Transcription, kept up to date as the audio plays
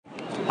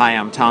Hi,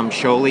 I'm Tom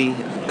Scioli,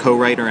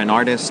 co-writer and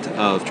artist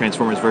of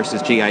Transformers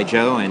vs. G.I.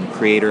 Joe and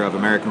creator of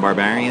American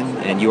Barbarian,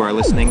 and you are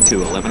listening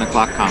to 11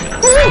 O'Clock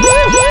Comics.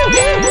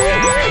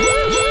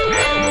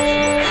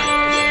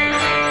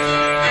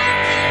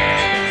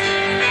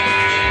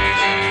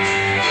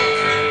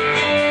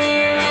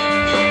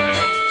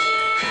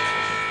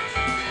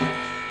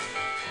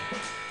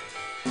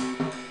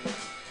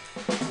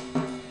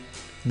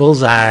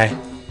 Bullseye.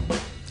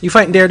 You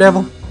fighting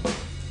Daredevil?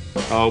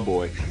 Oh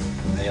boy.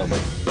 Nailed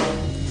it.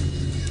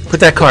 Put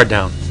that card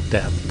down,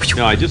 Dab.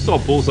 No, I just saw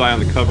Bullseye on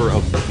the cover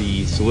of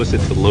the solicit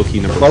to Loki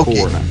number 4,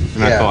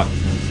 and I thought,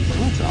 well,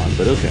 that's odd,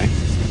 but okay.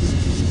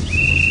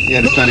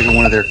 Yeah, it's not even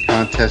one of their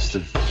contests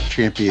of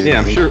champions. Yeah,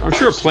 I'm sure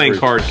a playing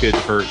card could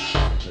hurt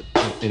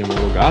an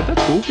immortal god.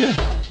 That's cool. Yeah.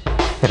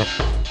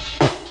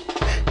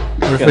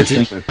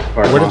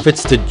 What if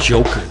it's the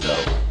Joker though?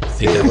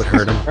 Think that would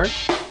hurt him?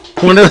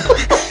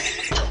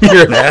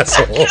 You're an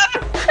asshole.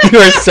 You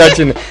are such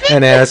an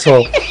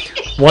asshole.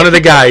 One of the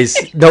guys.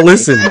 No,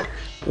 listen.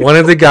 One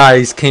of the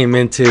guys came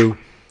into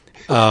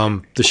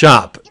the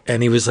shop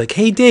and he was like,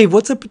 "Hey, Dave,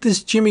 what's up with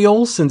this Jimmy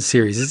Olsen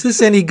series? Is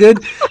this any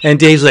good?" And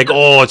Dave's like,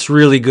 "Oh, it's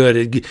really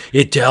good.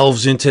 It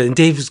delves into," and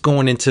Dave's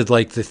going into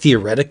like the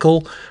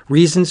theoretical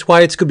reasons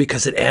why it's good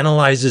because it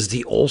analyzes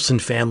the Olsen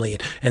family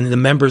and the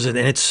members, and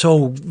it's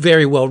so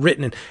very well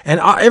written and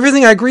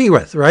everything I agree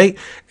with, right?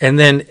 And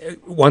then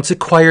once it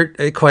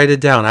quieted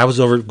down, I was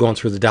over going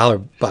through the dollar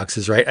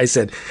boxes, right? I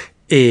said,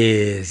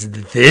 "Is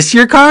this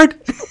your card?"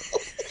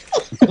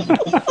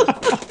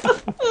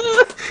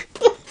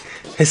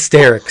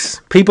 Hysterics.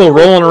 People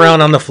rolling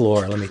around on the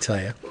floor, let me tell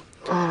you.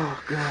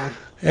 Oh, God.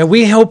 And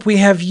we hope we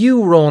have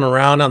you rolling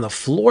around on the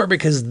floor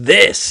because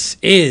this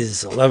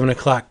is 11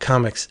 O'Clock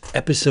Comics,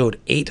 episode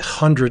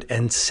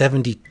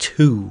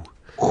 872.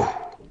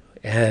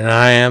 And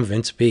I am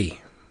Vince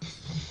B.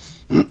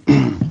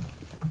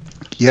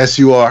 Yes,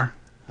 you are.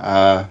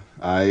 I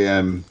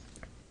am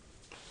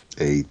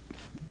a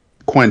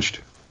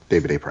quenched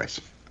David A. Price.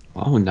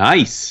 Oh,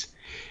 nice.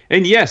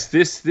 And yes,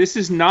 this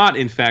is not,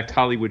 in fact,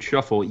 Hollywood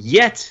Shuffle.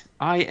 Yet,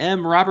 I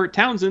am Robert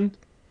Townsend.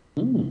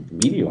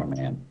 Meteor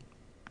Man.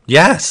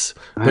 Yes,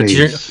 but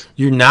Nice.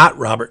 you're not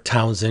Robert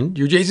Townsend.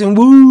 You're Jason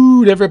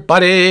Wood,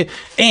 everybody.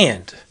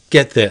 And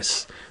get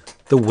this,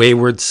 the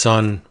Wayward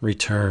Son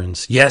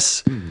returns.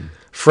 Yes,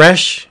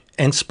 fresh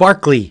and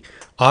sparkly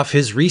off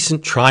his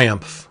recent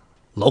triumph,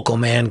 Local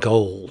Man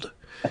Gold.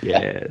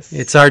 Yes.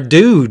 It's our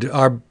dude,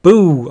 our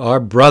boo, our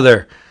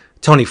brother,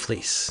 Tony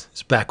Fleecs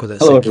is back with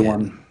us Hello, again.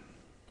 everyone.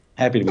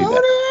 Happy to be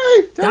back.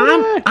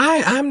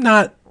 I'm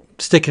not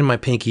sticking my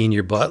pinky in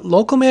your butt.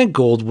 Local Man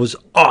Gold was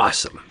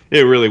awesome.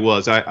 It really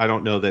was. I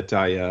don't know that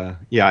I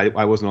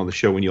wasn't on the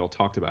show when you all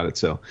talked about it,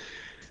 so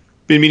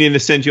been meaning to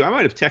send you. I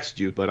might have texted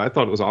you, but I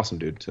thought it was awesome,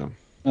 dude. So.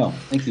 Oh,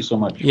 thank you so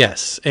much.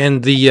 Yes,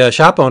 and the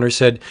shop owner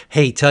said,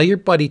 "Hey, tell your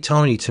buddy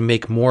Tony to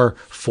make more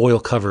foil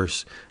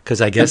covers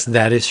because I guess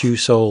that issue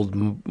sold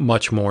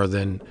much more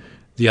than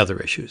the other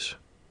issues."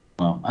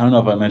 Well, I don't know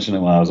if I mentioned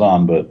it when I was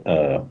on, but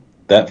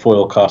that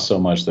foil cost so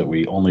much that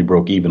we only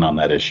broke even on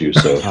that issue.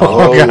 So,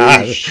 Oh,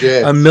 God.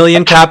 Shit. 1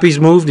 million copies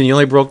moved and you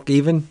only broke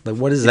even? Like,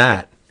 what is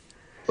that?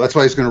 That's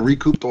why he's going to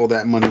recoup all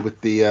that money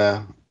with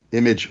the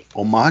Image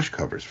homage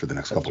covers for the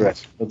next couple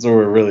months. That's what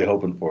we're really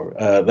hoping for.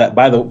 That,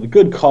 by the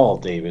good call,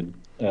 David.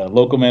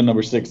 Local Man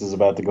number 6 is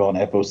about to go on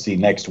FOC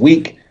next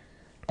week,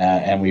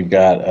 and we've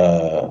got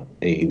a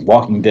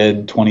Walking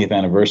Dead 20th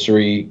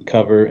anniversary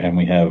cover, and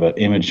we have an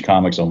Image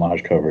Comics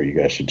homage cover. You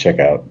guys should check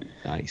out.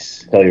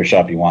 Nice. Tell your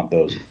shop you want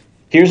those.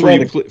 Here's For why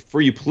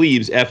you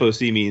plebes,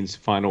 FOC means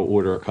final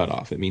order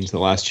cutoff. It means the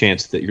last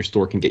chance that your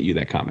store can get you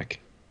that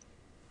comic.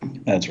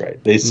 That's right.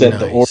 They set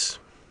the order Nice.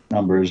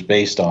 numbers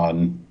based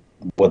on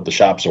what the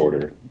shops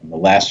order. And the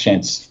last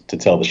chance to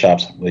tell the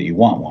shops that you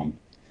want one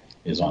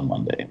is on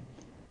Monday.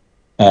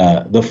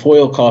 The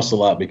foil costs a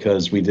lot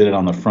because we did it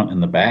on the front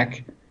and the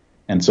back.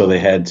 And so they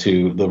had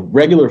to, the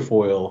regular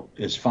foil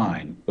is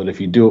fine, but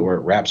if you do it where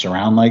it wraps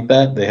around like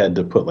that, they had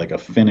to put like a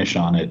finish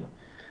on it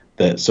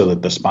so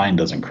that the spine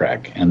doesn't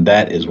crack. And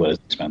that is what is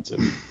expensive.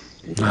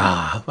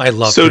 I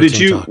love So did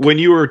cartoon you, talk. when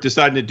you were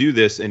deciding to do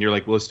this, and you're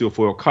like, well, let's do a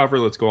foil cover,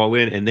 let's go all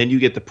in, and then you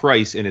get the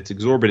price and it's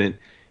exorbitant,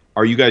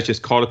 are you guys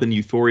just caught up in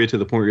euphoria to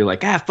the point where you're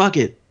like, fuck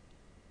it?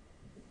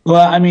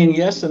 Well, I mean,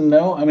 yes and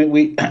no. I mean,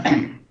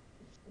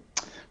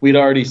 we'd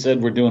already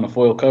said we're doing a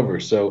foil cover,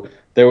 so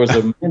there was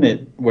a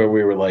minute where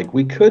we were like,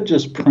 we could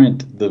just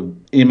print the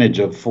image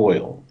of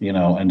foil,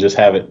 and just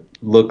have it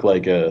look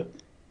like a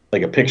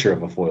picture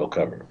of a foil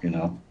cover,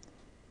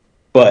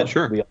 But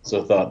Sure. we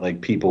also thought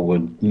like people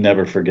would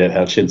never forget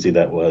how chintzy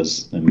that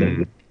was,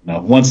 and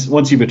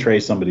once you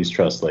betray somebody's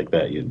trust like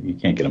that, you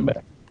can't get them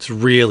back. It's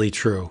really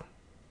true.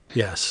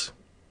 Yes.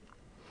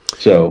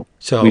 So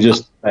So we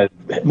just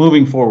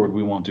moving forward,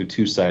 we won't do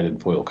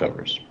two-sided foil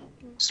covers.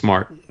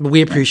 Smart.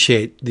 we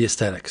appreciate the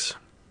aesthetics.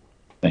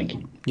 Thank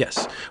you.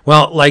 Yes.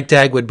 Well, like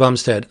Dagwood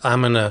Bumstead,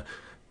 I'm going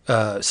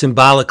to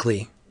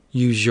symbolically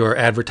use your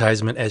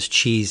advertisement as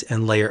cheese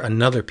and layer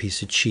another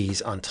piece of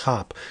cheese on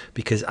top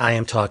because I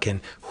am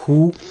talking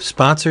who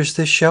sponsors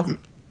this show?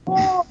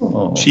 Oh,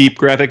 Oh.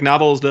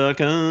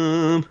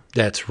 CheapGraphicNovels.com.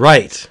 That's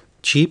right.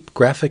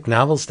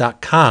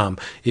 CheapGraphicNovels.com.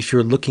 If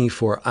you're looking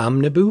for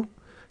omnibus,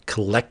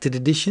 collected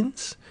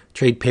editions,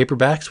 trade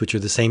paperbacks, which are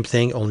the same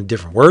thing, only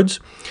different words,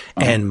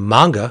 and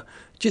manga,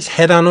 just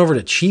head on over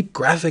to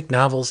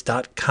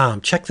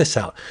CheapGraphicNovels.com. Check this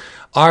out.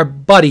 Our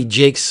buddy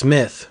Jake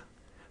Smith,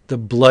 the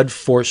Blood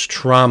Force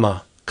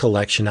Trauma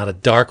collection out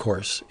of Dark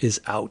Horse, is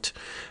out.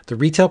 The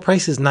retail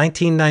price is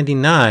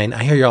 $19.99.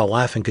 I hear y'all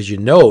laughing because you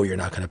know you're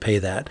not going to pay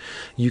that.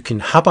 You can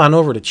hop on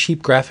over to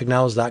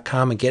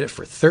cheapgraphicnovels.com and get it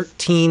for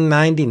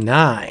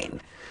 $13.99.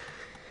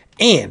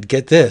 And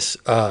get this,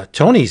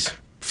 Tony's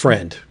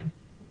friend,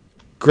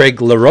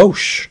 Greg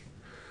LaRoche,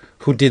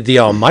 who did The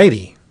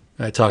Almighty.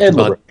 I talked Ed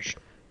about LaRoche.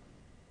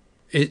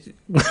 it.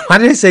 Why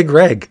did I say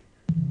Greg?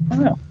 I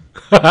don't know.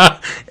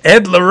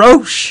 Ed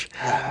LaRoche,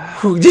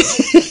 who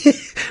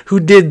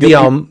did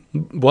the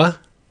what?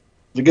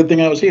 It's a good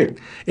thing I was here.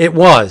 It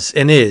was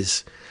and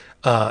is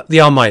The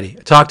Almighty.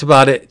 I talked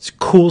about it. It's a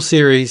cool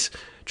series.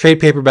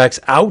 Trade paperbacks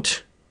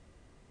out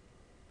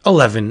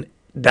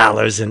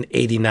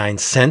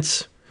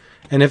 $11.89.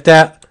 And if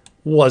that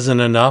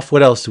wasn't enough,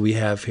 what else do we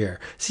have here?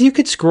 So you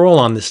could scroll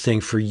on this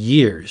thing for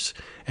years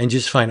and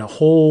just find a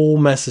whole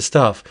mess of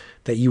stuff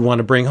that you want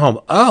to bring home.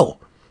 Oh,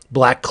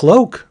 Black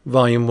Cloak,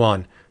 Volume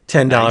 1,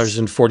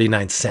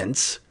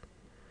 $10.49.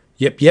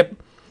 Yep.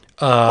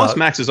 Plus,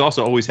 Max is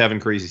also always having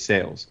crazy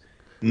sales.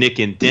 Nick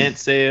and Dent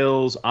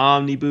sales,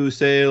 Omnibus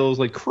sales,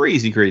 like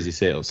crazy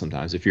sales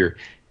sometimes.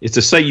 It's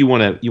a site you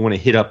want to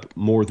hit up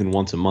more than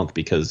once a month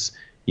because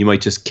you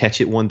might just catch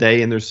it one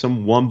day and there's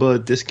some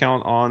Wumba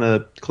discount on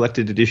a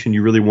collected edition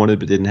you really wanted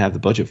but didn't have the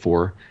budget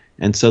for,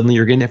 and suddenly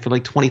you're getting it for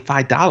like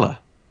 $25.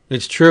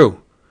 It's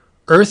true.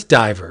 Earth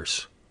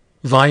Divers,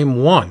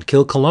 Volume 1,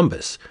 Kill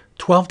Columbus,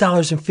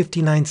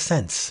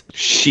 $12.59.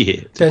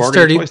 Shit. That's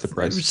Twice the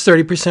price. It's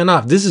 30%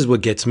 off. This is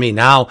what gets me.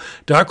 Now,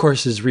 Dark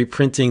Horse is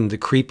reprinting the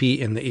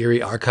Creepy and the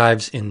Eerie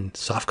archives in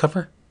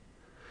softcover.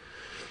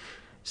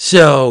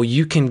 So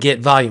you can get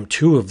Volume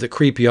 2 of the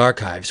Creepy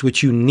archives,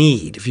 which you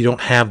need if you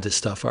don't have this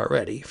stuff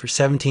already, for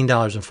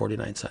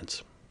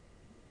 $17.49.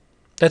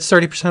 That's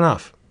 30%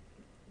 off.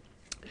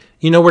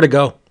 You know where to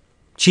go.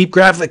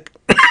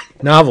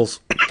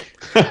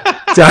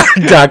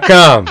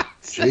 CheapGraphicNovels.com.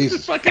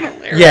 Jesus. Fucking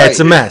hilarious. Yeah, it's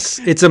a mess.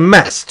 It's a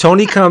mess.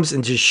 Tony comes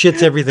and just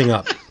shits everything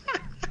up.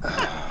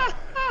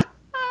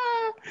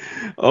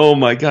 Oh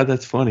my god,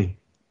 that's funny.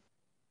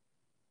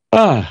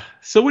 So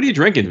what are you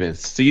drinking,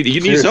 Vince? So you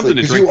need Seriously, something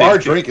to 'cause drink. you are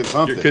drinking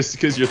something.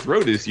 Because your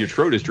throat is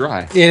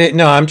dry.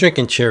 No, I'm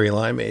drinking cherry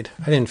limeade.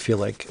 I didn't feel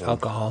like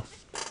alcohol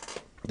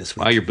this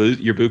week. Wow,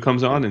 your boo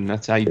comes on, and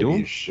that's how you do You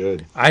him.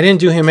 should. I didn't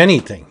do him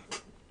anything.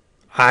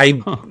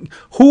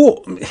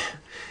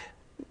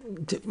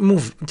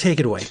 Take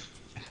it away.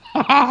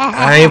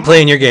 I ain't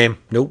playing your game.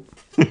 Nope.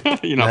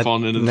 You're not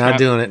falling into the Not trap?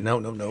 doing it.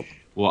 Nope.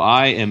 Well,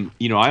 I am.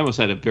 I almost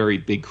had a very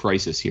big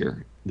crisis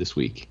here this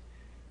week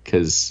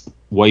because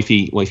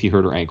wifey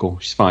hurt her ankle.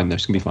 She's fine though.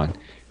 She's gonna be fine.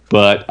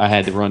 But I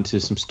had to run to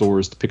some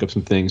stores to pick up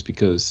some things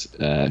because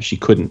she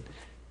couldn't.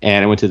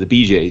 And I went to the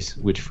BJ's,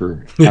 which I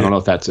don't know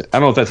if that's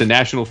a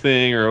national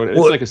thing or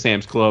it's like a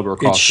Sam's Club or a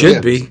Costco. It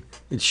should be.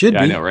 It should be.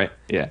 I know, right?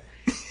 Yeah.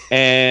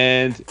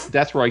 And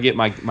that's where I get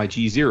my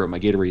G0, my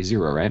Gatorade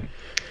Zero, right?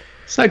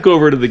 So I go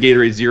over to the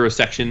Gatorade Zero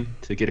section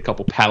to get a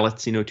couple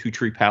pallets,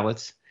 2-tree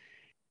pallets,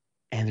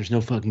 and there's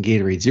no fucking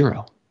Gatorade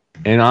Zero.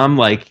 And I'm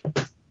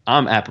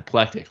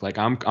apoplectic. Like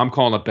I'm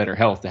calling up Better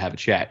Health to have a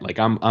chat. Like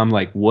I'm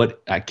like,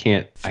 what? I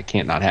can't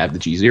not have the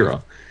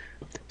G0.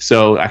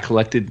 So I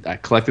collected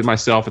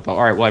myself. I thought,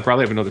 all right, well, I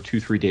probably have another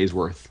 2-3 days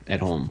worth at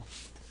home.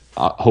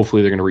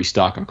 Hopefully they're going to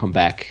restock. I'll come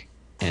back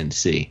and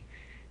see.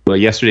 Well,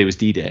 yesterday was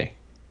D-Day,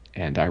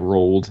 and I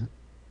rolled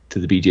to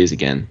the BJ's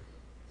again.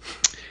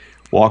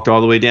 Walked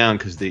all the way down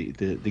because the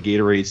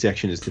Gatorade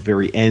section is the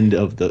very end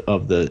of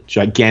the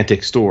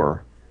gigantic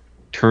store.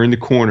 Turned the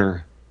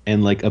corner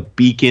and like a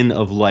beacon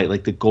of light,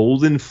 like the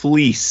golden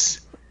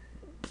fleece,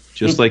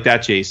 just like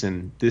that.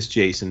 Jason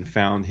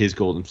found his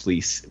golden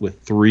fleece with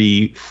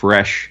 3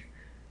 fresh,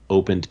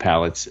 opened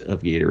pallets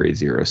of Gatorade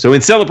Zero. So in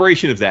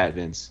celebration of that,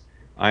 Vince,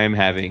 I am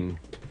having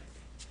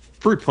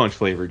fruit punch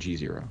flavored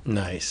G0.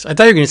 Nice. I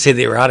thought you were going to say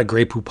they were out of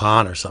Grey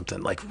Poupon or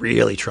something like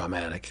really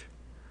traumatic.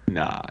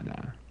 Nah.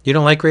 You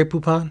don't like Grey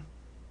Poupon?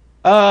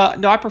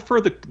 No, I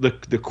prefer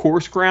the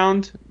coarse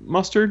ground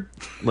mustard.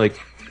 Like,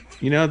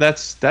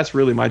 that's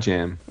really my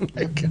jam. Oh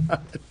my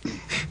God.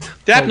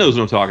 Dad knows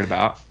what I'm talking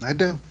about. I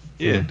do.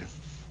 Yeah.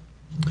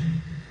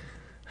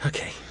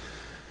 Okay.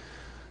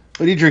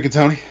 What are you drinking,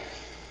 Tony?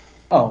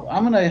 Oh,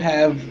 I'm gonna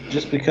have,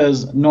 just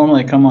because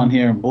normally I come on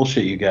here and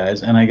bullshit you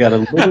guys, and I got a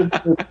little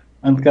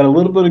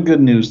bit of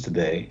good news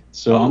today.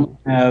 So I'm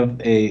gonna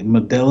have a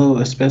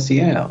Modelo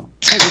Especial.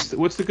 Hey,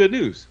 what's the good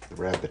news?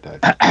 Rabbit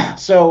type.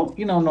 So,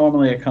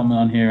 normally I come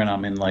on here and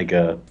I'm in like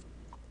a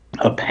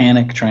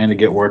panic trying to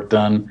get work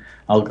done.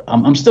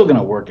 I'm still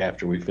gonna work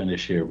after we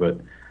finish here, but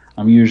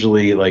I'm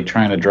usually like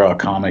trying to draw a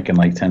comic in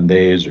like 10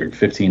 days or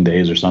 15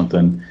 days or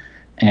something.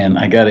 And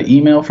I got an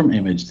email from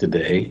Image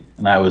today,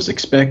 and I was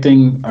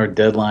expecting our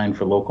deadline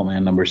for Local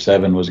Man number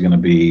 7 was going to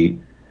be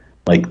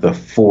like the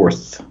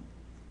 4th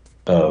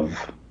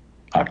of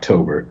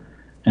October.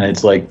 And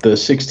it's like the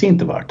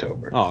 16th of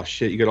October. Oh,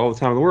 shit. You got all the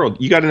time in the world.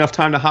 You got enough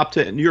time to hop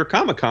to New York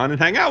Comic Con and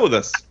hang out with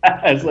us.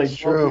 It's like,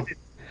 True.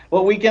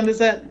 What weekend is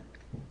that?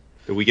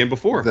 The weekend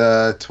before.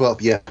 The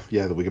 12th,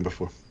 yeah, the weekend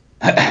before.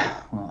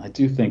 Well, I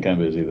do think I'm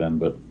busy then,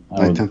 but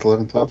I 9th, 10th,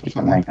 11th, 12th or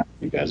something? hang out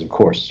with you guys, of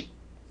course.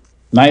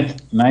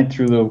 9th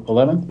through the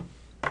 11th?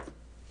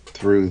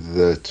 Through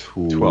the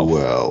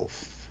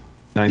 12th.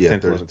 9th, Yeah,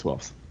 10th, 11th,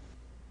 12th.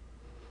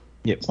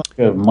 Yep. It's like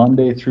a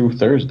Monday through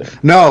Thursday.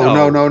 No.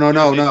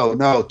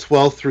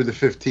 12th through the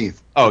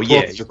 15th. Oh,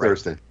 yeah. 12th is a You're right.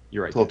 Thursday.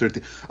 You're right. 12th,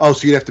 13th. Oh,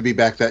 so you'd have to be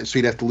back so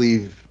you'd have to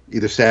leave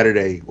either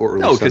Saturday or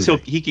early No, because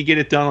Sunday. he could get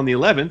it done on the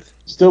 11th.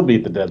 Still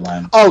beat the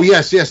deadline. Oh,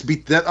 yes,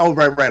 beat that. Oh,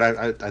 right.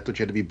 I thought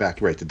you had to be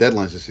back. Right, the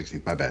deadline's the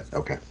 16th. My bad.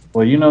 Okay.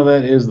 Well,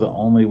 that is the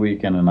only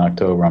weekend in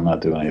October I'm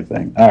not doing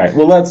anything. All right,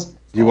 well, let's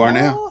You are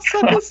now. Oh,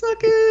 suck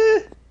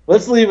it.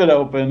 let's leave it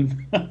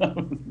open.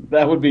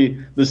 That would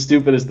be the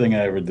stupidest thing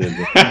I ever did.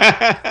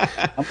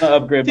 I'm gonna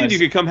upgrade my. Dude, you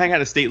could come hang out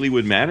at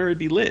Statelywood Manor. It'd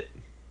be lit.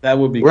 That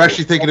would be. We're cool.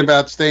 actually thinking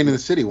about staying in the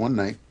city one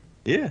night.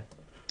 Yeah.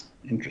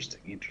 Interesting.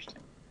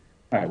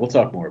 All right, we'll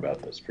talk more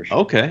about this for sure.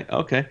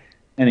 Okay.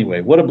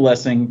 Anyway, what a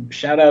blessing.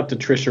 Shout out to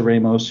Trisha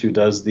Ramos, who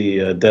does the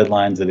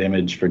deadlines at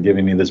Image, for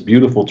giving me this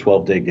beautiful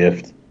 12-day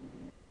gift.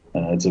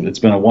 It's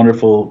been a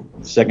wonderful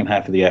second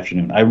half of the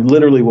afternoon. I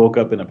literally woke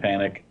up in a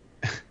panic,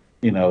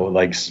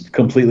 like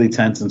completely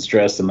tense and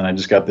stressed, and then I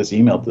just got this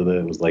email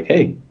it was like,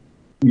 hey,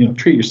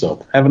 treat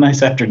yourself. Have a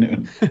nice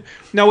afternoon.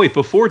 Now, wait,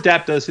 before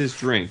Dap does his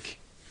drink,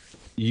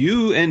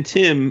 you and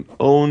Tim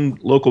own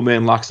Local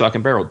Man Lock, Stock,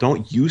 and Barrel.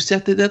 Don't you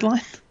set the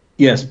deadline?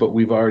 Yes, but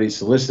we've already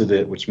solicited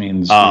it, which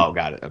means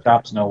Got it. Okay.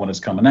 shops know when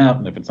it's coming out,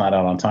 and if it's not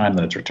out on time,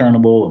 then it's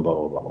returnable, and blah,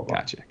 blah, blah, blah, blah.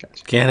 Gotcha.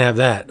 Can't have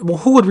that. Well,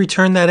 who would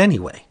return that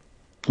anyway?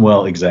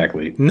 Well,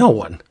 exactly. No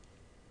one.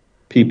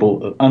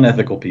 People,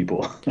 unethical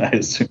people, I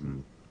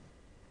assume.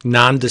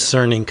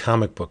 Non-discerning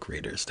comic book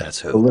readers.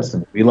 That's But who.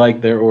 listen, we like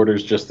their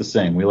orders just the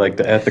same. We like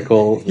the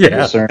ethical,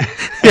 Yeah. discerning.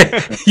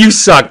 You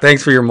suck.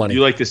 Thanks for your money.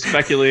 You like the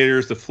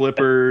speculators, the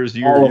flippers.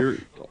 All You're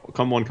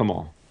come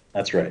all.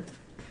 That's right.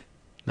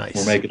 Nice.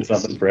 We're making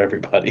something for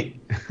everybody.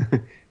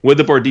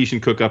 What'd the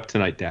Bardesian cook up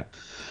tonight, Dap?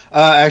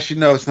 Actually,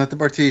 no, it's not the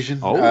Bartesian.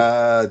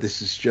 Oh.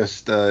 This is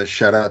just a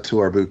shout out to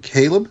our boo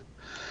Caleb.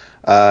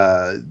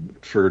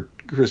 For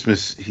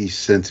Christmas, he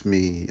sent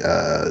me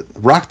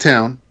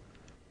Rocktown,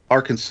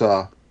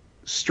 Arkansas,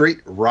 straight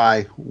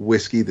rye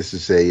whiskey. This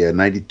is a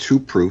 92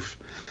 proof,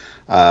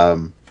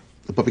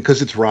 but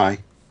because it's rye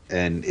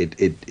and it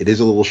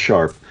is a little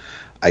sharp,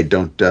 I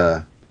don't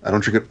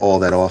drink it all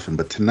that often.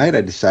 But tonight,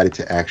 I decided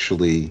to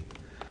actually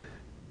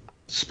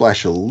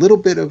splash a little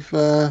bit of,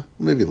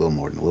 maybe a little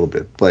more than a little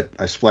bit, but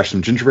I splashed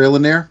some ginger ale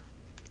in there.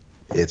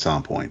 It's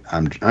on point.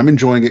 I'm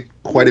enjoying it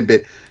quite a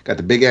bit. Got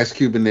the big ass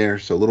cube in there,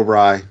 so a little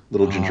rye,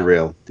 little ginger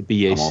ale. The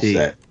BAC. I'm all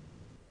set.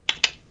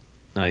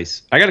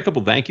 Nice. I got a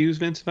couple thank yous,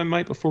 Vince, if I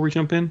might, before we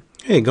jump in.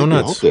 Hey, go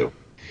nuts. Also,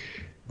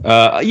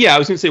 Yeah, I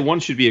was going to say one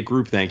should be a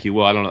group thank you.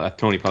 Well, I don't know.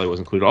 Tony probably was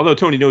included. Although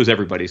Tony knows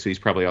everybody, so he's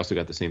probably also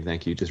got the same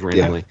thank you, just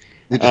randomly.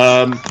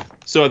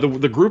 So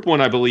the group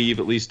one, I believe,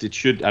 at least it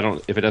should. I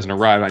don't. If it hasn't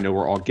arrived, I know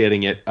we're all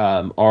getting it.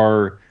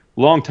 Our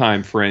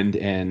longtime friend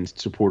and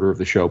supporter of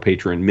the show,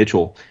 patron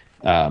Mitchell,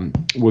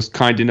 was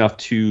kind enough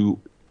to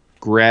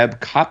grab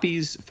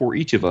copies for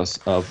each of us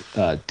of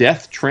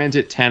Death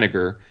Transit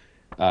Tanager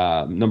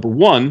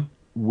 #1,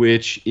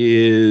 which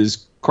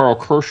is Carl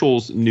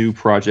Kerschel's new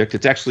project.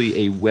 It's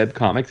actually a web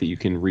comic that you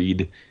can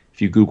read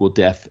if you Google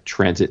Death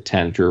Transit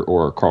Tanager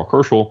or Carl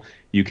Kerschel.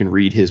 You can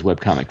read his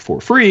webcomic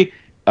for free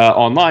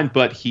online,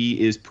 but he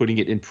is putting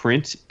it in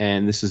print,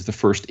 and this is the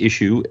first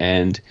issue.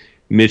 And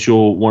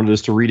Mitchell wanted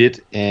us to read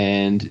it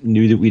and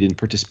knew that we didn't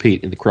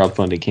participate in the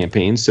crowdfunding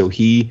campaign, so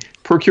he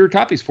procured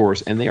copies for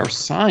us, and they are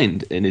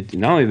signed. And it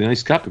not only the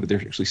nice copy, but they're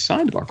actually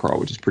signed by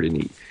Carl, which is pretty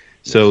neat.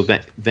 So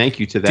thank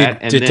you to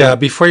that.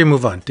 Before you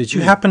move on, did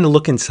you happen to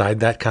look inside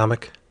that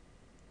comic?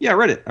 Yeah, I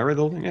read it. I read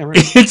the whole thing. Yeah, I read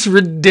it. It's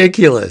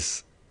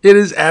ridiculous. It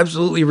is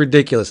absolutely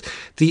ridiculous.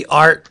 The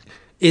art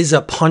is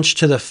a punch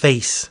to the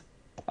face.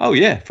 Oh,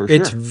 yeah, for sure.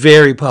 It's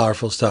very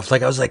powerful stuff.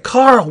 Like, I was like,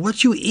 Carl,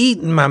 what you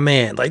eating, my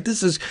man? Like,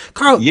 this is...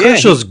 Carl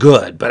Kerschel's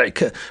good,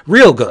 but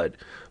real good.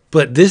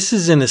 But this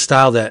is in a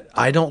style that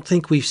I don't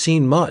think we've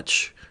seen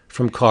much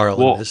from Carl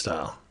in this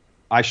style.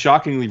 I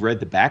shockingly read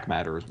the back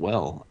matter as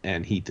well,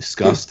 and he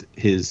discussed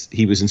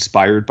he was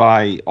inspired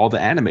by all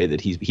the anime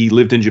that he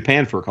lived in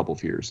Japan for a couple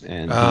of years,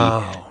 and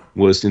he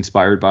was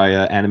inspired by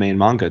anime and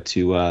manga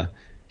to...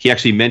 he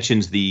actually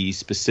mentions the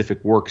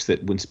specific works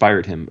that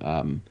inspired him.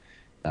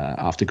 I'll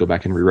have to go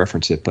back and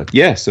re-reference it. But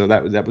yeah, so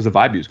that was the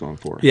vibe he was going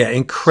for. Yeah,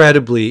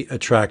 incredibly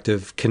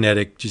attractive,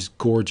 kinetic, just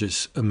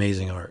gorgeous,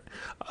 amazing art.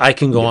 I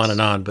can go on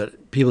and on,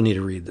 but people need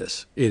to read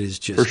this. It is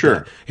just... For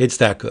sure. It's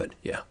that good,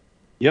 yeah.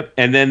 Yep,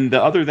 and then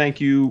the other thank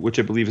you, which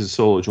I believe is a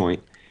solo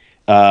joint,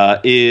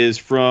 is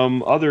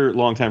from other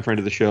longtime friend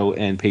of the show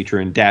and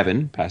patron,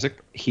 Davin Pasick.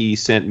 He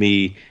sent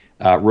me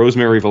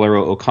Rosemary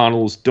Valero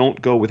O'Connell's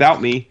Don't Go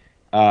Without Me,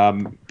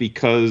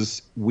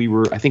 because we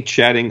were, I think,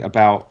 chatting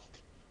about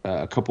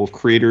a couple of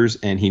creators,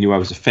 and he knew I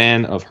was a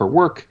fan of her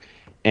work,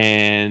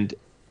 and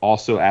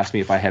also asked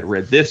me if I had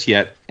read this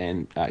yet,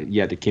 and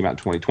yet it came out in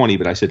 2020,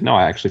 but I said, no,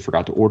 I actually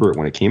forgot to order it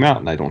when it came out,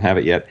 and I don't have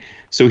it yet.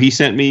 So he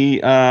sent me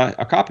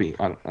a copy.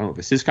 I don't know if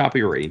it's his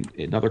copy or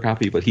another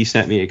copy, but he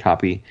sent me a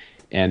copy,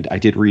 and I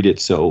did read it,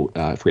 so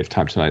if we have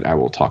time tonight, I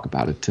will talk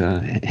about it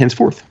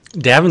henceforth.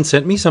 Davin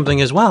sent me something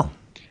as well.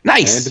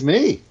 Nice! And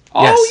me.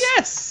 Oh,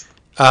 yes!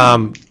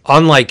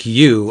 Unlike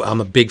you,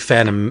 I'm a big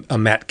fan of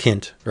Matt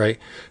Kint, right?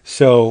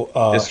 So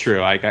It's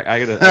true. I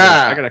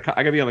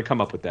gotta be on the come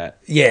up with that.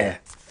 yeah,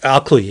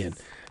 I'll clue you in.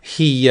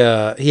 He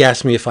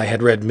asked me if I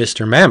had read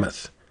Mr.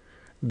 Mammoth,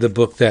 the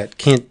book that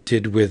Kint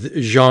did with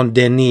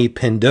Jean-Denis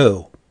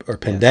Pendeau, or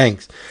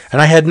Pendanx,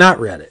 and I had not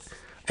read it.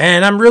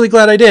 And I'm really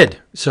glad I did.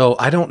 So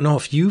I don't know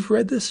if you've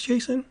read this,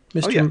 Jason?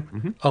 Mr. Oh, yeah.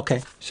 Mm-hmm.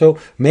 Okay. So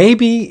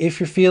maybe if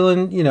you're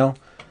feeling,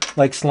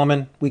 like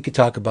slumming, we could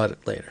talk about it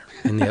later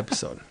in the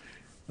episode.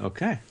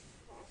 Okay.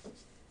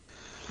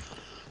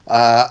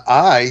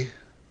 I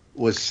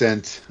was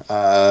sent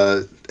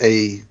a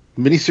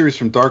miniseries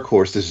from Dark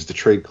Horse. This is the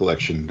trade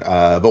collection.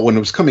 But when it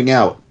was coming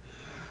out,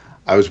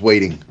 I was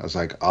waiting. I was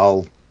like,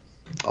 I'll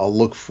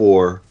look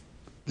for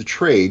the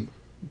trade,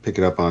 pick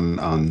it up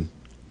on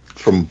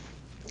from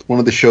one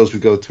of the shows we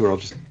go to, or I'll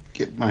just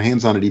get my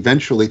hands on it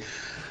eventually.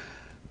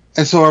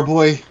 And so our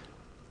boy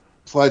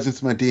slides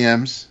into my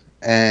DMs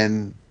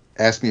and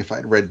asked me if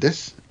I'd read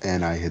this,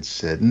 and I had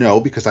said no,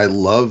 because I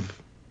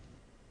love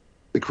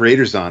the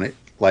creators on it,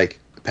 like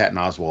Patton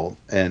Oswalt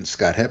and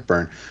Scott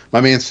Hepburn.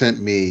 My man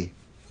sent me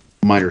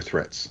Minor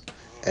Threats,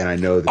 and I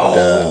know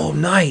that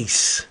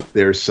nice.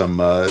 There's some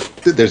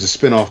there's a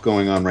spin-off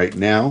going on right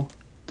now.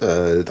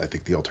 I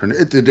think the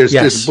alternative there's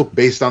a book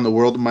based on the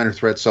world of Minor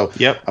Threats, so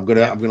I'm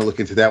gonna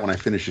look into that when I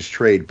finish this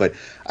trade. But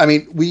I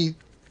mean,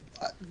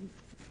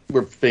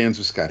 we're fans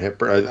of Scott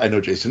Hepburn. I know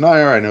Jason and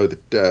I are. I know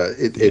that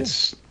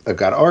it's I've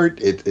got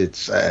art.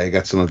 I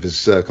got some of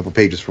his couple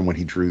pages from when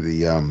he drew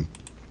the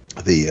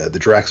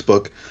Drax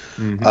book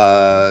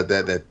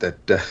that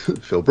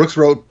Phil Brooks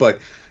wrote. But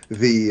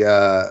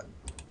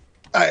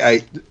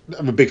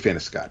I'm a big fan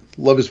of Scott.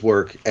 Love his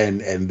work,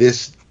 and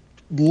this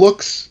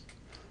looks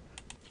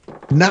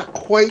not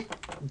quite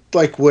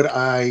like what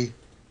I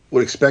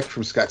would expect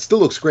from Scott. Still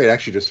looks great.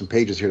 Actually, there's some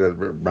pages here that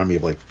remind me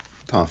of like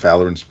Tom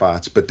Fowler in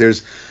spots. But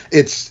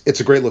it's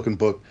a great looking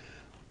book.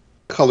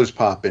 Colors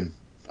popping.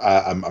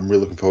 I'm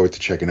really looking forward to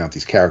checking out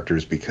these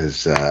characters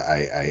because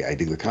I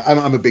dig the.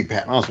 I'm a big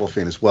Patton Oswalt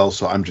fan as well,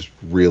 so I'm just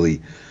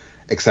really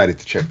excited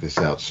to check this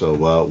out.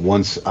 So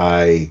once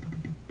I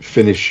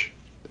finish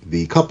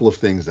the couple of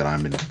things that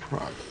I'm in the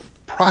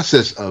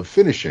process of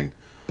finishing,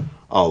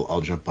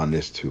 I'll jump on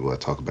this to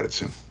talk about it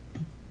soon.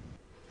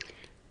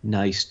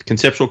 Nice.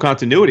 Conceptual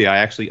continuity. I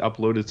actually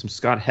uploaded some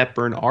Scott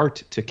Hepburn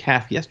art to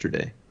CAF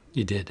yesterday.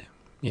 You did.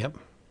 Yep.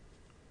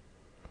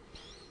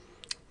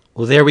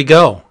 Well, there we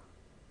go.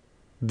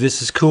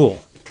 This is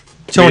cool.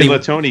 Tony,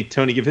 let Tony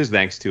give his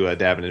thanks to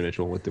Davin and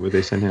Mitchell. What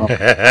they send him?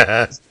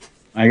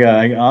 I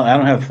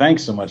don't have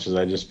thanks so much as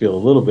I just feel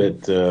a little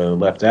bit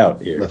left out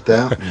here. Left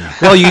out?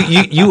 Well,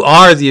 you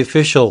are the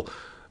official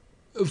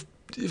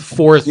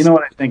fourth. You know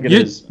what I think it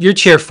is? You're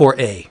chair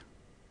 4A.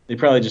 They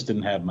probably just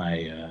didn't have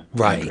my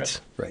address.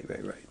 Right.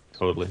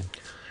 Totally.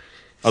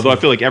 Although I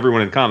feel like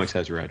everyone in comics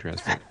has your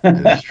address.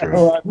 That's true.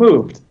 Well, I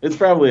moved. It's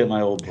probably at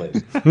my old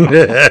place.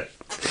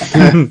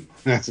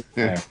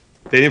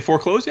 They didn't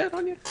foreclose yet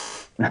on you?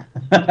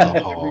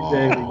 Every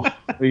day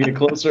we get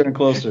closer and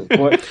closer.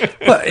 Well,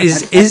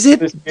 is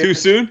it too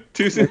soon?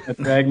 Too soon?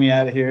 Drag me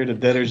out of here to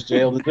debtor's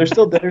jail. There's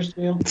still debtor's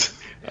jail?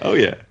 Oh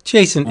yeah.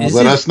 Jason,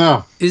 let us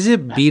know. Is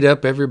it beat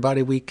up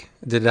everybody week?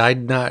 Did I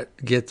not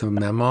get the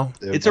memo?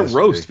 It's a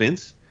roast,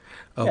 Vince.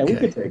 Okay. Yeah, we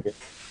could take it.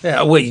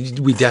 Yeah,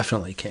 we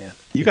definitely can.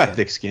 You got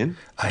thick skin.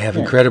 I have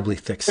incredibly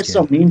thick skin. You're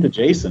so mean to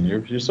Jason.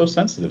 You're so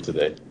sensitive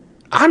today.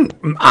 I'm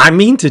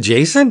mean to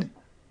Jason?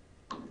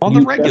 On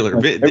the regular.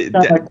 Every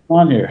time I come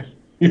on here.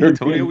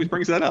 Tony always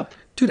brings that up.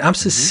 Dude, I'm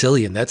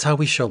Sicilian. That's how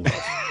we show love.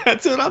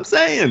 That's what I'm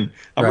saying.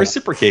 I'm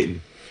reciprocating.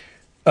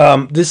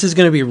 This is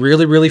going to be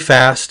really, really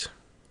fast.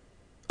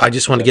 I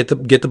just want to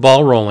get the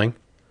ball rolling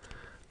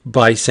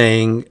by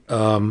saying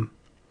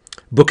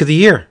Book of the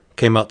Year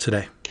came out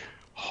today.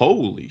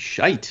 Holy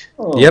shite.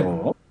 Oh, yep.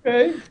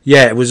 Okay.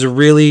 Yeah, it was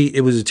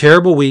a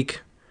terrible week,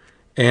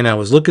 and I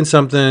was looking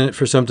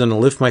for something to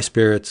lift my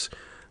spirits,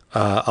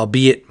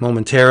 albeit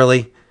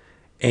momentarily.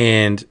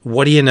 And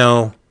what do you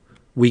know?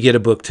 We get a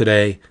book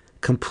today,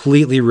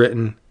 completely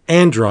written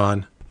and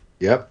drawn.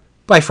 Yep.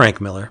 By Frank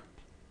Miller.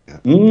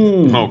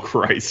 Oh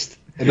Christ!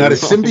 And not a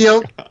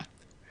symbiote.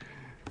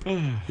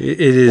 It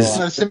is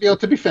not a symbiote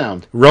to be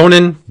found.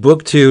 Ronin,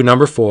 Book 2,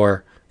 Number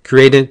 4,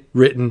 created,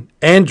 written,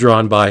 and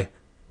drawn by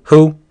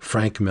who?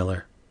 Frank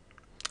Miller,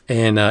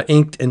 and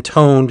inked and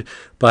toned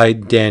by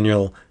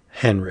Daniel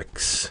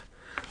Henricks.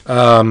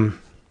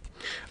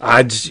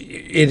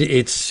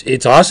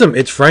 It's awesome.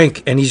 It's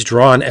Frank, and he's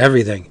drawn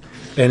everything,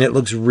 and it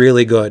looks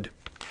really good.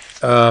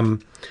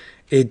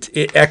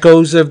 It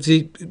echoes of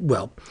the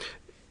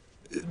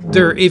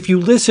there. If you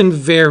listen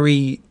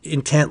very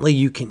intently,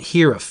 you can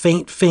hear a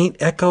faint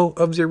echo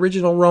of the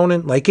original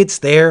Ronin, like it's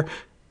there,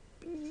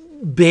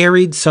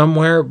 buried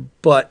somewhere.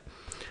 But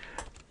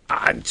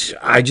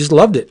I just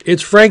loved it.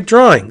 It's Frank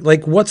drawing.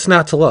 Like, what's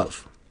not to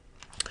love?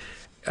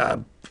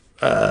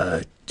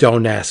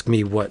 Don't ask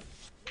me what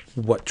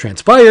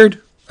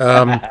transpired.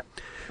 Yeah.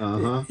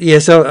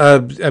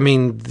 So I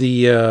mean,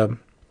 the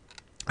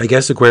I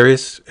guess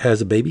Aquarius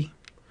has a baby,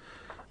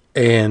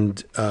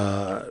 and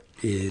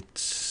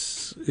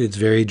it's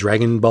very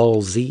Dragon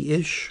Ball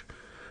Z-ish.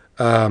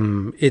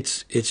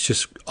 It's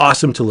just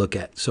awesome to look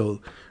at.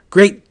 So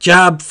great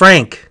job,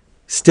 Frank.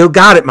 Still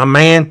got it, my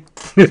man.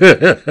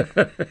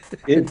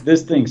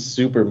 This thing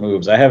super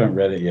moves. I haven't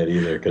read it yet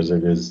either because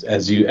it is,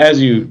 as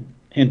you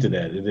hinted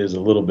at, it is a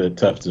little bit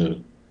tough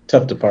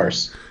to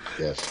parse.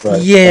 Yes.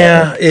 But,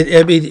 yeah, it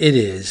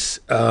is.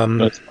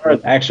 But as far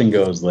as action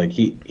goes, like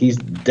he's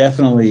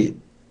definitely,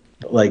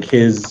 like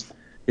his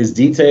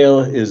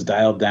detail is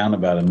dialed down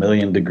about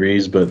 1,000,000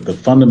 degrees, but the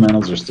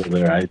fundamentals are still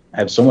there. I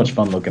have so much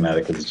fun looking at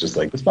it because it's just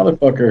like this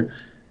motherfucker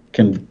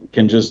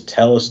can just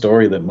tell a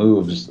story that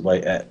moves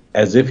like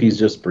as if he's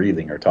just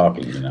breathing or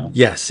talking. You know?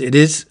 Yes, it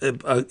is.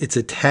 It's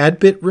a tad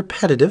bit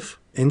repetitive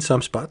in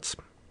some spots.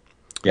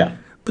 Yeah,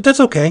 but that's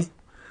okay.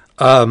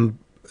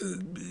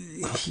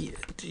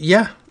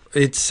 Yeah,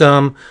 it's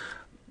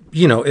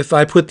you know, if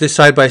I put this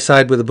side by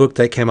side with a book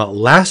that came out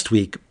last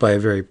week by a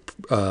very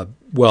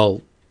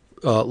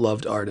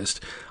loved artist,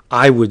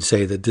 I would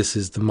say that this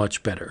is the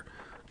much better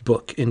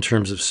book in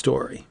terms of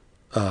story.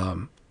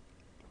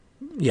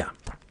 Yeah,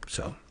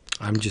 so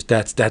I'm just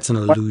that's an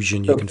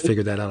illusion. You can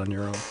figure that out on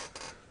your own.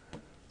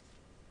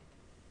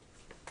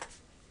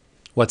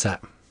 What's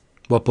that?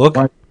 What book?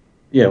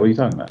 Yeah, what are you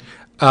talking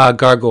about?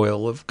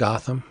 Gargoyle of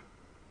Gotham.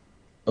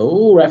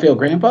 Oh, Rafael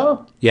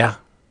Grampa? Yeah.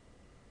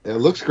 It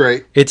looks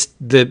great. It's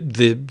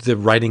the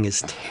writing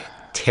is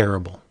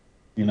terrible.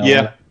 You know,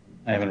 yeah,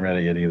 I haven't read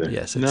it yet either.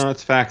 Yes, no,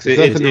 it's facts. It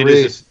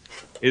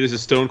is a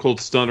stone cold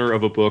stunner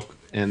of a book,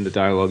 and the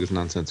dialogue is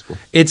nonsensical.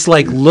 It's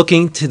like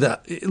looking into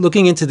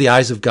the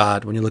eyes of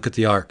God when you look at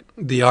the art.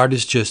 The art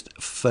is just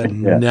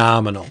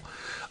phenomenal.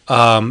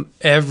 Yeah.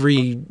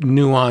 Every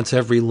nuance,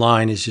 every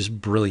line is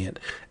just brilliant,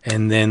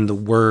 and then the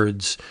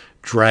words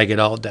drag it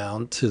all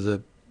down to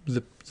the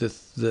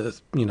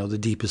you know, the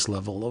deepest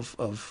level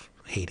of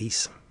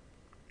Hades.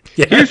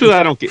 Yeah. Here's what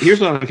I don't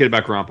get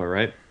about Grampa,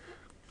 right?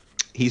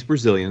 He's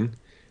Brazilian.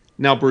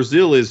 Now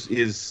Brazil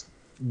is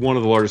one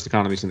of the largest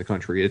economies in the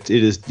country. It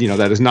is, you know,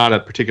 that is not a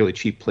particularly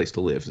cheap place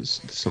to live.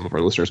 As some of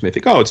our listeners may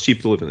think, oh, it's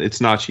cheap to live in.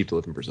 It's not cheap to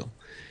live in Brazil,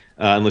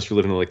 unless you're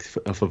living in like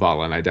a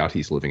favela, and I doubt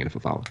he's living in a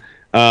favela.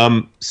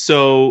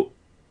 So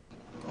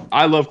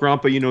I love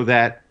Grampa, you know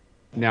that.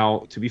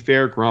 Now, to be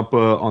fair,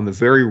 Grampa, on the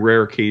very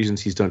rare occasions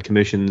he's done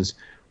commissions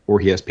or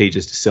he has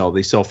pages to sell,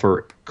 they sell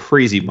for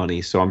crazy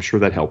money, so I'm sure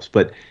that helps.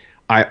 But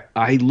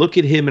I look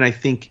at him and I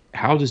think,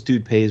 how does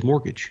dude pay his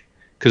mortgage?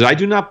 Because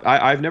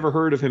I've never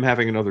heard of him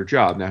having another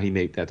job. Now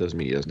that doesn't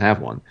mean he doesn't have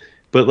one.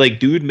 But like,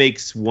 dude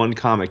makes one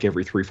comic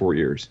every 3-4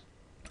 years.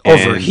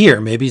 Over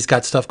here, maybe he's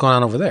got stuff going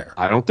on over there.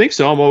 I don't think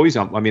so. I'm always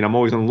on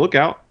the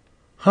lookout.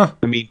 Huh.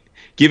 I mean,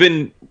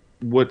 given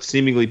what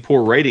seemingly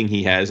poor writing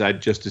he has,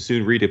 I'd just as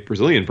soon read a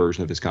Brazilian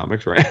version of his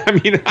comics, right? I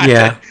mean,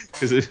 yeah.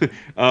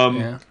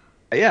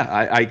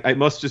 I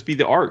must just be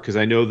the art, because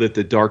I know that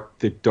the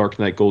Dark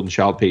Knight Golden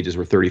Child pages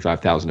were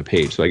 35,000 a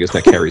page, so I guess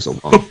that carries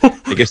along.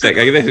 I guess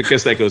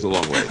that goes a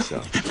long way. So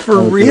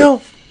for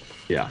real,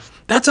 yeah,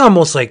 that's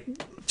almost like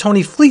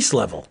Tony Fleecs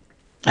level.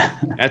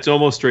 That's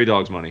almost Stray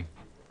Dogs money.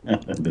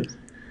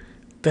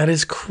 That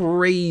is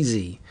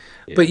crazy.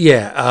 Yeah. But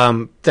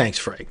yeah, thanks,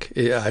 Frank.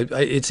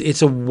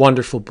 It's a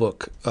wonderful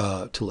book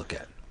to look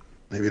at.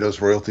 Maybe those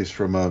royalties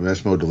from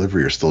Mesmo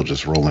Delivery are still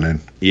just rolling in.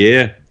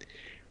 Yeah.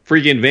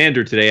 Freaking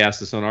Vander today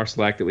asked us on our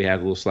Slack that we have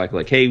a little Slack,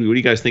 like, hey, what do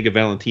you guys think of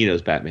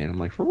Valentino's Batman? I'm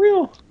like, for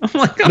real? I'm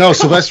like, no,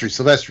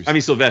 Silvestri. I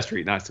mean,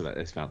 Silvestri, not Silvestri.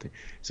 It's Valentino.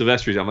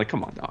 Silvestri. I'm like,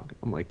 come on, dog.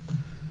 I'm like,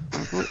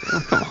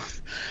 oh, come on.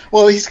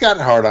 Well, he's got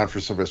it hard on for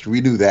Silvestri. We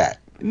knew that.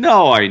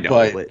 No, I know,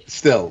 but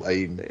still,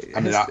 I mean,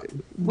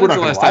 we're not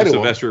the last time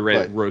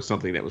Silvestri wrote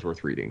something that was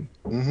worth reading?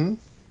 Mm-hmm.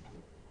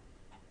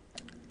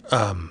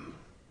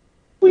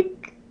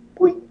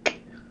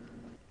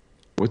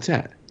 What's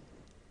that?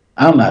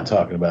 I'm not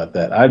talking about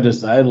that. I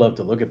love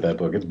to look at that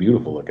book. It's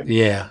beautiful looking.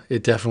 Yeah,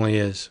 it definitely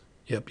is.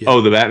 Yep.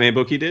 Oh, the Batman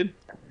book he did?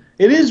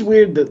 It is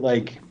weird that,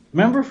 like,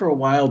 remember for a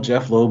while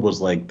Jeff Loeb was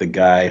like the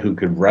guy who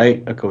could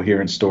write a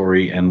coherent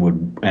story and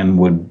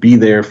would be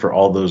there for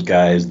all those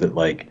guys that,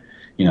 like,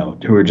 you know,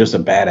 who are just a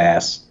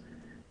badass.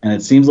 And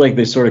it seems like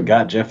they sort of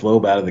got Jeff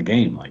Loeb out of the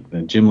game.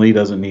 Like, Jim Lee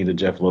doesn't need a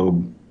Jeff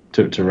Loeb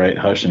to write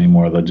Hush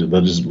anymore.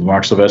 They'll just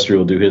Mark Silvestri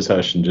will do his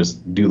Hush and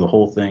just do the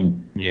whole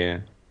thing. Yeah.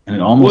 And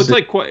it almost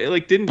like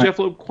didn't Jeff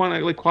Loeb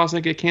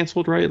quasi get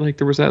canceled, right? Like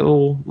there was that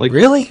little like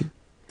really?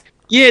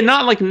 Yeah,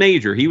 not like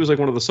major. He was like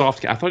one of the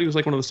soft. I thought he was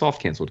like one of the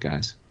soft canceled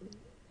guys.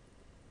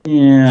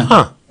 Yeah.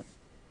 Huh.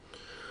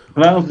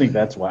 But I don't think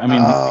that's why. I mean,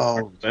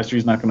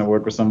 Silvestri's not going to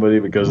work with somebody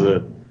because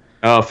of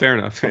Oh, fair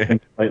enough.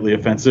 Slightly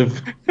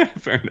offensive.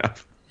 Fair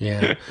enough.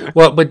 Yeah.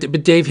 Well, but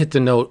Dave hit the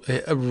note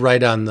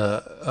right on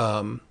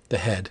the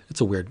head.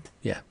 It's a weird,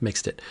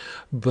 mixed it.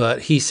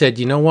 But he said,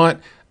 you know what?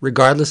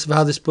 Regardless of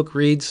how this book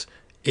reads,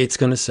 it's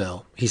going to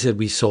sell. He said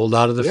we sold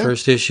out of the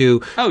first issue.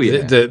 Oh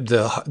yeah.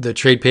 The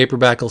trade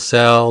paperback will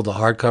sell. The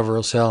hardcover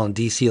will sell, and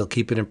DC will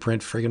keep it in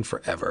print friggin'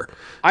 forever.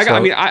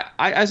 I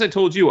as I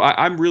told you,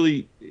 I'm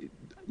really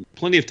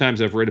plenty of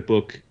times I've read a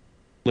book.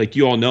 Like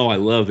you all know, I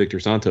love Victor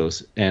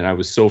Santos, and I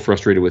was so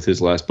frustrated with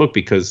his last book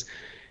because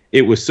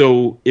it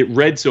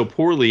read so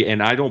poorly,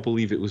 and I don't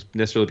believe it was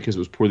necessarily because it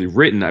was poorly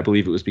written. I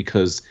believe it was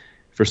because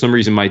for some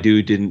reason my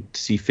dude didn't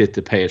see fit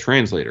to pay a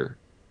translator.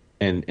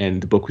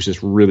 And the book was just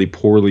really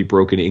poorly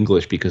broken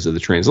English because of the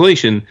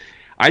translation.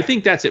 I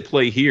think that's at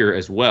play here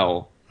as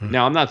well. Mm-hmm.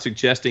 Now, I'm not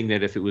suggesting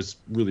that if it was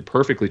really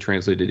perfectly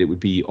translated, it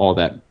would be all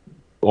that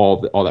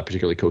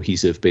particularly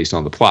cohesive based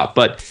on the plot.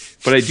 But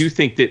I do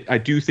think that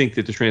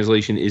the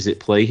translation is at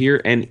play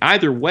here. And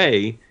either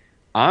way,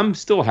 I'm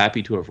still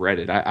happy to have read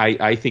it.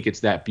 I think it's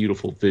that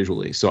beautiful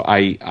visually. So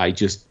I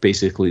just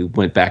basically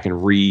went back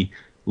and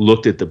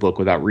looked at the book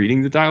without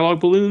reading the dialogue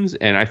balloons,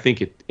 and I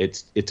think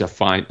it's a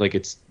fine, like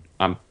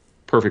I'm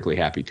perfectly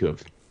happy to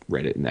have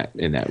read it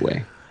in that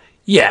way.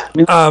 Yeah.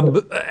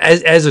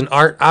 As an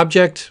art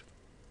object,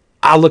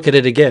 I'll look at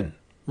it again,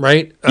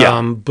 right?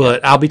 Yeah.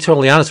 But I'll be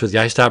totally honest with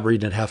you. I stopped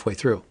reading it halfway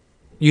through.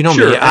 You know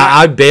Sure, me.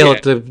 I bail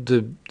at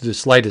the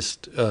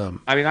slightest.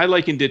 I mean, I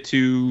likened it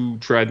to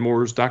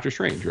Tradmore's Doctor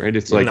Strange, right?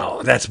 It's like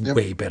no, that's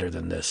way better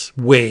than this.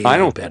 Way I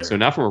don't better. Think so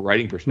not from a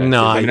writing perspective.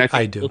 No, I I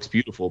think do. It looks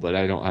beautiful, but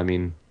I don't. I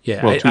mean,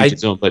 yeah, well, to each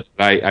his own. But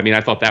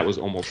I thought that was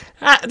almost.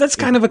 That's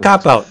kind of a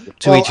cop out.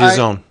 To each his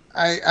own.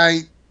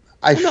 I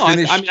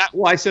finished.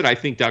 I said I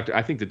think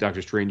the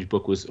Doctor Strange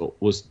book was.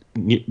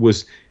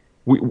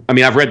 I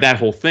mean, I've read that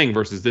whole thing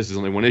versus this is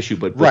only one issue,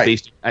 but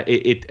right.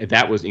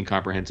 That was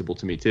incomprehensible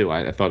to me too.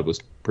 I thought it was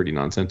pretty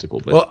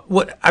nonsensical. But well,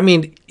 what I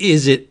mean,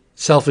 is it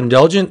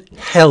self-indulgent?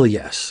 Hell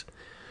yes,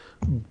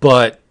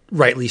 but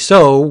rightly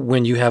so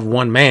when you have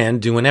one man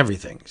doing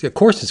everything. Of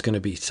course, it's going to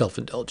be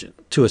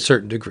self-indulgent to a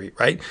certain degree,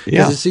 right?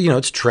 Yeah. It's,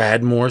 it's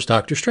Tradmore's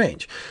Doctor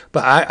Strange.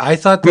 But I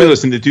thought that... Well,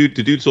 listen, the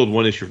dude sold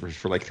one issue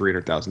for like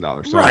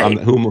 $300,000. So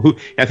right.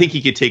 I think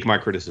he could take my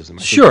criticism.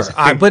 Sure,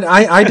 but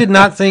I did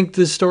not think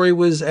the story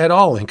was at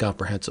all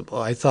incomprehensible.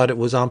 I thought it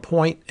was on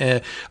point,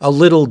 a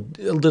little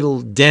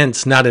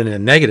dense, not in a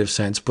negative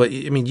sense, but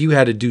I mean, you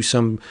had to do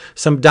some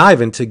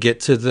diving to get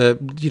to the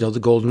the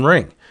golden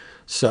ring.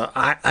 So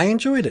I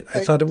enjoyed it.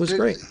 I thought it was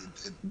great.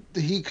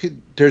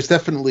 There's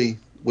definitely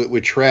with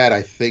Trad.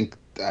 I think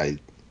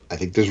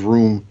there's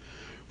room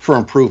for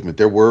improvement.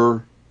 There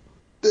were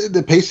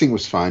the pacing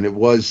was fine. It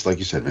was like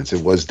you said, Vince.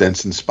 It was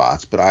dense in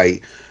spots, but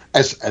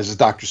as a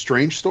Doctor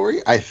Strange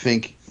story, I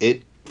think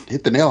it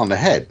hit the nail on the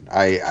head.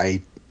 I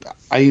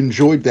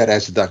enjoyed that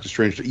as a Doctor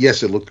Strange.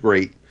 Yes, it looked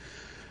great,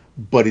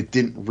 but it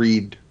didn't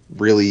read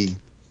really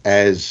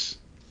as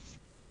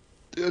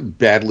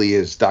badly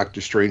as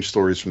Doctor Strange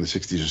stories from the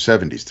 60s or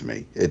 70s to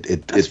me.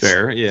 It's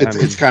fair. Yeah,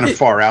 it's kind of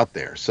far out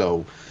there.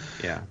 So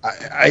yeah,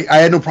 I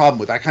had no problem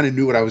with it. I kind of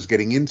knew what I was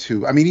getting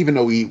into. I mean, even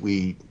though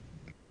EMs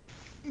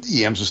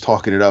was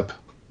talking it up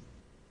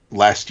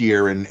last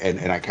year and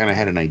I kind of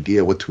had an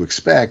idea what to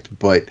expect,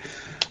 but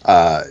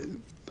I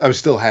was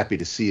still happy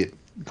to see it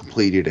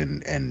completed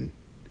and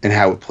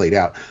how it played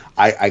out.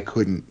 I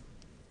couldn't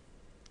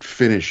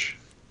finish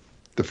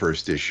the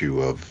first issue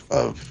of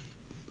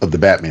the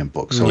Batman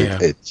book, so yeah.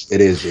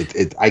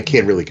 I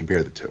can't really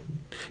compare the two.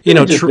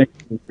 I just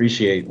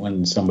appreciate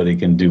when somebody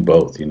can do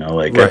both.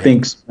 Right. I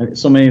think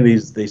so many of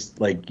these,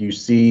 you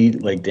see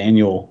like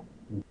Daniel,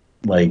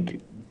 like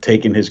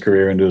taking his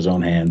career into his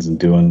own hands and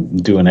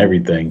doing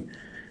everything,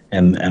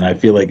 and I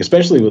feel like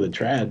especially with a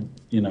Trad,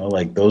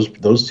 like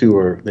those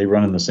two they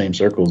run in the same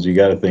circles. You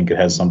got to think it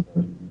has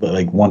something,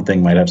 like one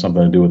thing might have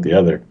something to do with the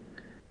other.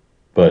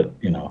 But,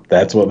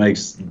 that's what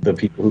makes the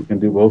people who can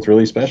do both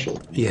really special.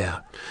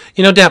 Yeah.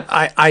 Dap,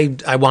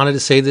 I wanted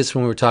to say this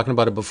when we were talking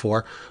about it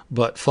before,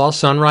 but Fall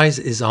Sunrise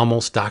is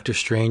almost Doctor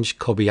Strange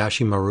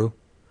Kobayashi Maru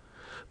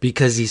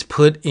because he's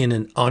put in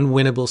an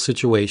unwinnable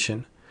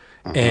situation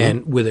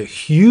and with a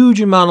huge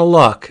amount of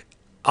luck,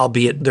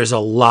 albeit there's a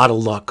lot of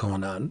luck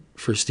going on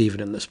for Stephen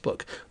in this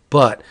book,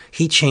 but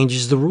he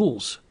changes the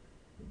rules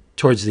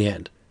towards the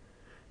end.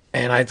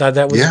 And I thought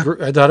I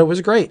thought it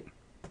was great.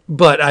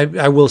 But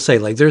I will say,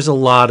 like, there's a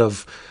lot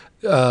of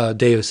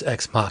Deus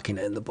Ex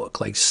Machina in the book.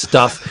 Like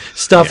stuff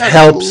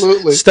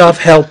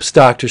helps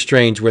Doctor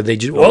Strange where they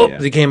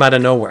just they came out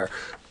of nowhere.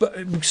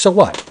 But so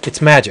what?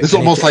 It's magic. It's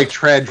almost like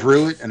Trad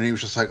drew it, and he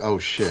was just like, "Oh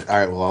shit! All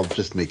right, well, I'll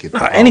just make it."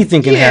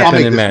 Anything can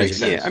happen in magic.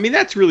 Yeah, I mean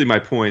that's really my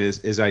point.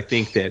 Is I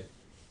think that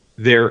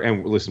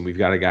and listen, we've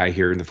got a guy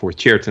here in the fourth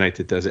chair tonight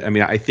that does it. I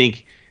mean, I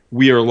think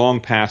we are long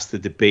past the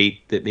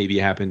debate that maybe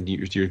happened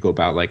years ago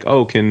about like,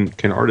 oh, can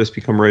artists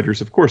become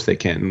writers? Of course they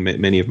can.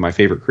 Many of my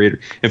favorite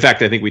creators. In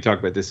fact, I think we talked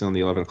about this on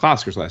the 11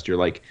 Oscars last year.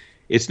 Like,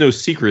 it's no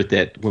secret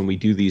that when we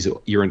do these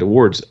year-end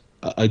awards,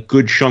 a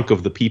good chunk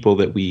of the people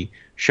that we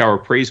shower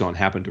praise on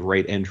happen to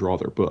write and draw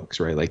their books,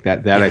 right? Like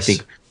that. Yes. I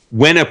think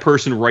when a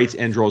person writes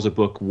and draws a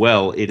book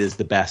well, it is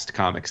the best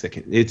comics it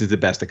is the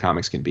best that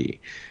comics can be.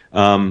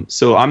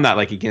 So I'm not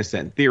like against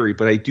that in theory,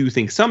 but I do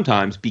think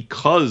sometimes,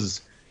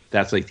 because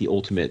that's like the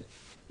ultimate,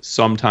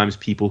 sometimes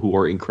people who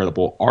are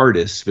incredible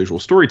artists, visual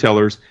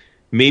storytellers,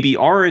 maybe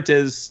aren't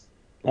as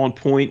on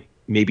point.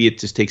 Maybe it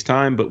just takes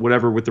time, but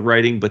whatever with the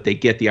writing, but they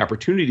get the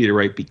opportunity to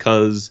write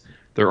because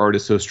their art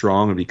is so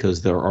strong and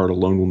because their art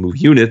alone will move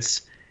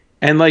units.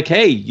 And like,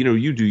 hey,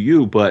 you do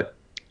you, but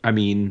I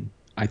mean,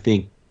 I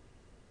think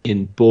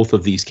in both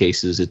of these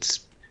cases, it's,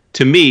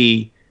 to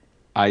me,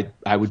 I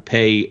would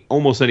pay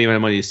almost any amount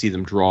of money to see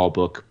them draw a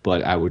book,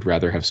 but I would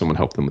rather have someone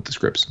help them with the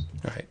scripts.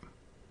 All right.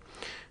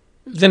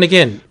 Then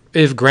again,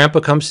 if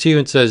Grampa comes to you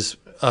and says,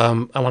 I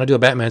want to do a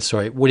Batman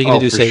story, what are you going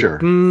to do? Say, sure.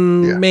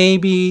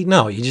 Maybe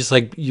no. You just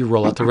you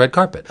roll out the red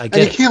carpet. I get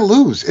and you it. can't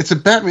lose. It's a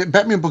Batman.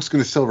 Batman book's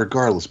going to sell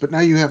regardless. But now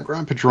you have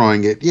Grampa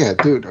drawing it. Yeah,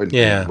 dude.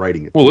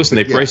 Writing it. Well, listen,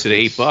 they priced it at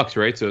 $8,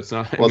 right? So it's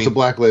not. Well, it's a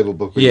black label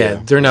book.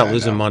 Yeah, they're not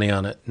losing money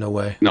on it. No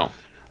way. No.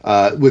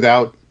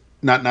 Without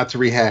not to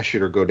rehash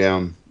it or go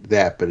down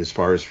that, but as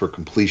far as for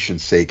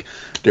completion's sake,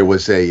 there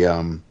was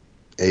a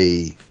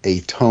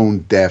tone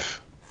deaf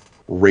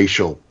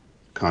racial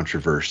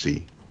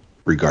controversy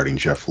regarding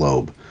Jeff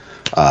Loeb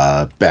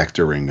back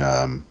during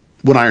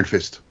when Iron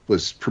Fist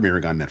was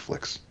premiering on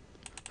Netflix,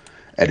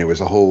 and it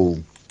was a whole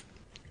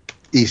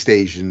East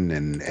Asian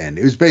and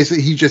it was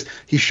basically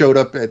he showed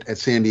up at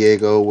San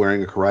Diego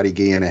wearing a karate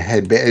gi and a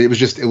headband. It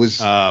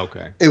was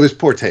okay. It was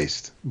poor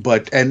taste,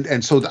 but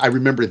and so I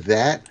remember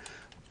that.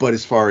 But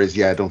as far as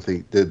I don't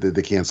think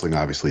the canceling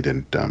obviously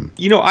didn't.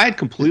 I had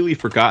completely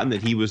forgotten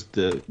that he was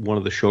one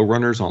of the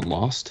showrunners on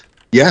Lost.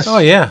 Yes. Oh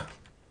yeah.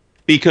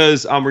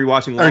 Because I'm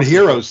rewatching Lost. And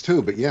Heroes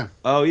too, but yeah.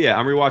 Oh yeah,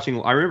 I'm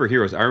rewatching. I remember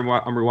Heroes. I'm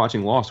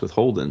rewatching Lost with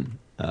Holden.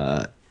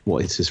 Well,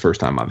 it's his first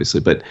time,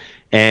 obviously,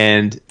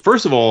 and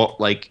first of all,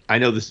 I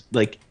know this.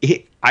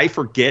 I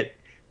forget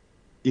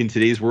in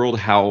today's world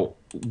how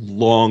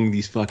long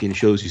these fucking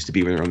shows used to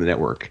be when they're on the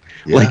network.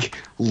 Yeah.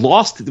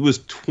 Lost was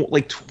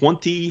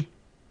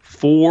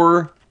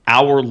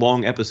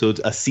 24-hour-long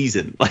episodes a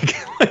season.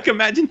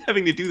 Imagine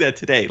having to do that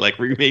today.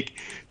 Where you make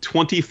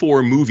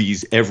 24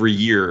 movies every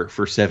year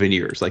for 7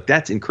 years.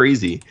 That's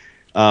crazy.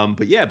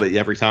 But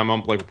every time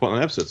I'm putting on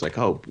an episode, it's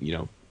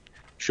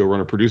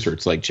showrunner producer.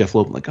 It's Jeff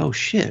Loeb. I'm oh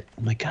shit.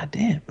 I'm god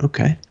damn.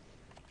 Okay.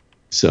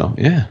 So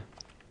yeah.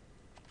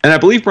 And I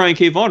believe Brian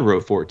K. Vaughan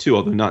wrote for it too,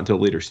 although not until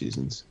later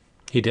seasons.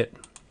 He did.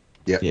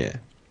 Yeah. Yeah.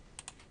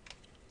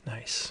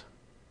 Nice.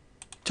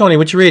 Tony,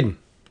 what you reading?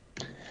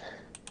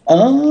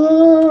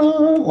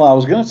 Well, I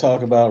was going to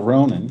talk about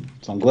Ronin,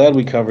 so I'm glad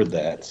we covered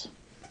that.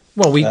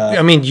 Well,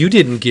 you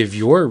didn't give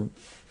your.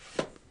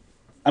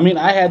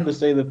 I had to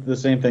say the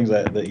same things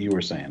that you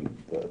were saying.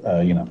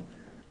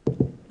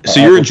 So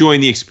you're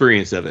enjoying the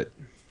experience of it.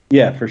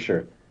 Yeah, for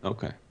sure.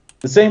 Okay.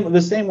 The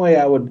same way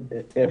I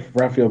would, if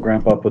Rafael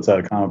Grampa puts out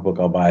a comic book,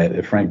 I'll buy it.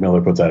 If Frank Miller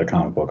puts out a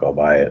comic book, I'll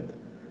buy it.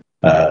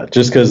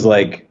 Just because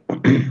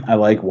I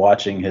like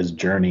watching his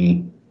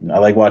journey. I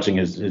like watching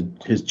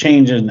his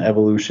change and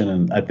evolution,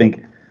 and I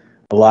think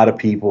a lot of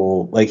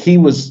people he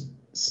was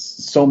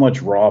so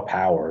much raw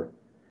power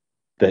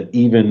that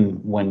even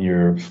when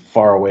you're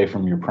far away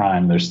from your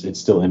prime, it's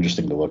still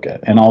interesting to look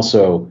at. And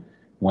also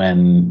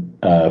when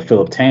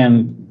Philip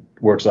Tan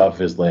works off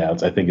his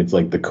layouts, I think it's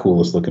the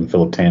coolest looking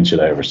Philip Tan shit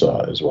I ever saw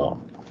as well.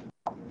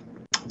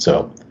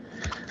 So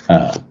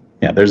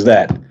there's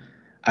that.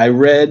 I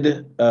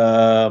read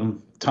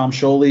Tom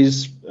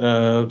Scioli's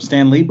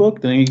Stan Lee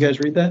book. Did any of you guys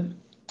read that?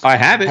 I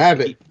have it.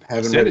 Haven't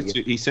read it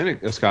yet. He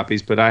sent us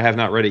copies, but I have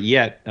not read it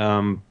yet.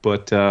 In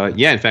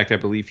fact, I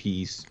believe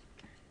he's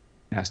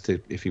asked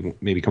if he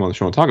maybe come on the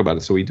show and talk about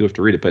it, so we do have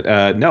to read it. But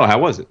no, how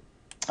was it?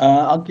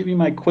 I'll give you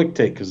my quick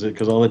take because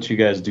I'll let you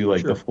guys do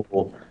Sure. the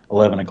full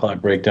 11 o'clock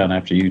breakdown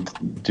after you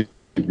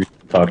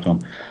talk to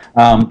him.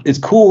 It's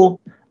cool.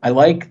 I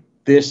like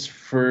this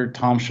for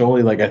Tom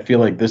Scioli. I feel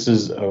like this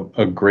is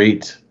a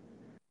great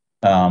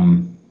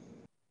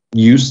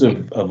use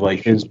of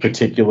his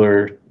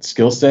particular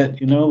skill set,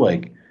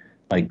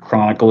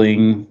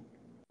 chronicling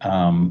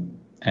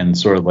and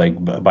sort of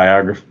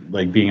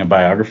being a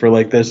biographer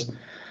like this.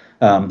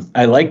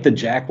 I like the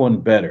Jack one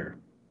better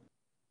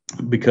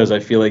because I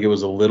feel like it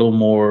was a little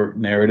more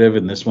narrative,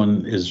 and this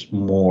one is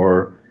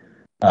more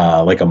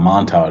like a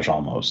montage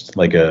almost,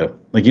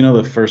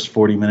 the first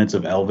 40 minutes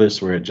of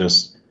Elvis where it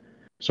just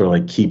sort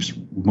of keeps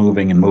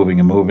moving and moving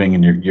and moving,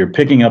 and you're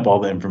picking up all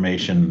the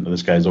information of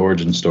this guy's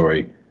origin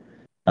story.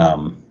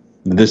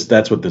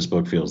 That's what this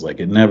book feels like.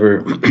 It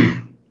never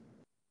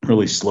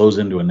really slows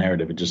into a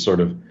narrative. It just sort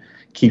of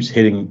keeps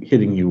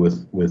hitting you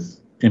with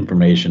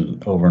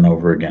information over and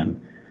over again.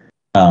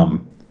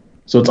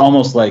 So it's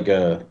almost like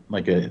a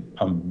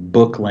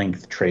book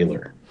length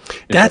trailer.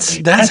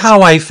 That's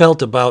how I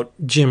felt about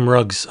Jim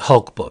Rugg's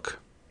Hulk book.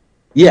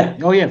 Yeah.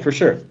 Oh yeah, for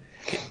sure.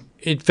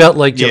 It felt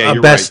like Yeah, a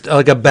you're best right.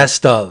 like a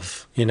best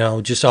of,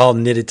 just all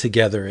knitted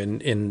together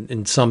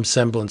in some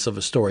semblance of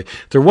a story.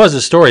 There was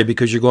a story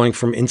because you're going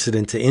from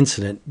incident to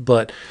incident,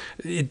 but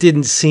it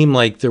didn't seem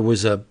like there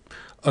was a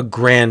a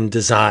grand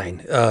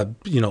design,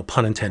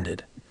 pun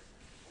intended.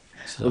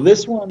 So. Well,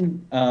 this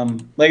one,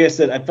 like I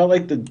said, I felt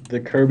like the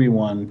Kirby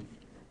one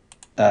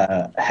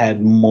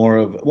had more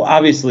of, well,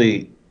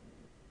 obviously,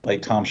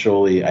 like Tom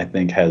Scioli, I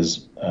think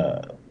has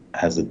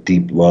a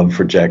deep love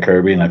for Jack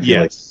Kirby, and I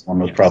feel like this one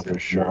was probably more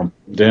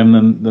to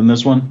him than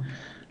this one.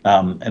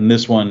 And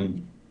this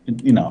one, I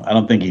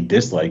don't think he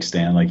dislikes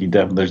Stan. Like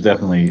there's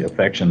definitely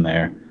affection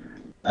there,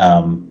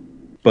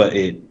 but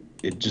it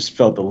just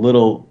felt a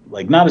little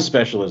like not as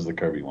special as the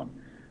Kirby one,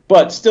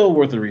 but still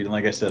worth a read. And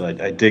like I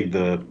said, I dig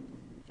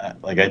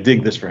I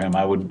dig this for him.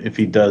 I would, if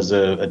he does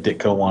a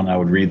Ditko one, I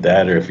would read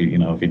that, or if he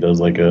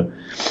does like a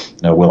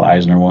Will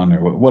Eisner one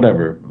or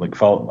whatever.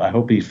 Like I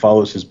hope he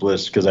follows his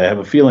bliss, because I have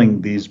a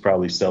feeling these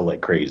probably sell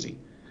like crazy.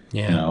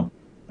 Yeah.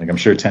 Like I'm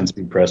sure 10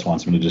 Speed Press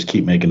wants him to just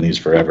keep making these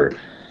forever.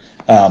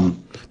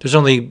 There's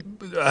only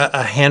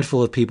a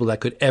handful of people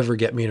that could ever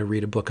get me to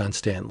read a book on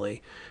Stan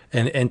Lee,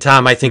 and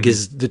Tom, I think,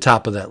 is the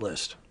top of that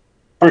list.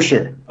 For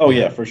sure. Oh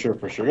yeah, for sure.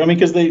 I mean,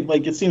 because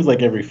it seems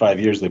like every 5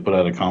 years they put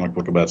out a comic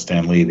book about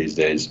Stan Lee these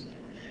days,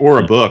 or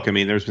a book. I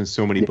mean, there's been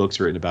so many books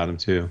written about him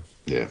too.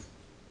 Yeah.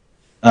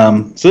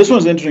 So this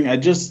one's interesting. I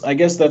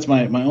guess that's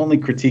my only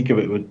critique of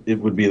it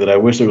would be that I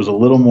wish there was a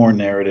little more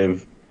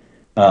narrative,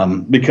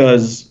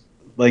 because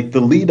like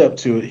the lead up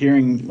to it,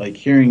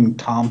 hearing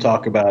Tom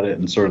talk about it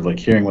and sort of like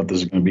hearing what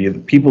this is going to be,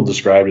 people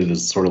described it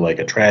as sort of like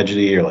a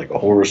tragedy or like a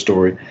horror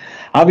story.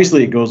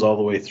 Obviously, it goes all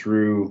the way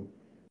through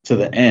to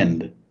the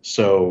end.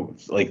 So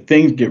like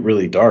things get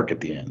really dark at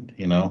the end,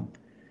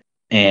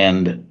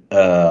 and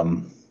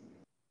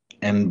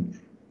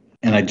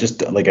I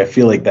just like, I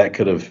feel like that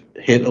could have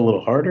hit a little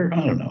harder.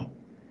 I don't know.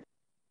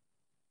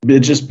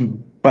 It just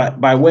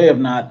by way of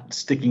not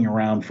sticking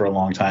around for a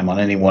long time on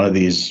any one of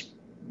these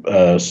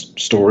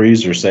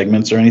stories or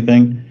segments or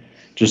anything,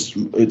 just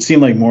it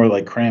seemed like more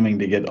like cramming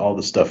to get all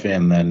the stuff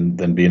in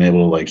than being able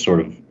to like sort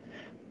of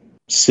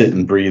sit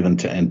and breathe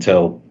and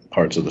tell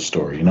parts of the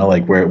story,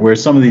 like where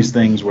some of these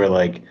things where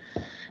like,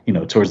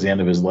 towards the end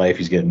of his life,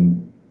 he's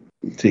getting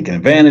taken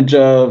advantage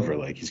of, or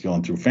like he's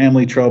going through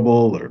family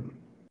trouble, or,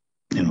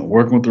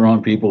 working with the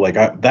wrong people. Like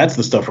that's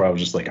the stuff where I was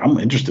just like, I'm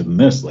interested in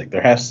this. Like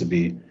there has to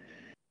be,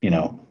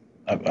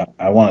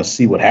 I want to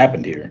see what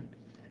happened here.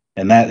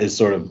 And that is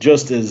sort of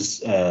just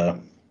as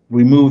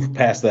we move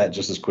past that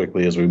just as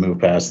quickly as we move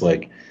past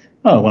like,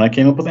 when I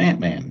came up with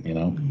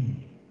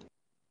Ant-Man,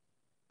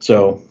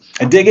 So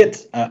I dig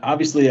it.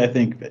 Obviously, I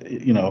think,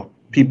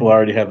 people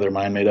already have their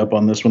mind made up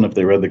on this one if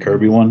they read the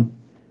Kirby one.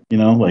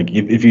 Like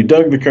if you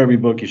dug the Kirby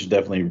book, you should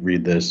definitely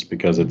read this,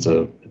 because it's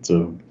a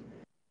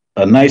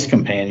nice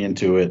companion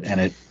to it, and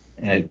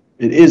it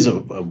is a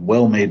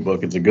well-made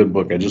book. It's a good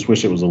book. I just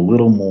wish it was a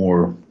little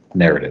more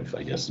narrative,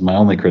 I guess, is my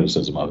only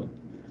criticism of it.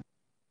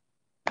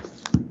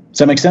 Does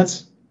that make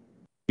sense?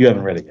 You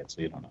haven't read it yet,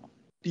 so you don't know.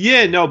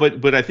 Yeah, no,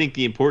 but I think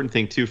the important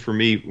thing too for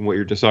me, what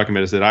you're just talking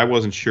about, is that I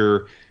wasn't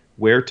sure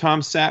where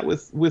Tom sat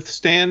with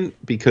Stan,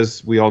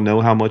 because we all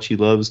know how much he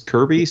loves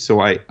Kirby. So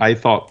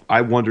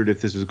I wondered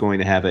if this was going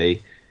to have a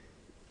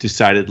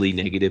decidedly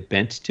negative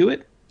bent to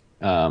it.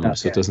 So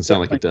it doesn't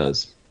sound like it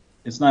does.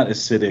 It's not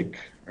acidic,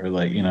 or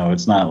like,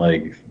 it's not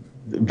like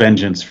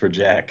vengeance for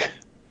Jack.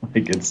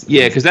 Like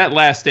because that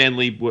last Stan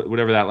Lee,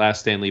 whatever that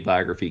last Stan Lee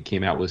biography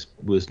came out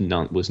was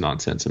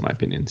nonsense in my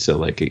opinion.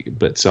 So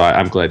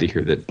I'm glad to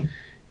hear that.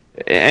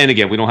 And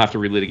again, we don't have to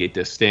relitigate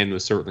this. Stan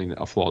was certainly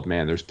a flawed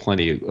man. There's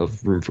plenty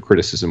of room for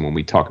criticism when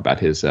we talk about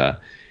his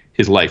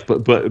life.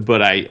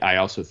 But I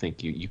also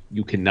think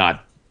you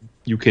cannot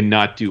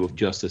do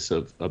justice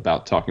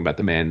about talking about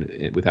the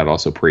man without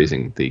also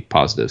praising the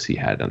positives he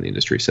had on the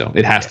industry. So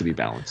it has to be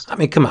balanced. I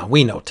mean, come on,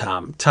 we know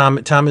Tom.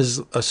 Tom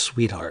is a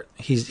sweetheart.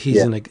 He's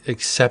an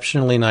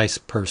exceptionally nice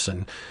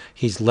person.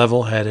 He's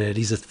level-headed.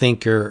 He's a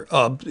thinker.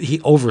 He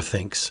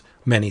overthinks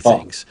many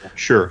things.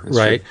 Sure.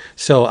 Right? True.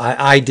 So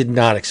I did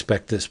not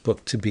expect this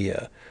book to be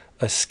a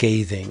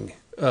scathing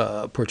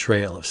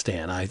portrayal of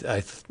Stan.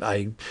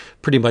 I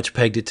pretty much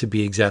pegged it to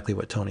be exactly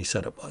what Tony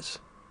said it was.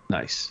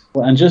 Nice.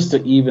 Well, and just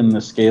to even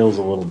the scales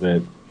a little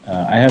bit,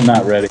 I have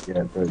not read it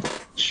yet,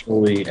 but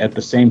surely at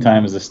the same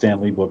time as the Stan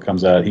Lee book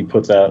comes out, he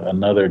puts out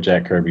another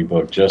Jack Kirby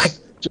book,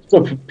 just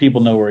so people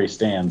know where he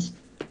stands.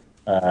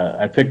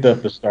 I picked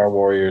up the Star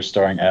Warriors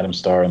starring Adam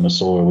Starr and the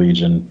Solar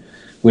Legion,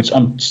 which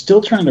I'm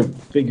still trying to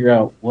figure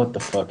out what the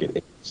fuck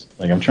it is.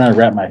 Like, I'm trying to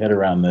wrap my head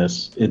around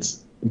this.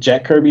 It's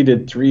Jack Kirby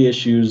did 3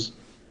 issues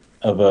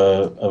of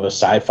a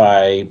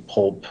sci-fi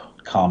pulp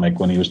comic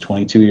when he was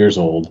 22 years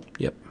old.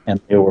 Yep. And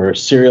they were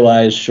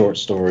serialized short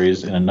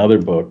stories in another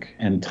book,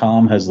 and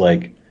Tom has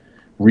like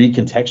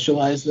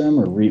recontextualized them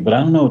but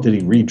I don't know, did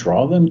he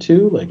redraw them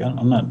too? Like,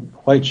 I'm not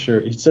quite sure.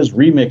 It says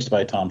remixed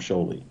by Tom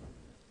Scioli,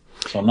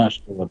 so I'm not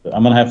sure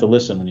I'm gonna have to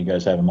listen when you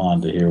guys have him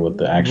on to hear what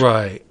the actual.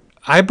 Right.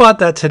 I bought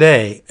that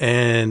today,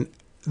 and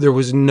there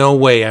was no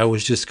way I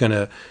was just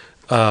gonna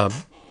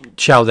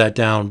chow that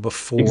down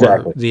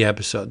before the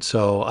episode.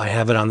 So I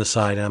have it on the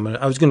side, and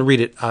I was gonna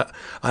read it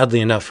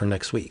oddly enough for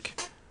next week.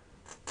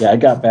 Yeah, I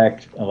got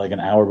back like an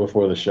hour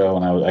before the show,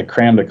 and I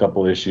crammed a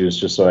couple issues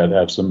just so I'd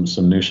have some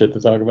new shit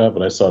to talk about.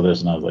 But I saw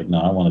this, and I was like, no,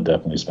 I want to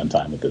definitely spend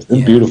time with this.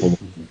 It's beautiful.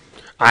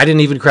 I didn't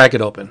even crack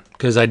it open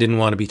because I didn't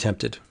want to be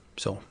tempted.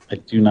 So I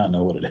do not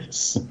know what it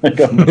is. Like,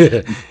 I'm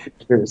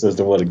curious as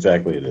to what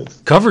exactly it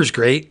is. Cover's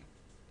great.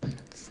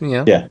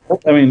 Yeah. Yeah,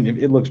 I mean,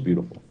 it looks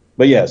beautiful.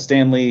 But yeah,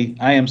 Stan Lee,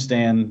 I Am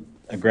Stan,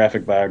 a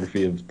graphic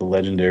biography of the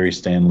legendary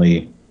Stan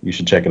Lee. You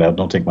should check it out.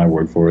 Don't take my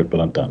word for it, but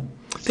I'm done.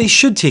 They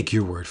should take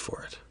your word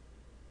for it.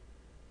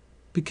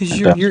 Because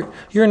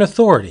you're an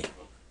authority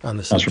on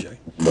the subject.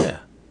 Yeah.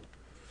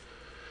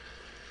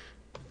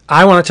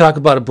 I want to talk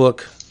about a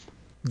book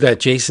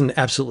that Jason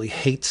absolutely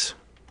hates.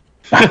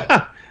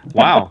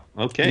 Wow.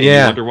 Okay.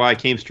 Yeah. You wonder why I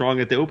came strong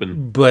at the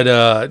open.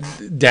 But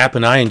Dap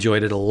and I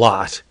enjoyed it a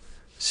lot.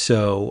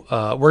 So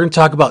we're going to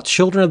talk about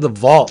Children of the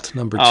Vault,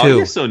 number 2. Oh,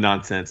 you're so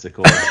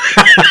nonsensical.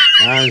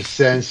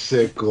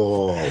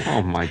 Nonsensical.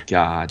 Oh, my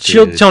God.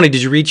 Dude. Tony,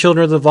 did you read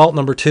Children of the Vault,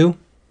 number 2?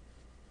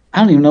 I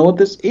don't even know what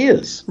this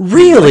is.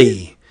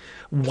 Really?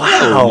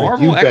 Wow.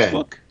 Marvel You X bet.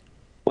 book?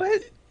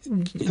 What?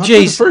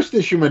 Jason, The first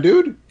issue, my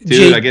dude.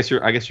 Dude, I guess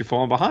you're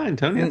falling behind,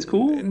 Tony. That's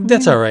cool.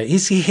 That's all right.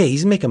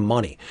 He's making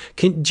money.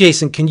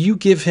 Jason, can you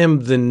give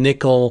him the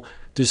nickel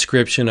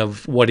description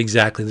of what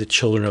exactly the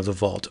Children of the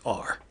Vault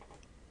are?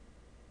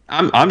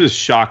 I'm just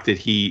shocked that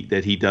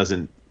he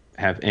doesn't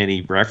have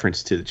any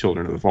reference to the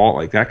Children of the Vault.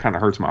 Like, that kind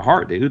of hurts my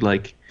heart, dude.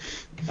 Like,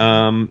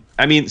 I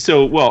mean,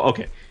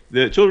 okay.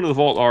 The Children of the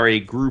Vault are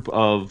a group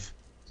of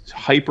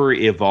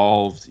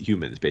hyper-evolved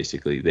humans,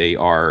 basically. They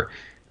are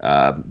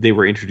they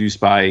were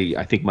introduced by,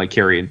 I think, Mike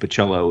Carey and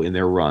Pacello in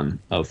their run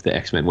of the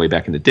X-Men way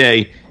back in the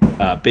day.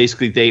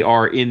 Basically, they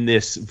are in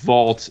this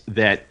vault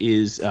that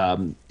is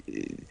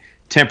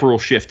temporal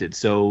shifted.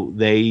 So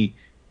they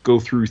go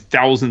through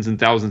thousands and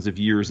thousands of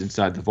years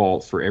inside the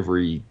vault for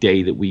every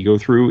day that we go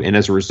through. And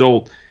as a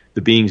result, the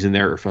beings in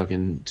there are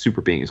fucking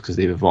super beings because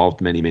they've evolved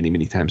many, many,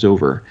 many times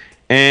over.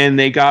 And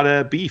they got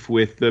a beef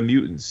with the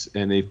mutants.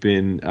 And they've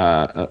been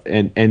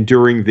and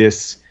during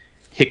this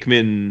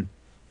Hickman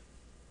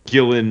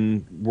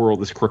Gillen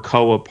world, this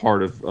Krakoa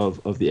part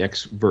of the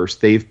X-verse,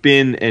 they've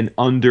been an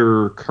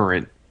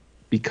undercurrent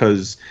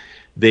because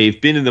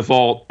they've been in the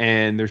vault,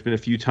 and there's been a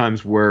few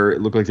times where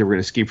it looked like they were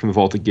going to escape from the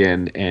vault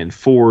again, and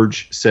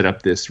Forge set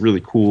up this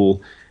really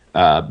cool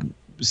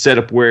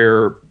setup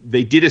where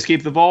they did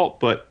escape the vault,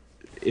 but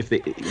if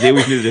they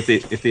always knew that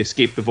if they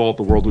escaped the vault,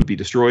 the world would be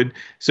destroyed.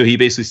 So he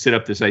basically set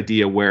up this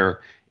idea where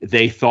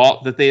they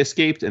thought that they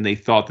escaped and they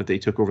thought that they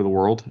took over the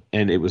world,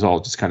 and it was all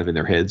just kind of in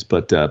their heads.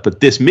 But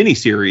this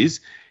miniseries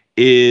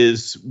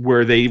is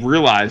where they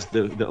realized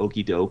the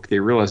okie doke. They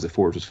realized that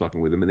Forge was fucking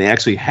with them, and they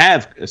actually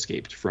have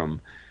escaped from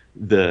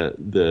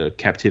the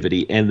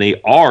captivity, and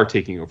they are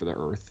taking over the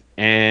Earth.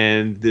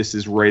 And this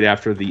is right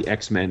after the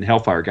X-Men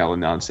Hellfire Gala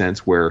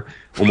nonsense, where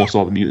almost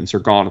all the mutants are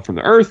gone from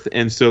the Earth,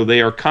 and so they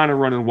are kind of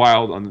running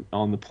wild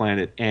on the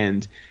planet.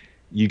 And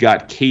you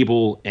got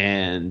Cable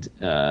and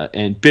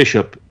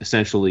Bishop,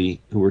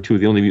 essentially, who are two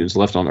of the only mutants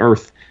left on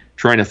Earth,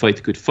 trying to fight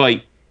the good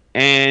fight.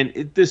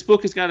 And this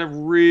book has got a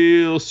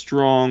real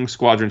strong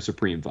Squadron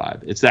Supreme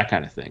vibe. It's that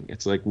kind of thing.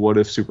 It's like, what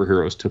if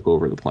superheroes took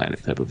over the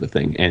planet type of a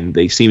thing? And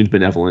they seemed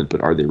benevolent,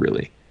 but are they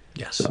really?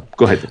 Yes. So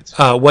go ahead, Vince.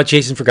 What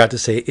Jason forgot to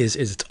say is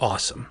it's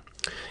awesome.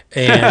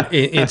 And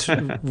it's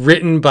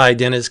written by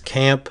Deniz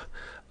Camp,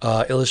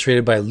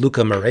 illustrated by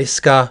Luca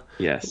Maresca,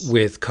 Yes.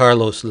 with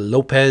Carlos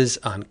Lopez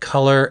on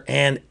color,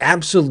 and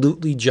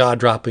absolutely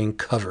jaw-dropping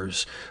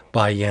covers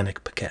by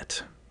Yannick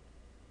Paquette.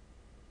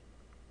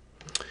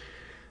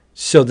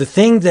 So the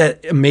thing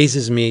that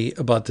amazes me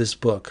about this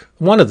book,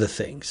 one of the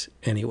things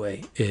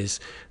anyway, is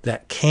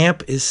that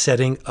Camp is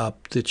setting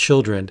up the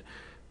children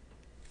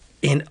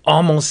in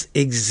almost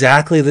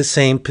exactly the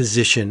same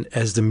position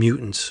as the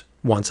mutants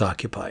once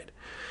occupied.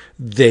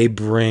 They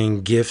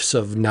bring gifts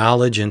of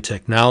knowledge and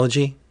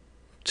technology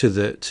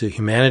to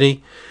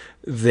humanity.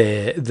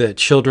 The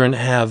children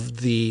have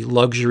the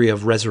luxury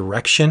of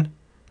resurrection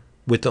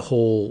with the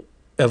whole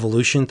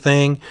evolution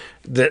thing.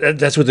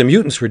 That's what the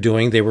mutants were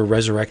doing. They were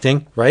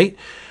resurrecting, right?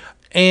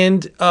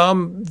 And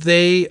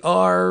they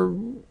are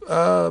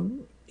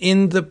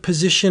in the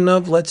position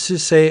of, let's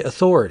just say,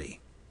 authority,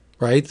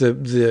 right?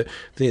 The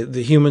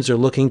humans are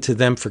looking to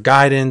them for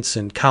guidance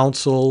and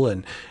counsel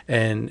and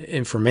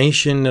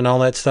information and all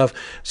that stuff.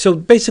 So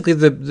basically,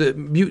 the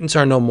mutants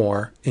are no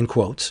more, in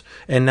quotes,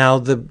 and now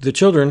the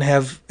children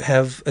have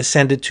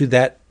ascended to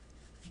that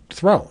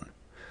throne.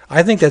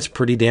 I think that's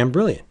pretty damn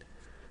brilliant.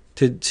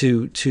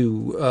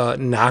 To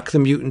knock the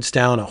mutants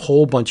down a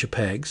whole bunch of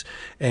pegs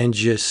and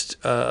just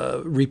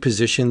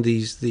reposition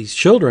these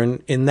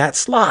children in that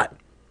slot.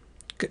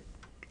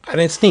 I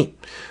think it's neat.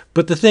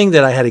 But the thing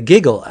that I had a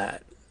giggle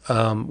at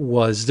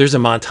was there's a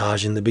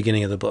montage in the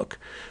beginning of the book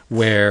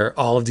where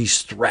all of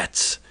these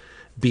threats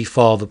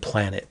befall the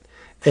planet.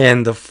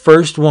 And the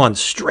first one,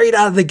 straight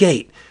out of the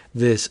gate,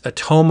 this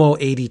Atomo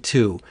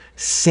 82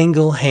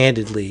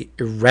 single-handedly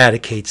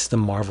eradicates the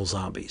Marvel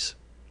zombies.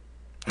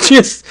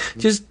 Just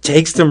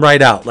takes them right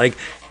out. Like,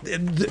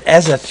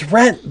 as a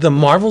threat, the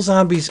Marvel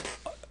zombies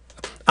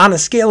on a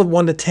scale of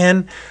 1 to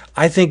 10,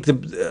 I think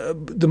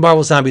the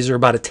Marvel Zombies are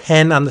about a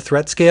 10 on the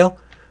threat scale,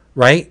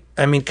 right?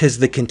 I mean, because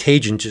the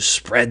contagion just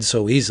spreads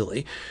so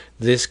easily.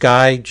 This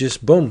guy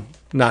just, boom,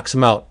 knocks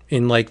him out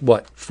in like,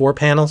 what, 4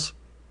 panels?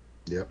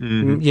 Yep.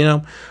 Mm-hmm. You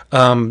know?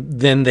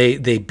 Then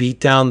they beat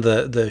down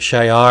the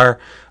Shi'ar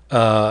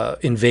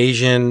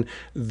invasion.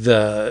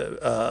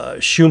 The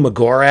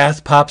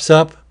Shumagorath pops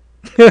up.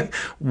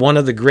 One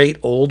of the great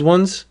old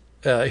ones.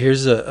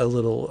 Here's a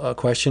little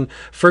question.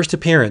 First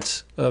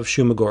appearance of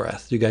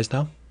Shumagorath. Do you guys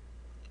know?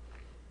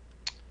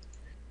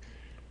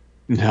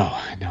 No,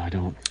 I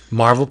don't.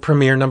 Marvel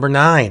Premiere number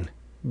 9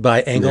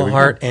 by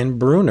Englehart and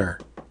Brunner.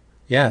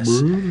 Yes.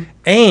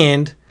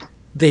 And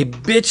they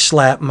bitch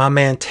slap my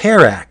man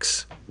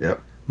Terrax.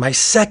 Yep. My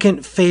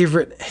second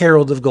favorite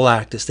Herald of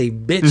Galactus. They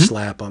bitch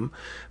slap him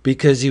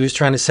because he was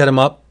trying to set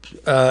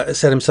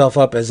himself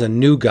up as a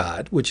new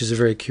god, which is a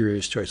very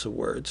curious choice of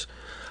words.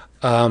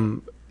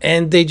 And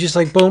they just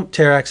like, boom,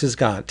 Terrax is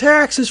gone.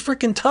 Terrax is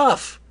freaking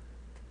tough.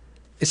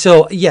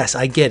 So, yes,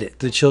 I get it.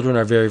 The children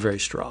are very, very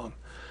strong.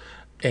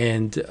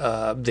 And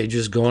they're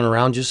just going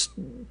around just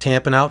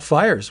tamping out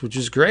fires, which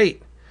is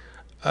great.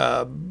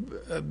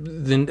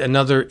 Then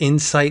another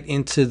insight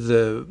into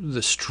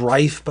the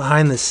strife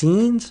behind the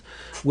scenes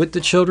with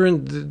the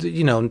children.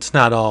 You know, it's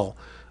not all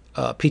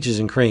peaches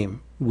and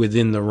cream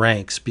within the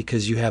ranks,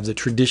 because you have the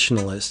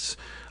traditionalists,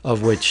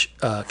 of which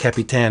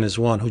Capitan is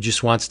one, who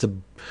just wants to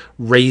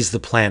raise the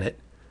planet,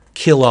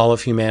 kill all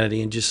of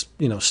humanity, and just,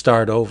 you know,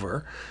 start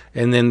over.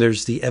 And then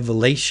there's the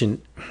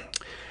elevationists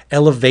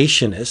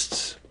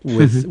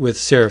with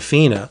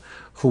Serafina,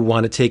 who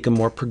want to take a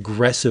more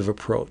progressive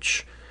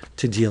approach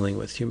to dealing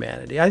with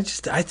humanity. I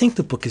think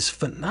the book is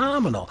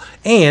phenomenal.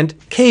 And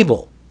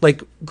Cable,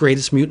 like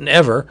greatest mutant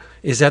ever,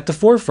 is at the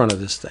forefront of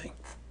this thing.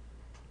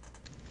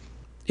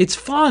 It's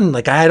fun.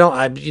 Like I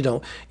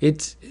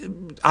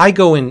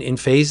go in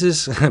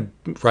phases,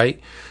 right,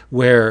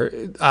 where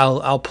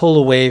I'll pull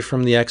away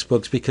from the X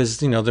books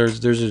because, you know, there's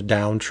a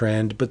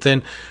downtrend, but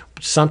then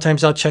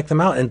sometimes I'll check them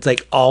out and it's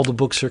like all the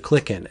books are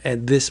clicking,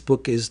 and this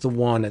book is the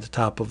one at the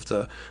top of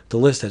the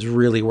list that's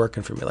really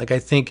working for me. Like I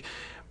think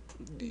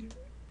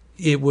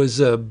it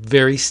was a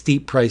very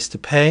steep price to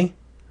pay,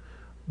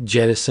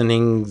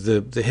 jettisoning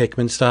the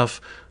Hickman stuff,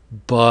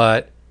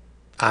 but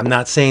I'm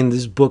not saying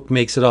this book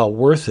makes it all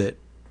worth it,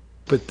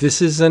 but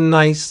this is a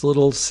nice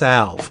little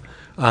salve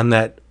on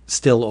that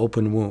still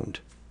open wound,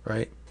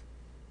 right?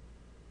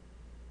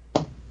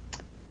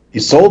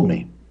 You sold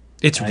me.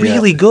 It's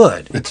really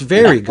good. It's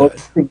very good.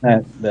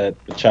 That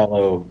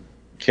Chalo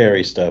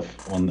Carey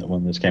stuff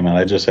when this came out,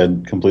 I just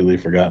had completely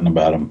forgotten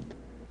about him.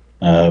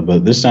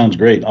 But this sounds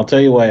great. I'll tell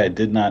you why I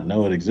did not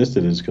know it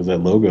existed is because that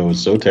logo is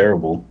so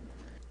terrible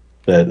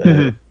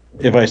that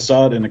if I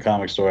saw it in a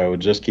comic store, I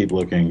would just keep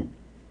looking.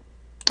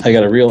 I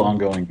got a real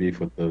ongoing beef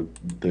with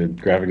the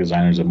graphic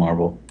designers at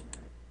Marvel.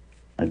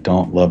 I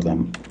don't love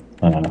them.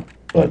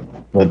 But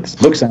the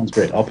book sounds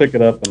great. I'll pick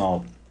it up and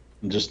I'll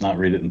just not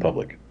read it in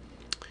public.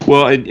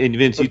 Well, and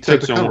Vince, you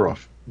touched on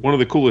off. One of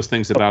the coolest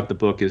things about the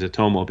book is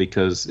Atomo,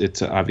 because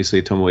it's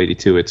obviously Atomo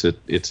 82. It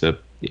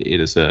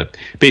is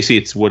basically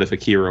it's what if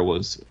Akira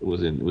was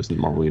in the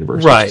Marvel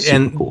universe. Right,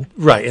 and cool.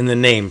 Right, and the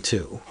name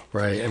too,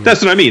 right? I mean,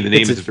 that's what I mean. The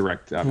name is a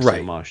direct, obviously,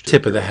 homage to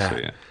tip of the Akira,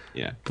 hat. So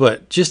yeah.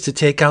 But just to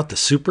take out the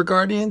Super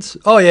Guardians,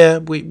 oh yeah,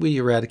 we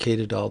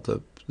eradicated all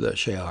the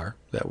Shi'ar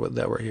that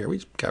were here. We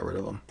just got rid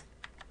of them.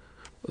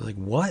 Like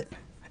what?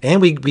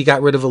 And we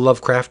got rid of a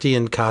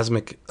Lovecraftian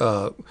cosmic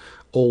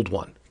old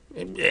one.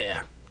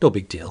 Yeah, no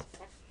big deal.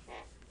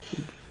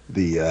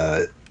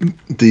 I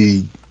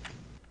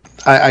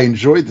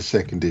enjoyed the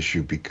second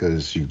issue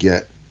because you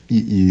get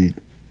I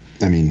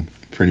mean,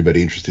 for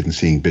anybody interested in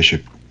seeing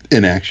Bishop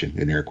in action,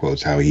 in air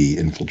quotes, how he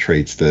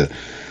infiltrates the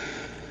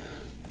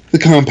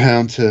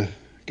compound to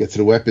get to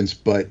the weapons,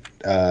 but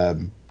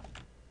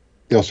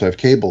you also have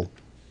Cable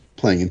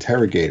playing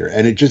Interrogator,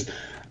 and it just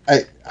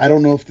I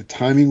don't know if the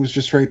timing was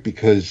just right,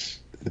 because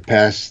the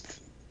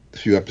past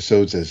few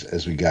episodes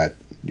as we got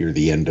near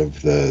the end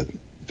of the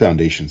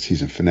Foundation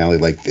season finale,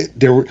 like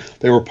there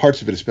were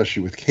parts of it,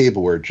 especially with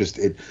Cable, where just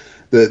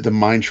the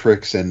mind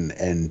tricks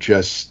and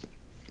just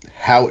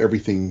how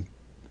everything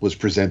was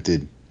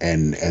presented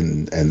and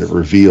the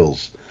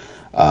reveals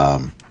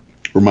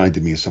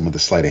reminded me of some of the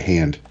sleight of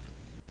hand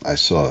I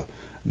saw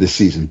this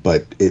season.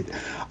 But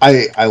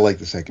I like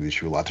the second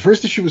issue a lot. The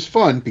first issue was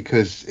fun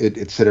because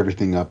it set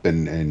everything up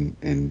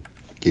and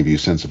gave you a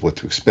sense of what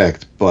to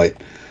expect.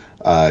 But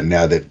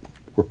now that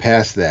we're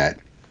past that,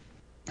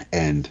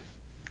 and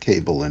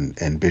Cable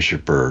and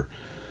Bishop are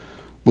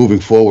moving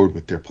forward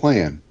with their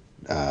plan,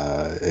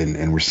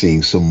 and we're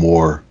seeing some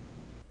more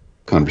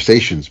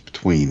conversations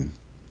between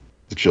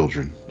the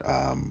children.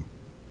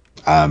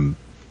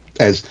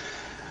 As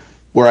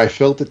where I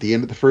felt at the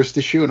end of the first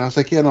issue, and I was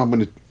like, yeah, no, I'm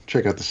going to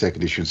check out the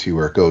second issue and see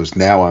where it goes.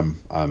 Now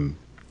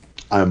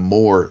I'm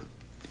more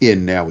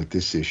in now with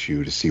this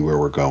issue to see where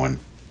we're going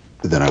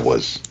than I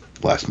was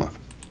last month.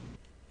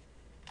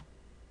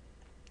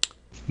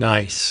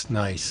 Nice.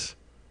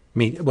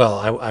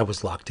 I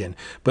was locked in,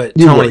 but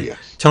You Tony, were,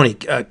 yes. Tony,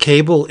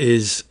 Cable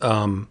is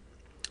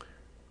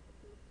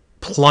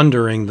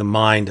plundering the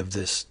mind of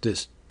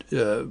this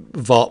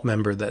vault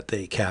member that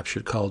they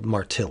captured called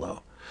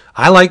Martillo.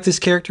 I like this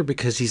character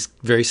because he's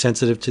very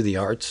sensitive to the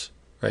arts.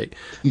 Right,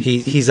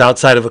 he's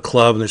outside of a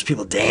club and there's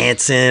people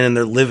dancing and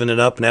they're living it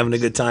up and having a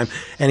good time,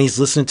 and he's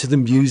listening to the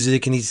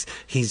music, and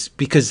he's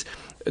because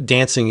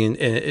dancing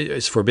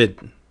is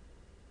forbidden.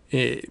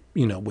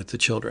 With the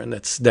children,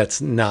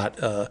 that's not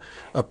a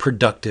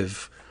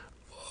productive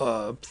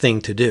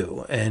thing to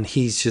do, and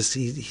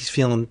he's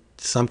feeling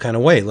some kind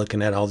of way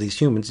looking at all these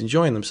humans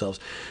enjoying themselves.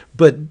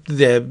 But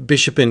the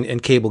Bishop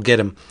and Cable get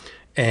him,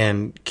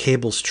 and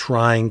Cable's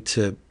trying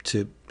to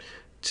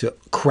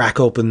crack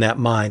open that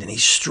mind, and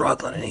he's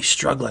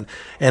struggling,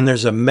 and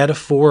there's a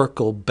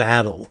metaphorical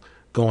battle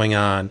going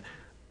on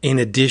in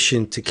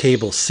addition to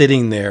Cable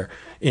sitting there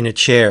in a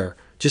chair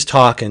just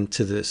talking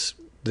to this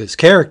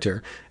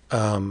character.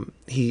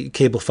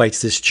 Cable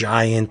fights this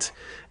giant,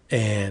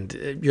 and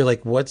you're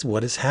like,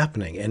 what is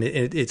happening? And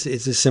it's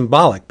a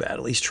symbolic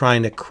battle. He's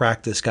trying to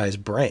crack this guy's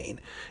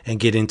brain and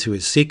get into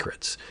his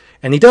secrets,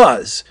 and he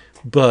does.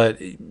 But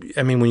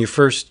I mean, when you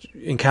first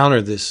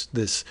encounter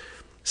this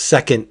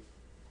second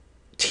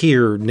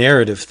tier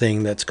narrative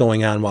thing that's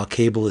going on while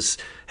Cable is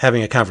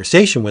having a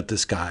conversation with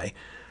this guy,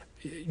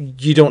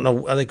 you don't know,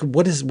 like,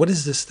 what is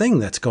this thing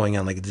that's going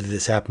on? Like, did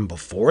this happen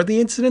before the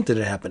incident? Did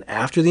it happen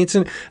after the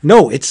incident?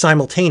 No, it's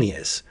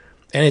simultaneous,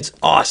 and it's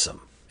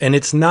awesome, and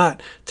it's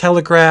not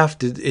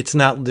telegraphed. It's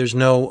not. There's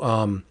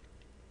no,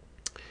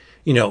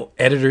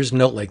 editor's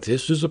note like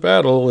this is a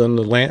battle on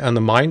the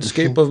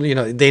mindscape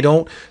of. They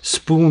don't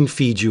spoon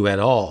feed you at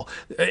all,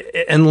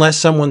 unless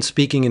someone's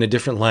speaking in a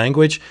different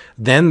language.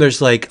 Then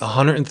there's like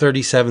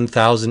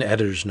 137,000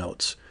 editor's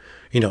notes.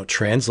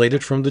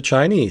 Translated from the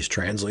Chinese,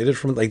 translated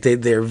from, like,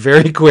 they're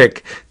very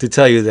quick to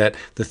tell you that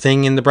the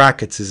thing in the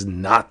brackets is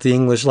not the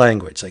English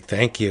language. Like,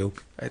 thank you.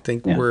 I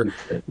think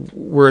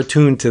we're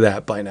attuned to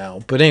that by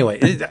now. But anyway,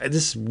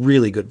 this is a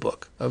really good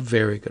book, a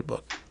very good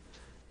book.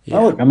 Yeah.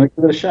 Oh, look, I'm going to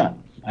give it a shot.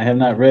 I have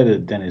not read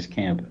it, Deniz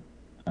Camp.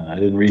 I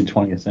didn't read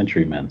 20th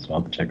Century Men, so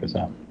I'll have to check this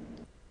out.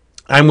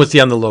 I'm with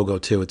you on the logo,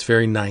 too. It's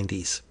very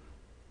 90s.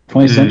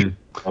 20th Century?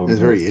 Oh, It's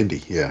very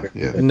indie, yeah.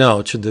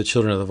 No, the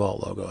Children of the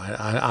Vault logo.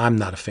 I'm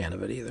not a fan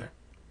of it either.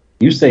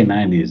 You say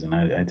 90s, and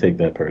I take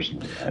that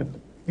personally.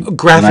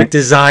 Graphic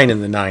design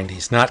in the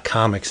 90s, not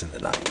comics in the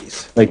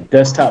 90s. Like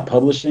desktop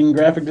publishing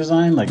graphic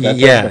design? Like that?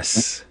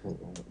 Yes. Like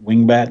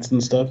wingbats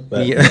and stuff?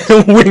 Yeah.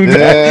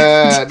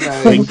 Wingbat.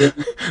 Yeah, nice.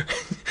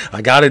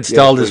 I got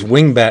installed this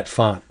Wingbat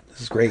font.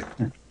 This is great.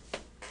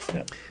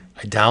 Yeah.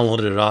 I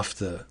downloaded it off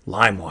the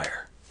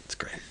LimeWire. It's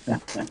great.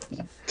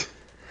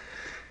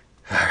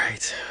 All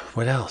right.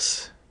 What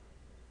else?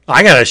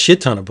 I got a shit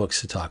ton of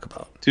books to talk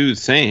about. Dude,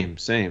 same.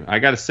 I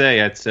got to say,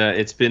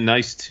 it's been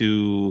nice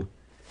to,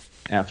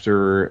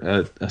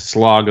 after a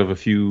slog of a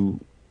few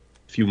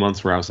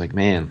months where I was like,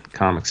 man,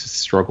 comics is a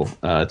struggle.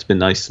 It's been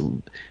nice. A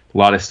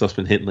lot of stuff's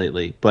been hitting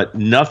lately, but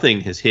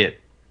nothing has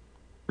hit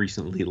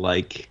recently.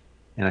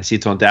 And I see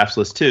it's on Daph's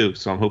list too,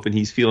 so I'm hoping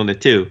he's feeling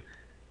it too.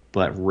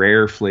 But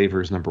Rare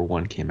Flavors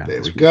 #1 came out.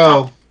 There we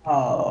go.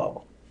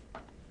 Oh.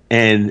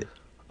 And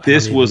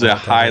this was a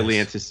highly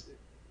anticipated.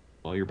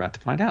 Well, you're about to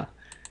find out.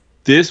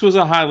 This was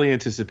a highly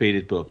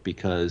anticipated book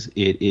because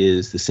it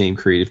is the same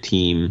creative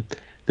team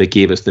that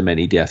gave us The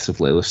Many Deaths of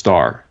Layla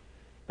Starr,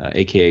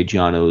 a.k.a.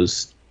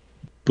 Giano's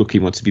book he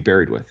wants to be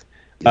buried with.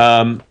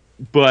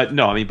 But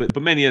Many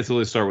Deaths of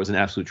Layla Starr was an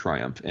absolute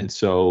triumph. And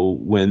so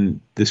when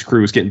this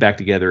crew was getting back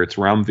together, it's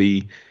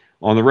Ramvi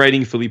on the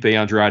writing, Filipe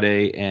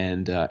Andrade,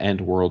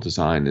 and World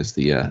Design is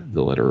the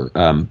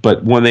letterer.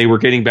 But when they were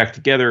getting back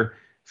together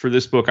for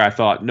this book, I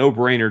thought no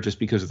brainer just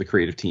because of the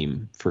creative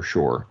team for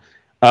sure.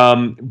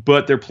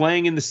 But they're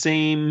playing in the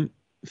same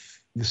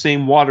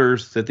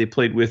waters that they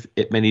played with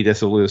at Many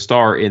Deaths of Layla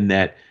Starr, in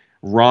that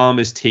Ram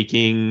is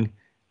taking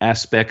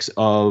aspects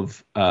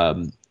of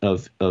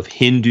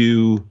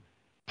Hindu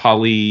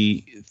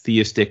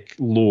polytheistic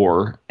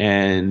lore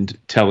and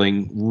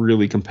telling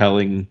really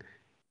compelling,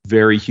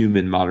 very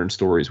human modern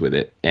stories with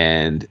it.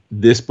 And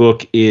this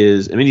book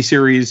is a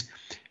miniseries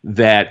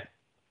that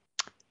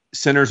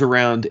centers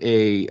around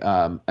and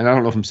I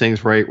don't know if I'm saying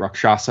this right,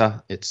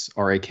 Rakshasa. It's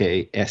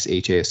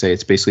Rakshasa.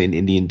 It's basically an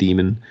Indian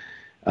demon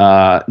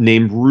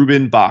named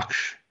Reuben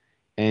Baksh,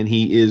 and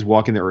he is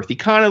walking the earth. He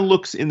kind of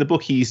looks, in the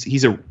book,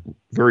 he's a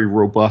very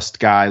robust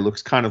guy,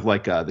 looks kind of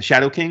like the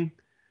Shadow King,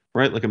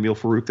 right? Like Emil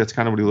Farouk. That's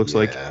kind of what he looks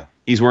like.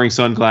 He's wearing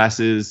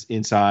sunglasses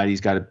inside.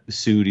 He's got a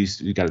suit.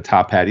 He's got a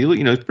top hat. He's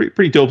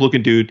pretty dope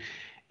looking dude.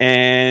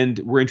 And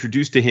we're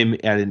introduced to him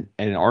at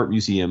an art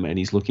museum, and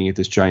he's looking at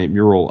this giant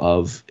mural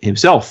of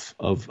himself,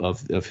 of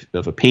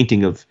a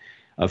painting of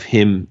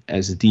him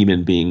as a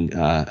demon being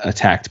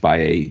attacked by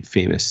a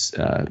famous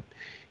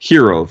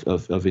hero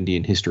of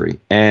Indian history.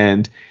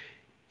 And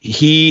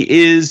he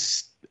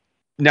is,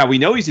 now we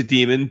know he's a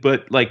demon,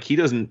 but he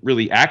doesn't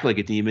really act like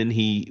a demon.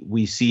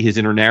 We see his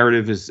inner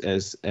narrative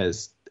as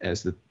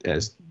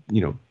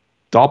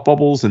thought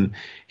bubbles, and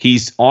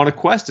he's on a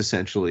quest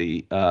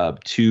essentially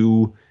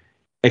to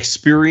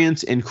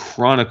experience and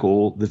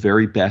chronicle the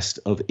very best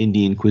of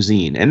Indian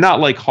cuisine, and not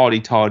like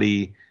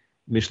haughty-taughty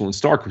Michelin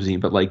star cuisine,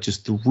 but like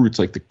just the roots,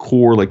 like the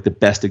core, like the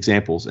best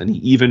examples. And he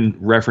even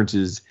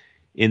references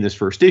in this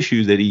first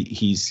issue that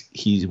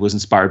he was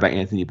inspired by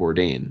Anthony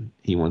Bourdain.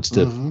 He wants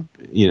to,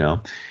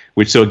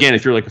 which, so again,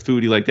 if you're like a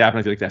foodie like that, and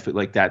I feel like that food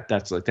like that,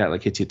 that's like that,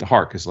 like hits you at the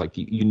heart. Cause like,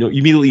 you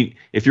immediately,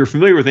 if you're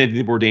familiar with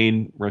Anthony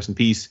Bourdain, rest in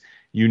peace,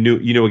 you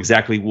know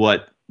exactly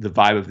what the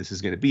vibe of this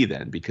is going to be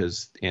then,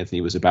 because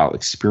Anthony was about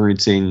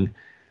experiencing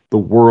the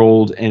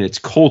world and its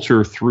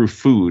culture through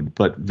food,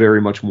 but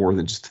very much more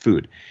than just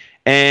food.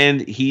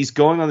 And he's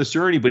going on this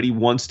journey, but he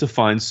wants to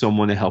find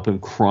someone to help him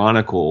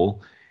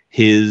chronicle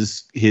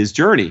his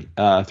journey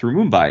through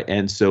Mumbai.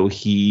 And so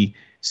he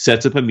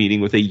sets up a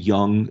meeting with a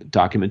young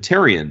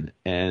documentarian.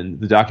 And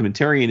the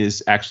documentarian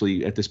is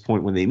actually, at this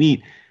point when they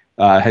meet,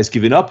 has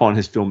given up on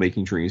his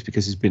filmmaking dreams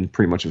because he's been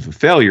pretty much of a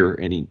failure,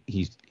 and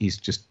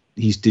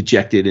he's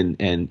dejected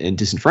and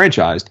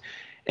disenfranchised.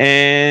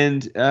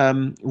 And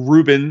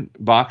Ruben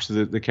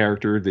Baksh, the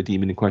character, the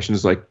demon in question,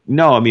 is like,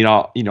 no, I mean,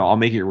 I'll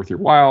make it worth your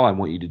while. I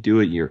want you to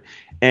do it.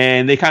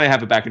 And they kind of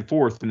have a back and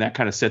forth, and that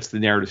kind of sets the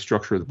narrative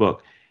structure of the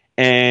book.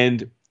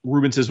 And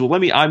Ruben says, well,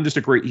 I'm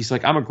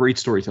a great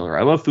storyteller.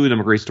 I love food. I'm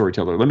a great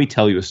storyteller. Let me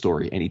tell you a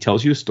story. And he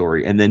tells you a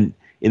story. And then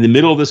in the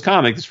middle of this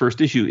comic, this first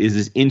issue is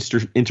this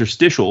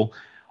interstitial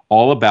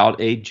all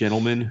about a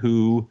gentleman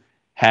who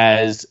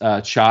has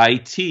a chai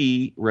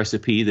tea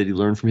recipe that he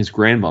learned from his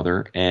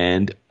grandmother.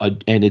 And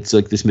it's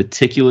like this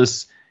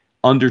meticulous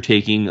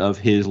undertaking of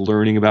his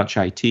learning about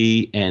chai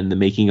tea and the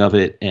making of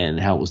it and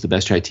how it was the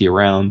best chai tea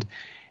around.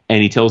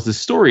 And he tells this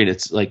story, and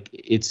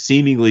it's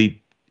seemingly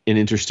an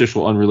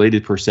interstitial,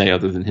 unrelated per se,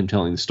 other than him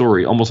telling the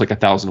story, almost like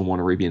 1001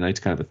 Arabian Nights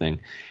kind of a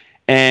thing.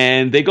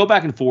 And they go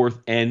back and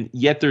forth, and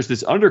yet there's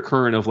this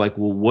undercurrent of like,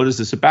 well, what is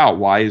this about?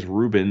 Why is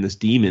Ruben, this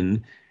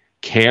demon,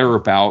 care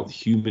about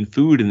human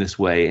food in this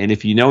way? And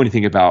if you know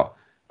anything about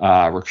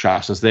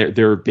Rakshasas,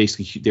 they're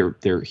basically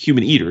they're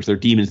human eaters. They're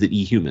demons that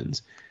eat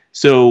humans.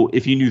 So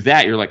if you knew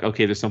that, you're like,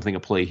 okay, there's something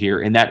at play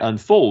here, and that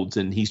unfolds.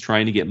 And he's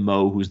trying to get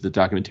Mo, who's the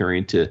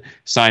documentarian, to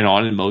sign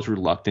on, and Mo's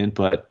reluctant,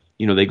 but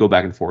they go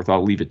back and forth.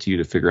 I'll leave it to you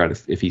to figure out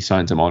if he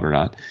signs him on or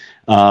not.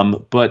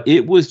 But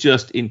it was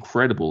just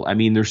incredible. I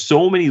mean, there's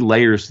so many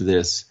layers to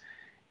this.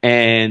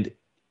 And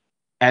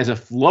as a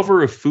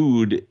lover of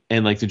food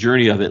and like the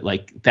journey of it,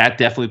 like that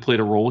definitely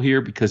played a role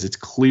here, because it's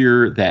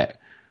clear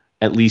that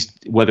at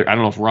least whether, I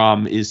don't know if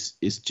Ram is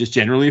just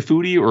generally a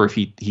foodie or if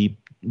he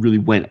really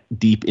went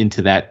deep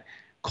into that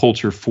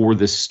culture for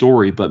this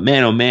story. But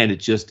man, oh man,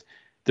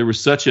 there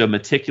was such a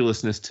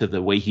meticulousness to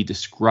the way he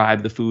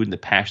described the food and the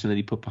passion that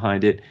he put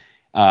behind it.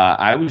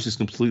 I was just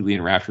completely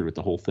enraptured with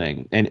the whole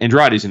thing. And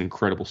Andrade is an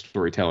incredible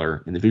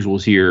storyteller, and the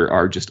visuals here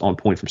are just on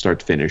point from start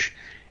to finish.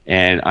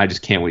 And I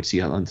just can't wait to see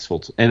how it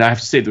unfolds. And I have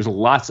to say, there's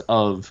lots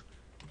of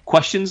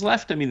questions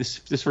left. I mean,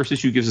 this first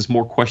issue gives us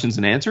more questions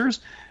than answers.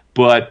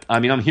 But, I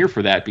mean, I'm here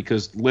for that,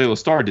 because Layla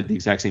Starr did the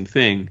exact same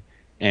thing.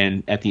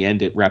 And at the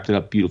end, it wrapped it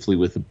up beautifully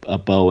with a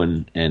bow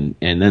and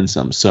then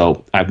some.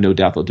 So I have no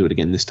doubt they'll do it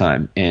again this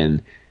time.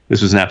 And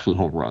this was an absolute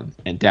home run.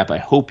 And Dap, I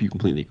hope you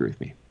completely agree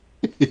with me.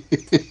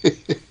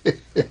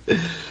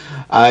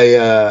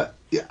 I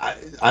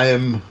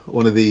am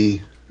one of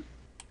the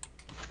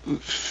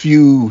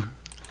few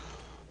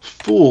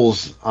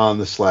fools on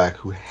the Slack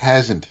who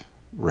hasn't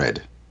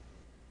read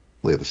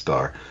Layla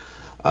Starr.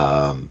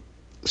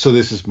 So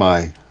this is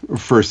my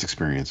first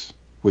experience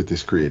with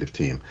this creative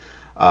team.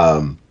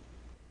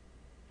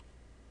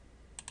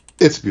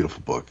 It's a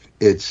beautiful book.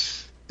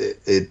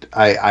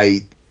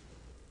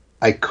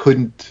 I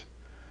couldn't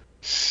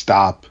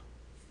stop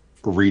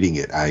reading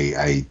it.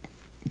 I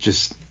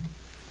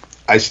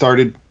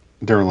started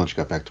during lunch,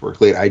 got back to work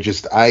late. I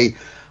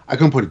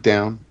couldn't put it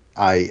down.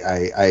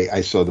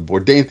 I saw the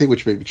Bourdain thing,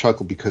 which made me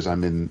chuckle, because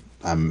when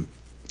I'm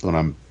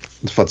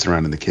futzing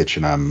around in the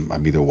kitchen,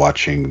 I'm either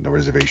watching No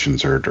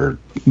Reservations or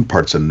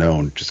Parts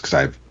Unknown, just because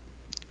I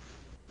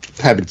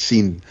haven't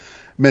seen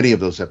many of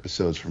those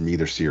episodes from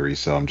either series,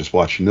 so I'm just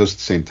watching those at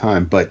the same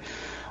time. But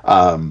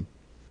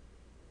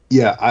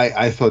yeah,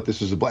 I thought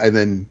this was and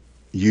then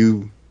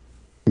you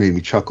made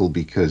me chuckle,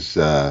 because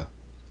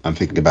I'm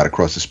thinking about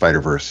Across the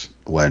Spider-Verse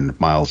when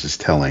Miles is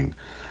telling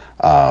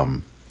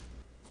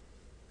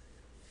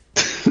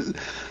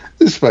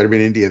Spider-Man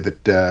India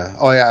that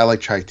I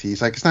like chai tea.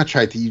 He's like, it's not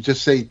chai tea, you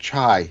just say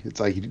chai. It's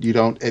like you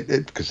don't,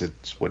 because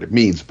it's what it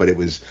means. But it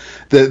was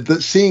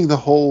the seeing the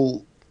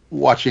whole,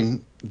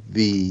 watching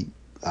the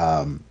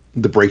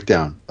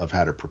breakdown of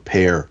how to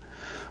prepare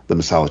the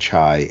masala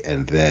chai,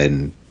 and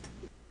then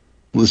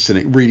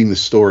reading the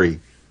story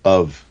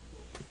of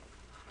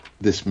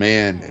this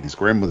man and his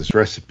grandmother's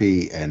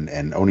recipe,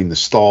 and owning the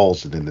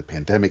stalls, and then the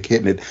pandemic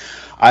hitting it.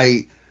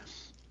 I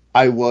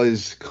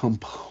was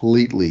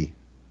completely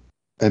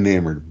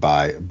enamored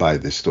by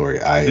this story.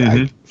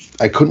 I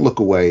couldn't look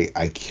away.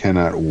 I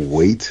cannot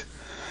wait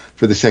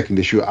for the second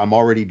issue. I'm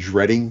already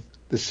dreading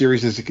the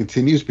series as it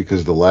continues,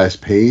 because the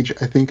last page,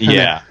 I think,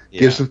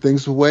 gives some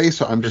things away.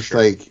 So I'm just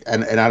like,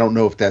 and I don't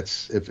know if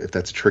that's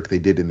a trick they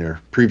did in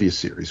their previous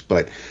series,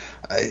 but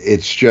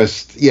it's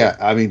just,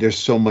 I mean, there's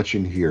so much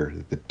in here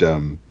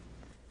that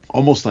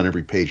almost on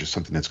every page is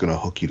something that's going to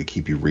hook you to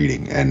keep you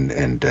reading,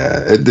 and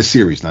the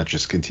series, not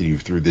just continue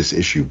through this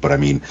issue, but I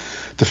mean,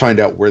 to find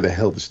out where the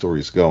hell the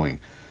story is going.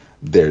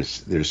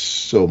 There's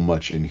so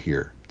much in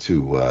here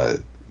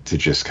to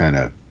just kind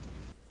of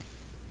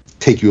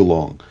take you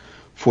along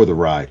for the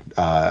ride.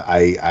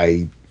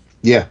 I'm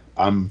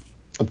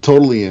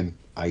totally in.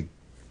 I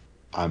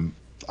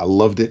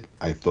loved it.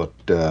 I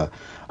thought,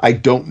 I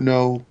don't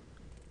know.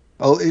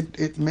 Oh,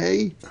 it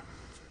may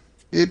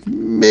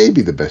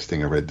be the best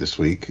thing I read this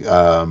week.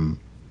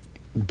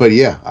 But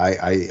yeah,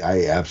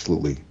 I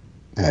absolutely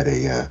had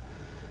a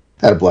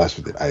blast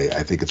with it.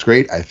 I think it's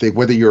great. I think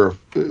whether you're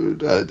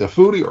the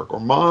foodie or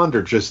gourmand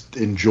or just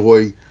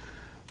enjoy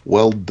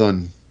well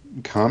done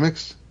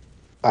comics,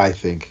 I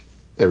think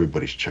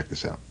everybody should check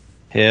this out.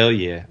 Hell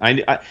yeah.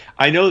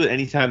 I know that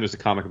anytime there's a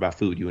comic about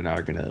food, you and I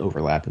are going to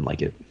overlap and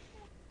like it.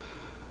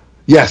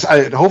 Yes,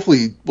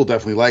 hopefully we'll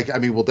definitely like it. I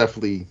mean, we'll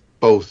definitely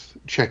both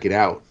check it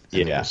out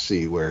and we'll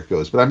see where it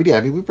goes. But I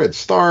mean, we've read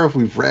Starve,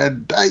 we've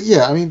read,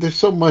 I mean, there's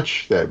so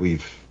much that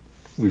we've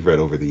read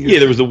over the years. Yeah,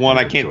 there was the one,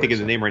 I can't think of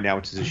the name right now,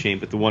 which is a shame,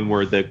 but the one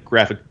where the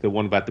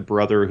one about the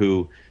brother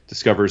who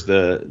discovers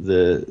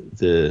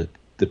the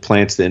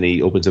plants, then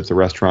he opens up the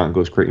restaurant and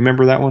goes crazy.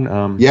 Remember that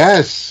one?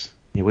 Yes.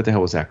 Yeah, what the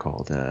hell was that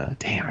called?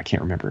 Damn, I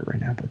can't remember it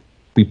right now, but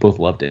we both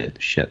loved it.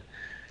 Shit.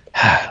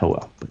 Oh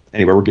well. But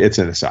anyway, it's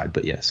an aside,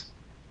 but yes.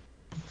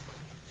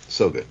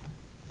 So good.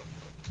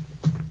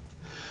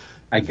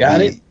 I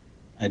got it.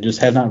 I just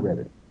had not read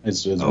it.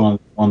 It's one of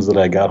the ones that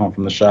I got home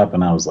from the shop,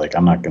 and I was like,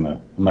 I'm not gonna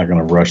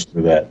rush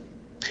through that.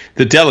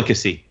 The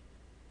Delicacy.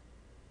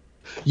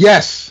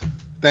 Yes.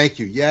 Thank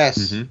you.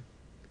 Yes. Mm-hmm.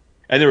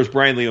 And there was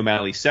Brian Lee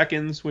O'Malley's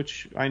Seconds,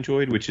 which I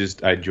enjoyed,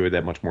 I enjoyed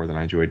that much more than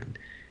I enjoyed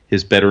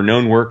his better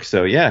known work.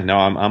 So yeah, no,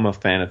 I'm a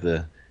fan of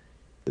the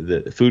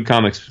food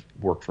comics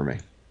work for me.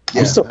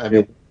 Yeah, I'm still out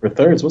here for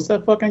thirds. What's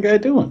that fucking guy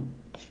doing?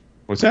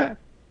 What's that?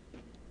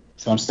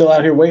 So I'm still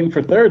out here waiting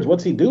for thirds.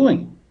 What's he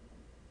doing?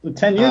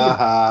 10 years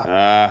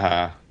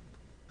ago.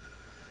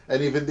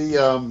 And even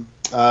the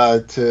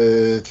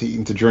to eat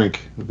and to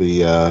drink,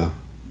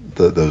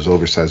 those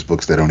oversized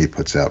books that Oni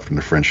puts out from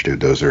the French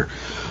dude. Those are.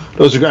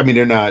 I mean,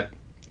 they're not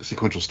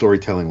sequential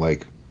storytelling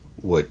like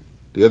what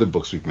the other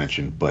books we've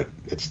mentioned, but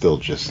it's still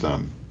just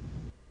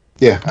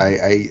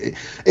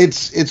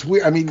it's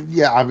weird. I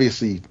mean,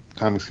 obviously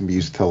comics can be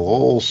used to tell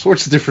all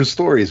sorts of different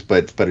stories,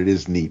 but it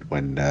is neat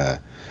when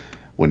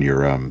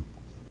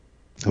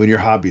your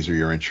hobbies or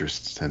your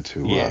interests tend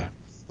to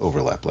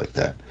overlap like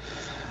that.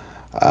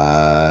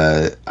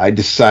 I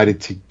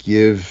decided to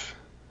give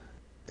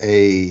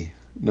a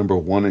number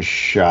one a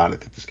shot. I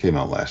think this came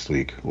out last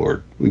week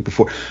or week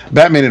before.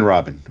 Batman and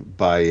Robin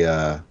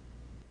by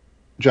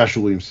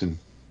Joshua Williamson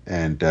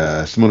and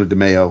Simone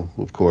Tomeu,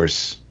 of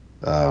course.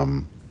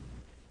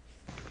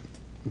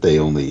 They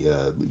only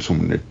leave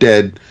someone when they're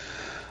dead.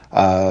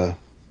 The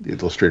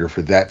illustrator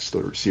for that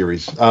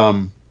series.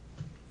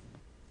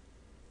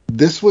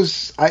 This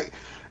was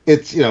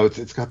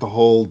it's got the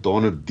whole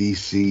Dawn of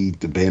DC,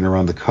 the banner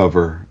on the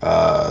cover.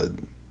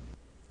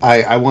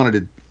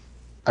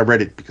 I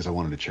read it because I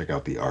wanted to check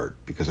out the art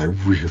because I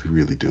really,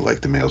 really do like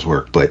Tomeu's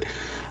work. But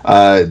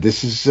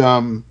this is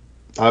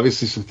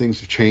obviously some things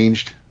have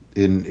changed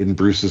in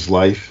Bruce's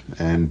life,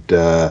 and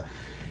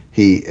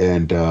he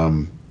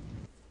and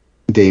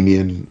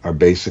Damian are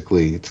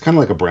basically, it's kind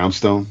of like a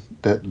brownstone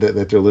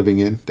that they're living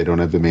in. They don't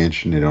have the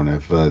mansion, they don't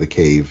have the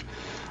cave,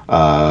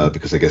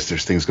 because I guess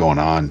there's things going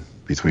on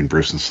between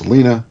Bruce and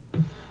Selena.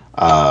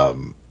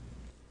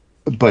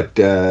 But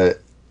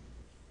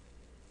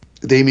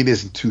Damian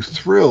isn't too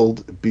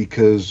thrilled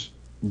because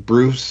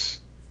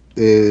Bruce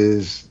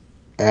is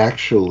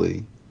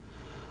actually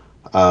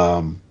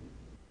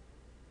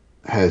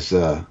has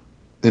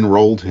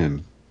enrolled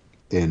him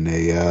in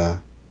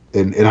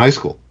in high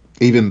school,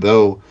 even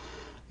though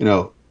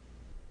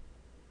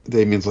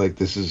Damian's like,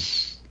 this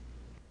is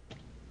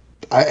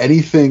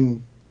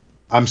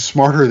I'm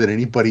smarter than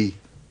anybody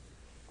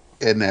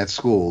in that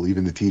school,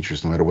 even the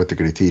teachers, no matter what they're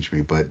going to teach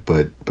me. But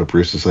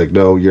Bruce is like,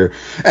 no, you're.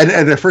 And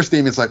at first,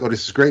 Damian's like, oh,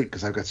 this is great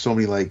because I've got so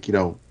many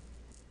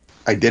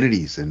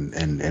identities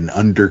and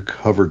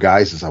undercover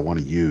guises I want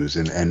to use.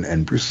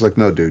 And Bruce is like,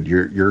 no, dude,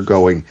 you're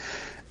going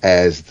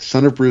as the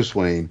son of Bruce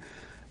Wayne,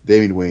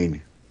 Damian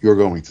Wayne. You're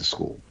going to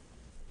school.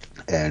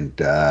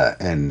 And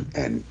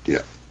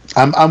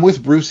I'm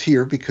with Bruce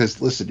here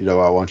because listen,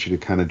 I want you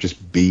to kind of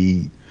just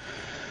be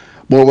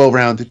more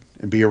well-rounded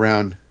and be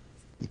around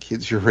the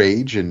kids your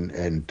age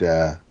and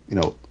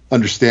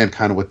understand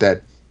kind of what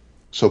that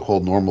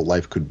so-called normal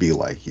life could be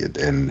like.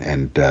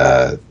 And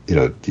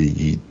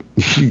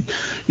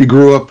you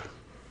grew up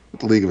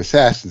with the League of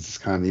Assassins. It's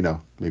kind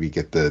of, maybe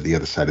get the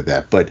other side of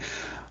that. But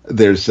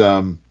there's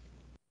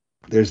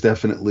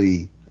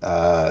definitely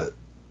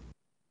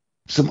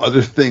some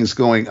other things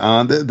going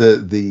on.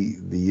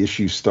 The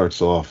issue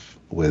starts off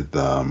with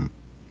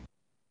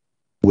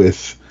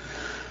with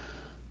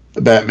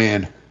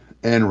Batman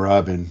and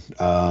Robin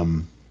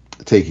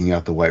taking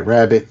out the White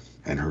Rabbit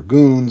and her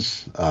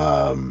goons,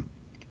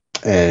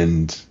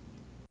 and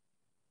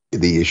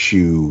the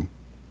issue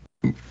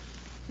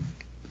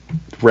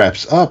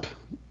wraps up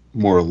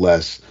more or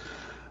less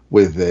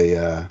with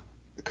a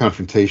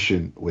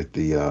confrontation with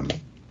the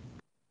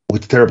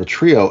terrible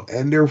trio,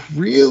 and they're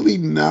really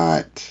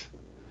not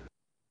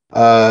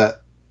the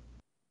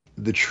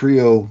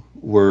trio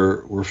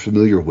we're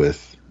familiar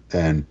with,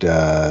 and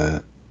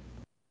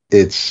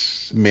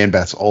it's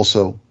Man-Bat's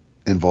also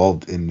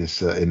involved in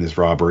this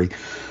robbery.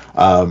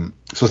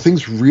 So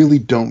things really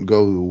don't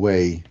go the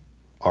way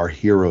our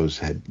heroes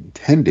had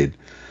intended.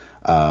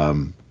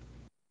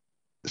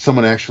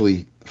 Someone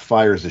actually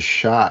fires a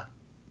shot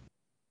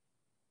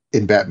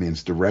in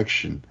Batman's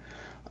direction,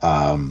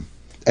 and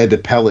the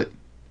pellet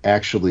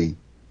actually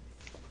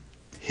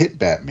hit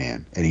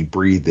Batman, and he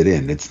breathed it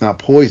in. It's not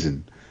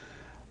poison,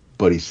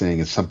 but he's saying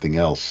it's something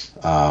else.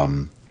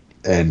 And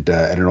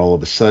then all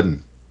of a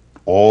sudden,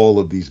 all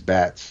of these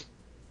bats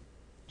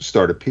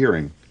start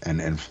appearing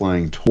and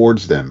flying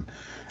towards them,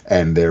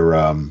 and they're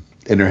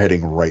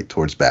heading right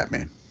towards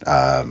Batman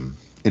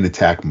in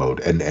attack mode,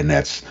 and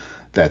that's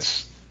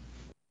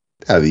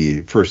how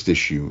the first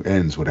issue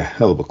ends, with a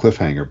hell of a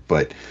cliffhanger.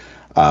 But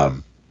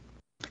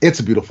it's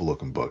a beautiful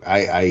looking book.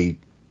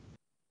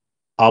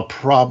 I'll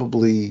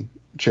probably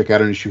check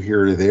out an issue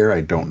here or there. I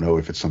don't know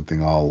if it's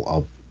something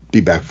I'll be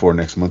back for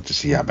next month to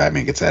see how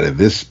Batman gets out of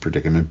this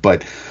predicament.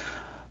 But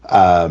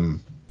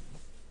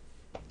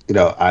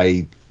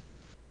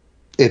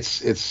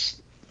it's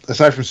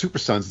aside from Super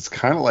Sons, it's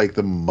kind of like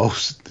the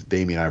most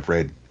Damian I've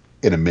read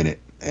in a minute,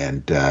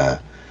 and I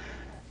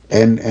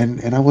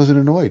wasn't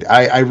annoyed.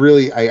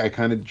 I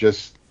kind of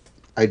just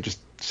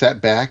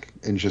sat back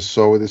and just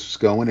saw where this was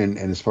going, and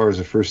as far as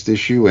the first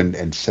issue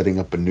and setting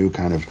up a new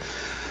kind of,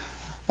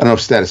 I don't know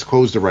if status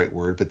quo is the right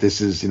word, but this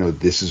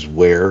is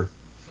where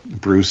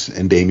Bruce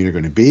and Damian are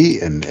going to be,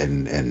 and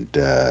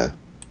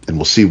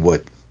we'll see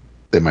what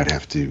they might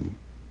have to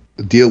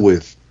deal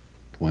with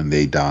when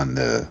they don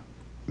the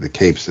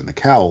capes and the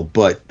cowl.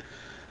 But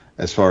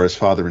as far as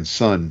father and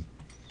son,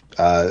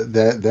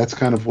 that's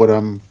kind of what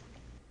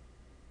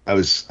I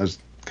was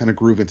kind of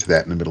grooving to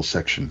that in the middle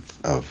section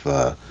of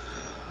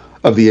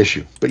the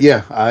issue. But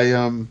yeah, I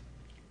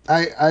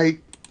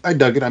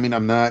dug it. I mean,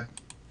 I'm not,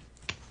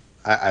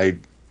 I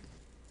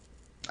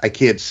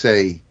can't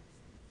say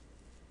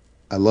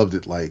I loved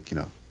it like,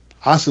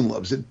 Austin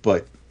loves it,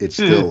 but it's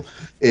still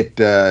but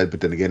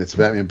then again, it's a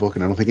Batman book,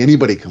 and I don't think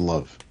anybody can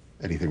love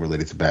anything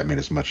related to Batman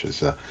as much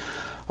as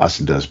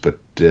Austin does. But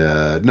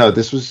no,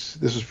 this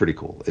was pretty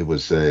cool. It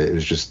was a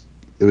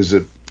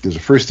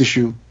first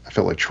issue. I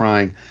felt like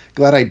trying.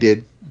 Glad I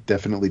did.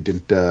 Definitely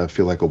didn't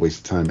feel like a waste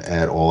of time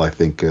at all. I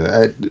think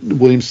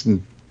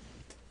Williamson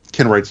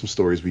can write some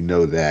stories. We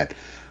know that.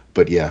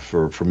 But yeah,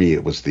 for me,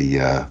 it was the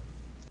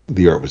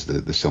art was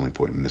the selling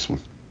point in this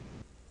one.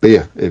 But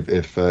yeah,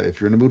 if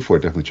you're in the mood for it,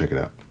 definitely check it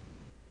out.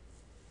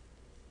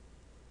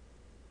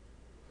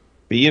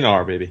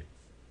 B&R, baby.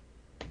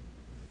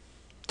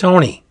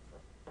 Tony.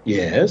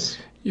 Yes?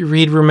 You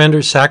read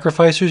Remender's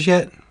Sacrificers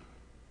yet?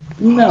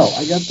 No,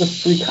 I got the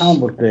free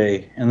comic book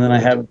day, and then I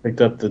haven't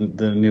picked up the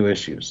new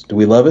issues. Do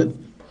we love it?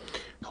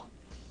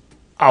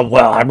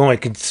 Well, I only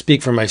can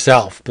speak for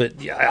myself, but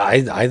yeah,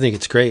 I think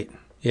it's great.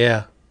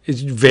 Yeah.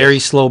 It's very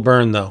slow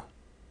burn, though.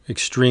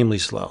 Extremely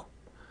slow.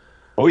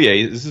 Oh,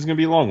 yeah. This is going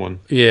to be a long one.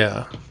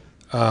 Yeah.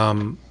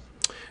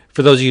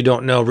 For those of you who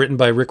don't know, written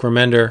by Rick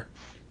Remender,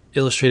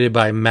 illustrated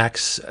by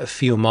Max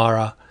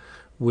Fiumara,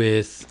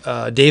 with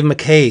Dave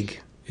McCaig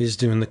is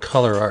doing the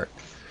color art.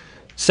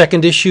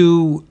 Second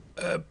issue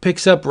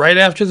picks up right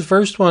after the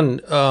first one.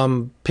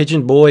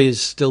 Pigeon Boy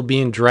is still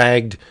being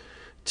dragged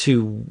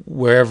to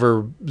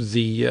wherever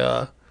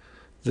the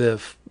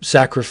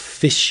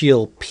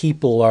sacrificial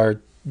people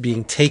are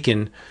being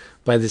taken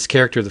by this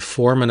character, the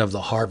Foreman of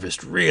the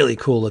Harvest. Really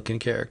cool looking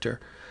character.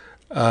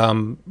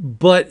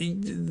 But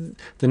the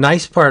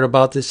nice part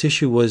about this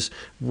issue was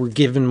we're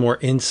given more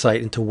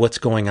insight into what's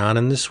going on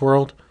in this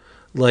world.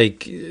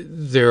 Like,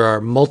 there are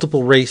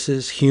multiple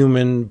races: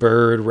 human,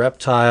 bird,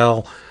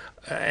 reptile.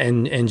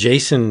 And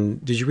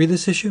Jason, did you read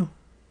this issue?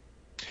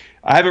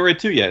 I haven't read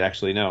 2 yet,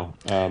 actually, no.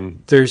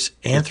 There's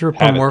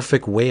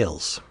anthropomorphic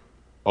whales.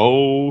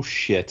 Oh,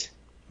 shit.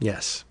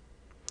 Yes.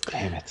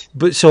 Damn it.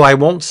 But so I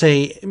won't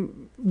say.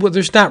 Well,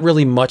 there's not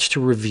really much to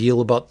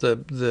reveal about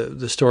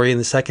the story in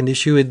the second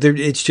issue.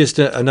 It's just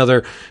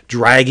another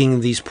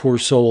dragging these poor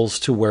souls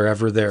to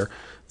wherever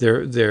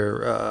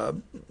they're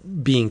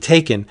being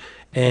taken,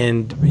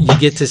 and you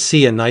get to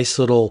see a nice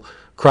little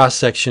cross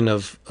section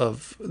of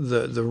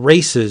the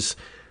races.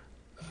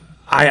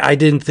 I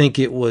didn't think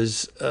it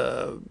was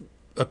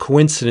a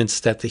coincidence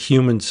that the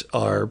humans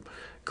are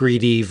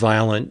greedy,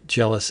 violent,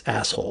 jealous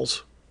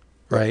assholes,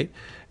 right?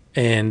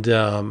 And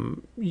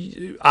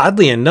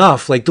oddly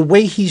enough, like the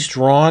way he's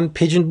drawn,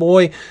 Pigeon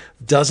Boy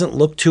doesn't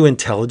look too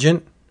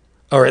intelligent,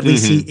 or at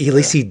least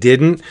he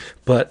didn't.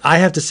 But I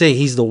have to say,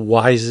 he's the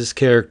wisest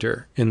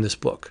character in this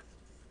book.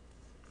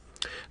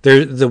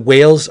 the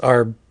whales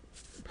are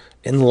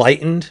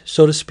enlightened,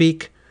 so to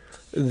speak.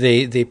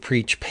 They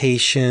preach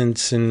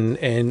patience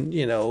and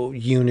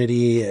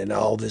unity and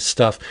all this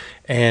stuff.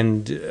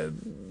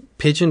 And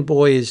Pigeon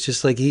Boy is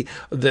just like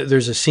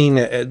there's a scene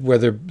where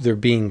they're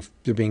being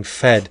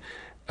fed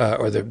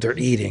or they're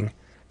eating,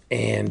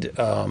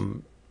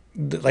 and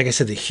like I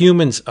said, the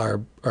humans are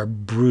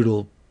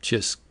brutal,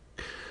 just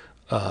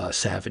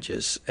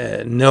savages.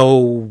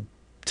 No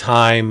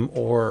time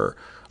or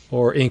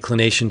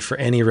inclination for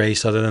any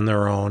race other than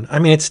their own. I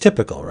mean, it's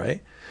typical,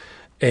 right?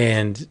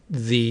 And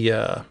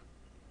the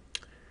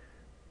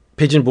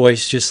Pigeon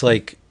Boy's just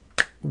like,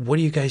 what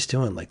are you guys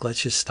doing? Like,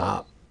 let's just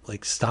stop.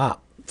 Like,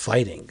 stop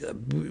fighting.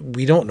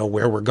 We don't know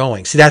where we're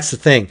going. See, that's the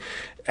thing.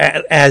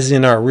 As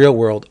in our real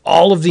world,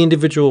 all of the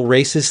individual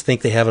races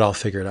think they have it all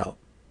figured out.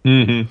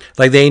 Mm-hmm.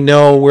 Like, they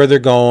know where they're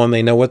going.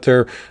 They know what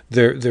their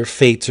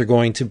fates are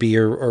going to be,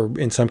 or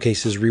in some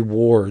cases,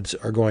 rewards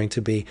are going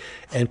to be.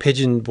 And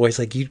Pigeon Boy's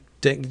like, you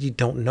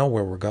don't know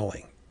where we're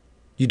going.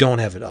 You don't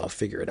have it all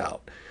figured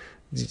out.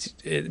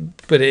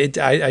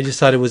 I just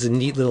thought it was a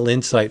neat little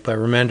insight by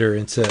Remender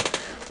into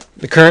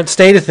the current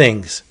state of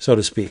things, so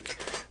to speak.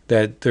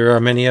 That there are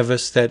many of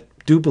us that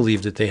do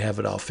believe that they have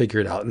it all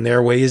figured out, and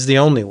their way is the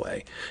only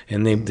way.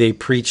 And they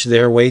preach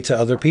their way to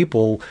other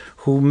people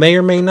who may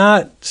or may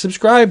not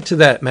subscribe to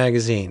that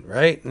magazine,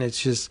 right? And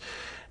it's just,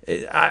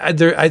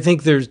 I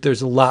think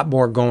there's a lot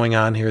more going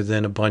on here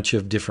than a bunch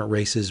of different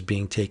races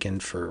being taken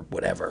for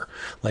whatever.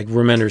 Like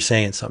Remender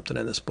saying something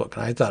in this book,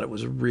 and I thought it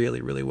was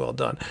really, really well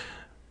done.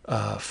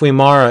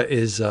 Fiumara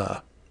is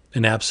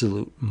an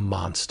absolute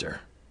monster.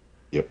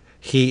 Yep.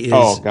 He is.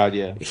 Oh God,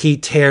 yeah. He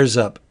tears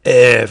up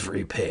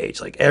every page.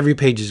 Like, every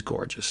page is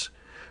gorgeous.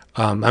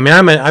 I mean,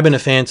 I've been a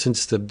fan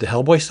since the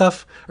Hellboy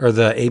stuff or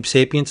the Ape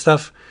Sapien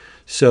stuff,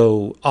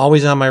 so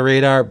always on my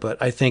radar.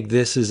 But I think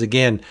this is,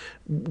 again,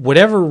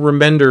 whatever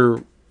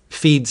Remender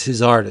feeds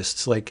his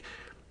artists. Like,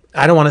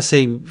 I don't want to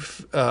say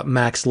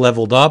Max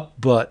leveled up,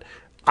 but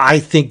I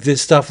think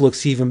this stuff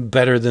looks even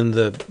better than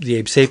the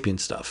Ape Sapien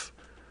stuff,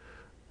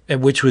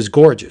 which was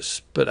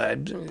gorgeous. But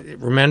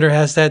Remender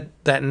has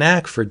that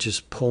knack for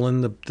just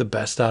pulling the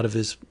best out of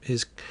his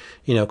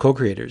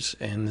co-creators,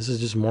 and this is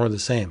just more of the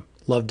same.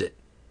 Loved it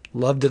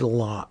a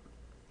lot.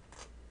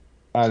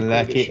 I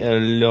like it a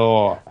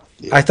lot.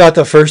 I thought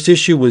the first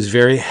issue was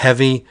very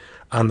heavy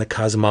on the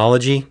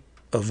cosmology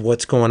of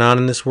what's going on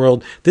in this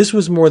world. This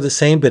was more the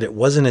same, but it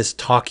wasn't as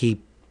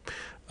talky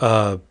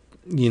as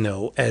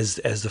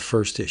the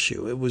first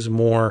issue. It was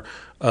more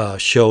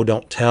show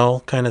don't tell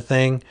kind of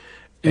thing.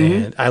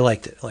 And I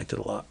liked it. I liked it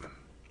a lot.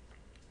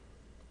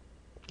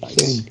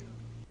 Nice.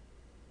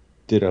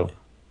 Ditto.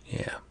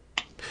 Yeah.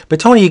 But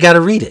Tony, you got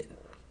to read it.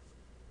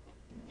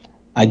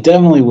 I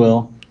definitely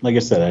will. Like I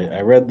said,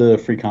 I read the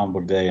Free Comic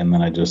Book Day, and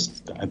then I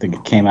think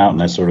it came out,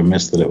 and I sort of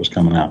missed that it was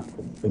coming out.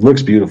 It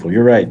looks beautiful.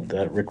 You're right.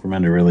 That Rick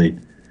Remender really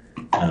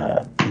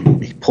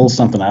he pulls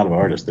something out of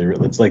artists.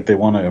 It's like they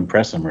want to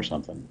impress him or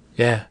something.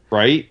 Yeah.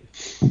 Right?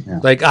 Yeah.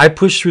 Like, I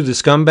pushed through the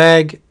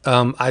Scumbag.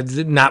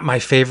 Not my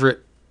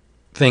favorite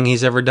thing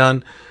he's ever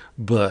done,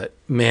 but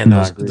man,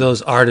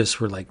 those artists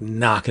were like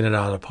knocking it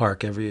out of the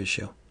park every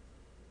issue.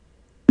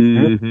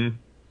 Mm-hmm.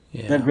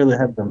 Yeah. That really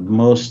had the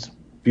most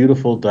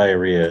beautiful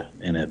diarrhea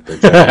in it.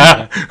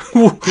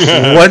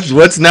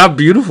 What's not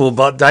beautiful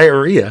about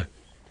diarrhea?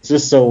 It's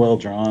just so well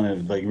drawn.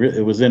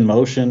 It was in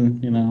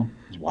motion.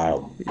 It's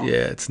wild.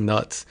 Yeah, it's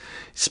nuts.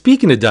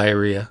 Speaking of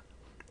diarrhea,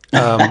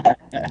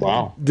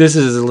 wow. This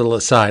is a little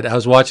aside. I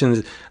was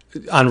watching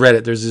on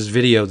Reddit. There's this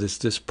video.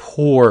 This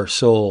poor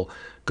soul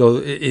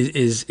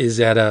is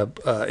at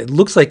it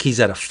looks like he's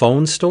at a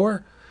phone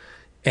store,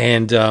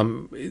 and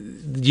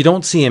you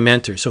don't see him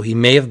enter, so he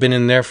may have been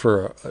in there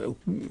for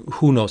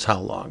who knows how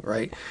long,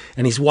 right?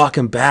 And he's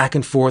walking back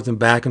and forth, and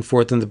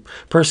the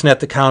person at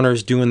the counter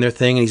is doing their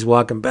thing, and he's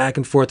walking back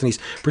and forth, and he's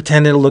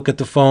pretending to look at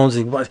the phones,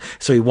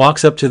 so he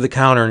walks up to the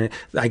counter, and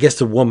I guess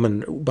the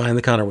woman behind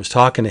the counter was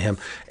talking to him,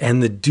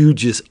 and the dude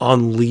just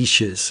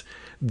unleashes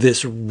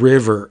this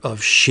river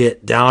of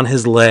shit down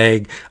his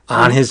leg,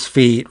 on his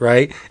feet,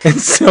 right?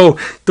 And so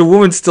the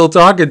woman's still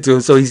talking to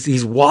him, so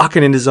he's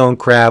walking in his own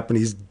crap, and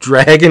he's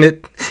dragging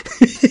it.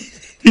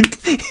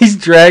 He's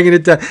dragging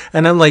it down.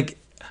 And I'm like,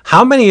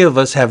 how many of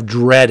us have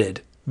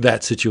dreaded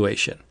that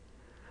situation?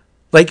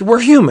 Like,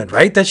 we're human,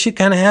 right? That shit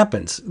kind of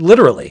happens,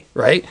 literally,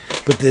 right?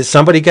 But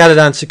somebody got it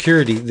on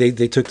security.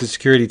 They took the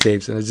security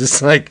tapes, and it's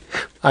just like,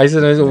 I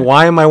said,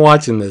 why am I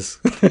watching this?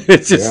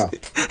 It's just,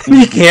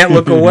 you can't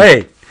look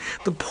away.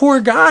 The poor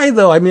guy,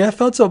 though. I mean, I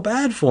felt so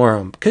bad for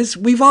him, because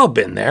we've all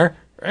been there,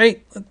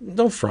 right?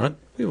 No front.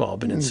 We've all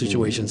been in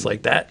situations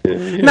like that.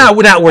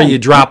 Not where you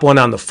drop one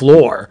on the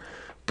floor,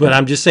 but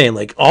I'm just saying,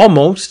 like,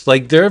 almost.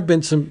 Like, there have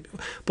been some,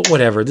 but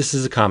whatever. This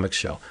is a comics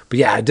show. But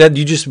yeah,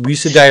 we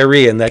said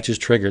diarrhea, and that just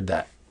triggered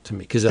that to me,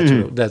 because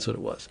that's what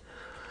it was.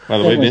 By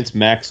the way, Vince,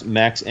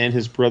 Max and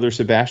his brother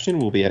Sebastian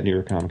will be at New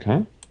York Comic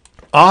Con.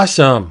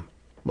 Awesome.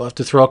 We'll have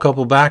to throw a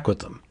couple back with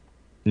them.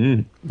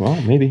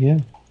 Well, maybe, yeah.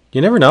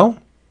 You never know.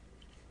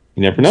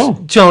 You never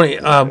know. Tony,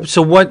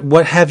 so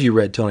what have you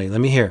read, Tony?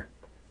 Let me hear.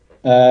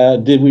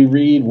 Did we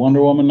read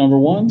Wonder Woman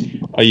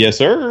 #1? Yes,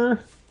 sir.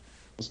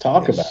 Let's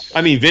talk about it.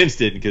 I mean, Vince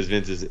did because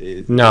Vince is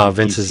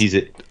Vince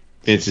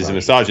is a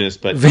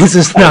misogynist, but Vince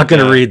is not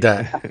going to read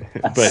that.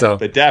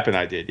 But Dap and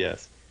I did,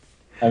 yes.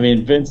 I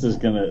mean, Vince is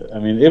gonna. I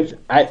mean, if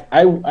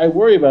I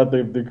worry about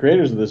the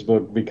creators of this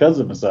book because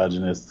of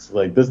misogynists.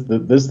 Like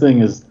this thing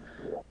is.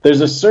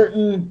 There's a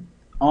certain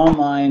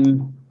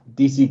online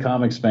DC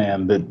Comics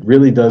fan that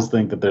really does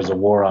think that there's a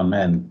war on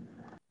men.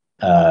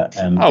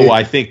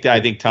 I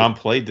think Tom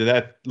played to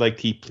that. Like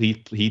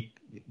he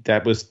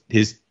that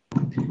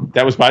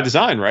was by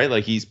design, right?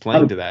 Like he's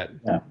playing to that.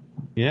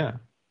 Yeah.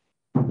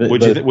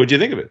 What'd you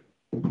think of it?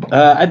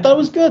 I thought it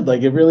was good.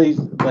 Like it really,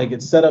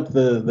 it set up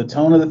the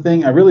tone of the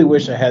thing. I really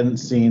wish I hadn't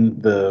seen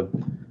the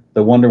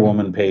Wonder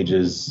Woman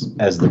pages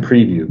as the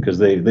preview because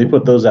they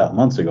put those out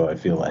months ago. I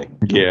feel like.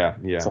 Yeah.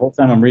 So the whole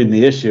time I'm reading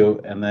the issue,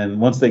 and then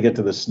once they get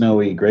to the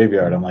snowy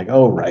graveyard, I'm like,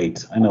 oh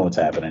right, I know what's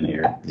happening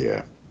here.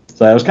 Yeah.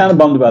 So I was kind of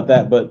bummed about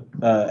that, but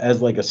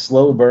as like a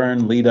slow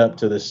burn lead up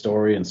to this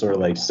story and sort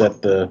of like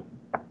set the.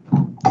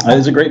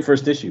 It's a great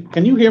first issue.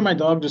 Can you hear my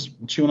dog just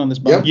chewing on this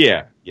bone?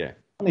 Yeah.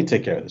 Let me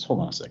take care of this. Hold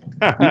on a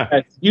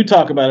second. You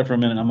talk about it for a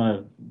minute. I'm going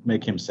to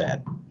make him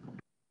sad.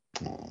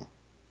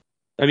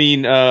 I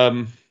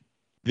mean,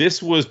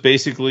 this was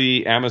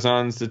basically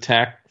Amazon's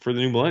attack for the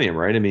new millennium,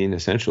 right? I mean,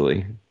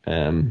 essentially.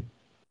 Only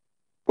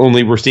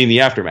we're seeing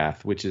the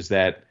aftermath, which is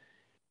that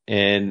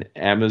an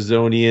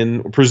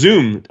Amazonian,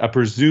 presumed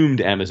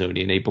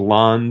Amazonian, a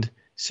blonde,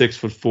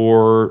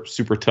 6'4",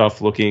 super tough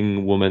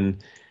looking woman,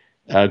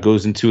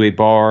 goes into a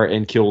bar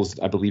and kills,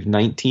 I believe,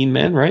 19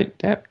 men, right?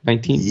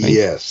 19?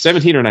 Yes.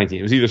 17 or 19.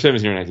 It was either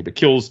 17 or 19, but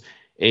kills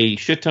a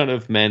shit ton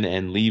of men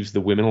and leaves the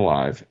women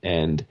alive.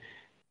 And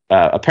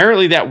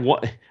apparently in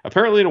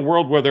a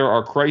world where there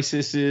are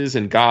crises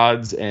and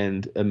gods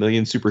and a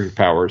million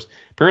superpowers,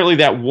 apparently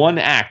that one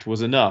act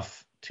was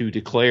enough to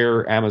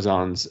declare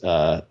Amazon's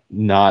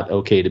not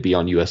okay to be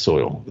on U.S.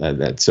 soil.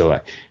 So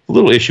a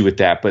little issue with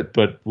that, but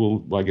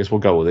I guess we'll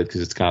go with it because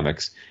it's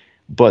comics.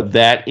 But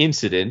that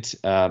incident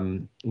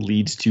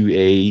leads to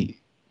a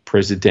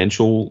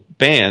presidential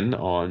ban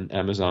on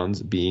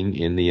Amazonians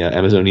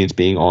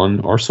being on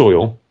our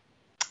soil.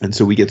 And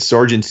so we get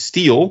Sergeant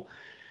Steele,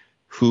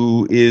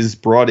 who is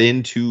brought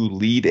in to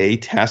lead a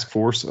task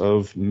force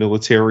of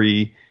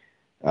military,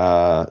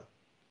 cyber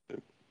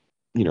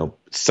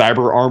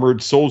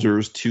armored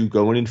soldiers to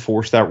go and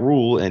enforce that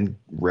rule and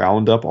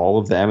round up all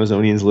of the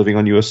Amazonians living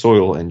on U.S.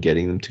 soil and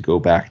getting them to go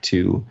back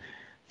to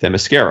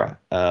Themyscira.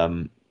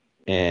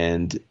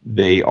 And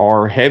they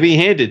are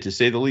heavy-handed, to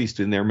say the least,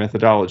 in their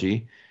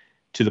methodology,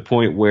 to the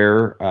point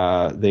where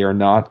they are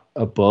not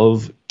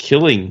above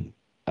killing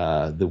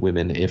the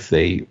women if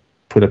they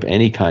put up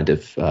any kind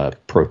of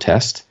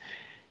protest.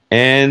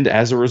 And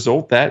as a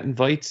result, that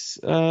invites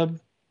the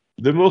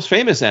most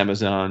famous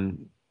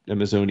Amazonian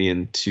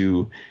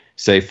to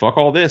say, fuck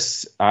all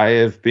this. I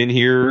have been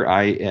here.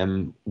 I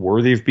am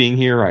worthy of being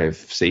here. I have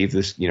saved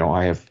this.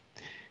 I have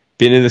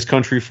been in this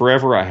country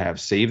forever. I have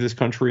saved this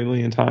country a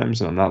million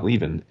times, and I'm not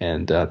leaving.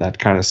 And that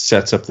kind of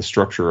sets up the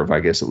structure of, I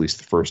guess, at least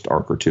the first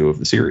arc or two of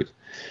the series.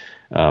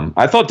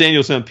 I thought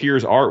Daniel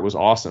Sampere's art was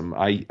awesome.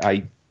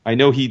 I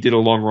know he did a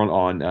long run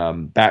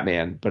on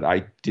Batman, but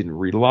I didn't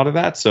read a lot of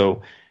that,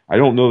 so I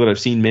don't know that I've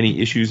seen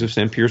many issues of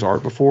Sampere's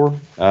art before.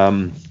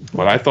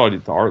 But I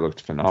thought the art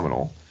looked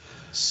phenomenal.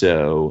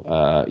 So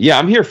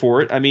I'm here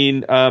for it. I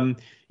mean,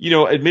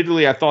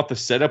 admittedly, I thought the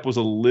setup was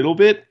a little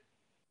bit,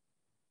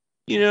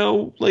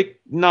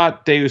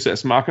 not Deus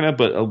Ex Machina,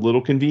 but a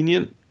little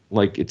convenient.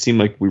 Like it seemed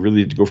like we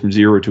really had to go from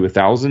 0 to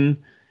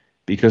 1,000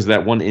 because of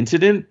that one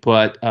incident.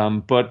 But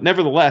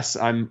nevertheless,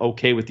 I'm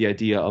okay with the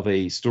idea of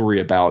a story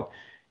about.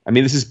 I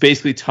mean, this is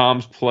basically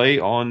Tom's play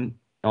on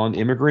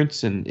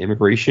immigrants and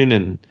immigration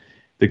and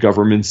the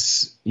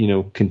government's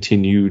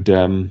continued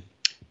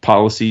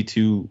policy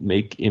to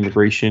make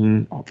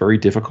immigration very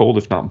difficult,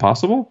 if not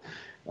impossible.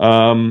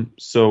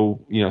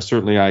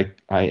 Certainly I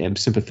am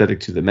sympathetic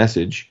to the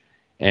message.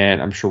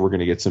 And I'm sure we're going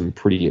to get some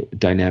pretty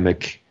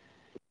dynamic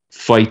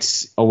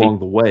fights along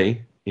the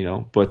way,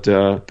 But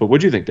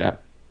what do you think,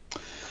 Dap?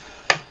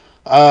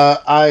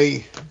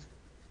 I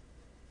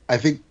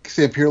think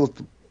Sampere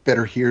looked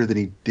better here than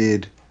he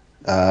did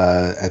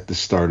at the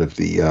start of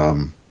the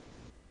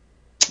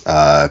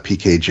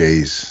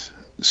PKJ's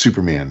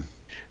Superman.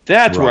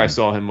 That's run. where I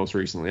saw him most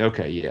recently.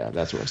 Okay, yeah,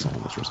 that's where I saw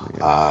him most recently.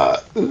 Yeah.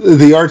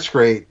 The art's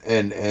great,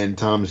 and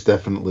Tom's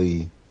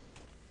definitely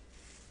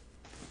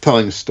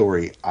telling a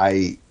story.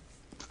 I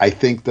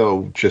think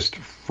though, just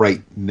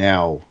right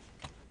now,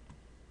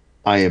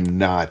 I am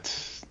not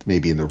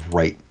maybe in the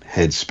right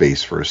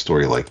headspace for a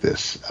story like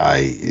this.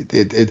 It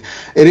is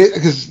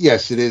because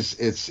yes, it is.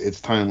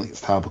 It's timely, it's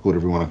topical,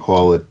 whatever you want to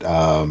call it.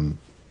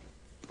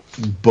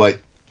 But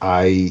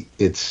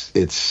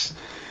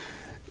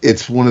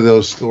it's one of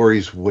those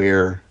stories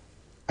where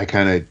I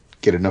kind of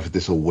get enough of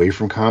this away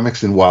from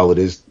comics, and while it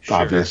is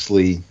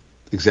obviously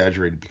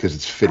exaggerated because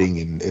it's fitting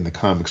in the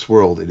comics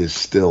world, it is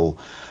still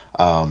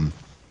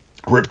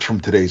ripped from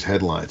today's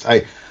headlines.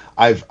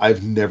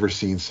 I've never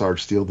seen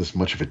Sarge Steele this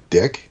much of a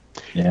dick,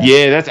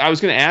 Yeah, that's. I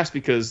was going to ask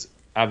because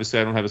obviously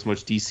I don't have as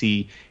much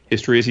DC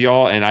history as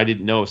y'all, and I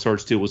didn't know if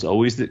Sarge Steel was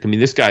always. I mean,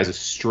 this guy's a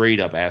straight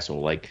up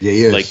asshole. Like, yeah,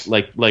 he is.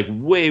 like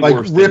way like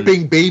worse.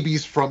 Ripping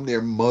babies from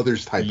their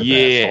mothers type of asshole.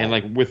 And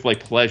like with like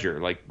pleasure,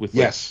 like with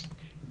yes,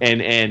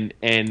 like, and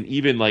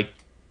even like,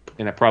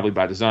 and I probably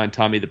by design,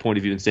 Tom made the point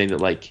of even saying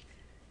that like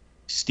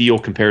Steel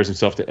compares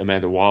himself to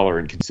Amanda Waller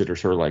and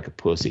considers her like a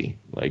pussy.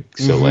 Like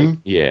so, like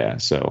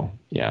so.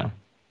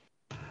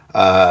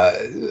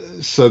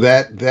 So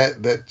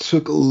that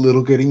took a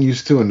little getting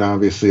used to, and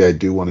obviously I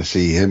do want to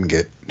see him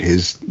get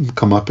his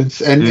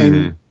comeuppance,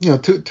 and you know,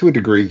 to a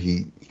degree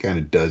he kind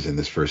of does in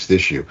this first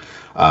issue.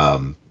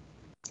 But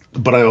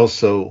I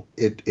also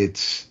it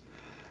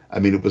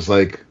was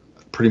like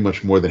pretty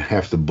much more than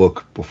half the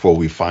book before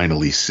we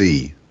finally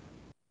see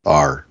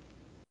our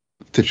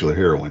titular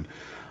heroine,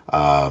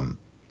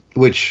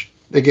 which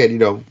again, you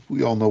know,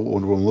 we all know what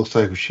Wonder Woman looks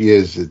like, who she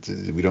is.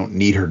 We don't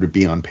need her to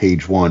be on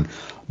page one,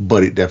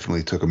 but it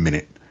definitely took a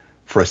minute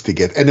for us to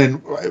get. And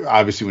then,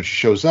 obviously, when she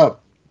shows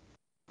up,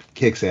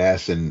 kicks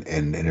ass,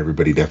 and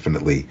everybody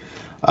definitely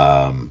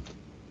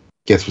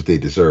gets what they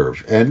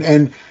deserve.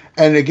 And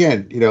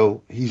again, you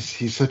know,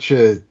 he's such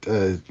a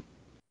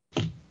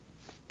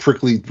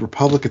prickly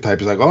Republican type.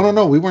 He's like, oh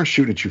no, we weren't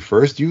shooting at you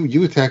first.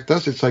 You attacked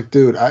us. It's like,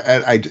 dude,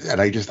 I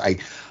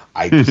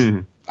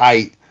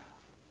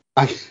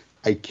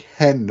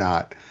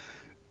cannot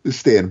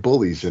stand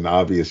bullies, and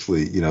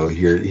obviously, you know,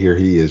 here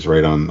he is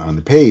right on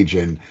the page,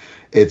 and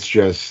it's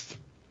just,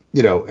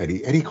 you know, and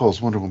he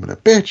calls Wonder Woman a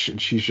bitch,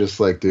 and she's just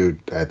like, dude,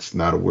 that's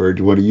not a word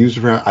you want to use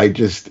around.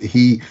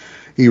 He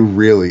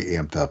really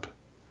amped up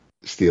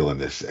Steel in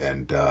this,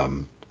 and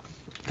then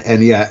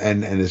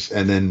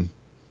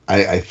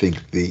I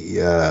think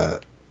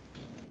the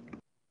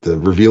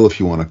reveal, if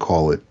you want to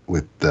call it,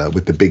 with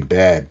the big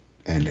bad.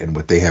 And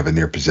what they have in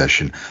their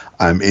possession,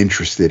 I'm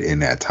interested in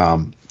that.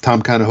 Tom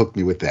kind of hooked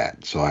me with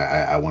that, so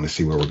I want to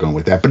see where we're going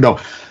with that. But no,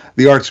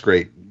 the art's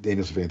great.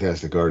 Daniel's a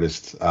fantastic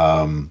artist,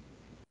 and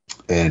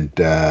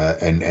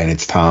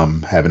it's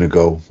Tom having to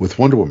go with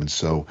Wonder Woman,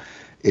 so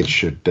it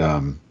should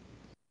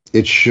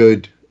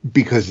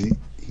because he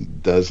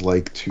does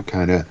like to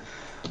kind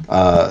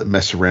of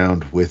mess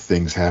around with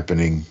things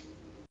happening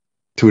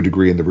to a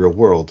degree in the real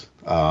world.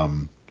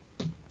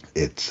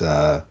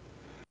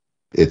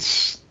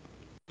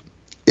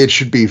 It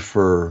should be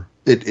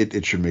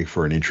it should make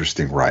for an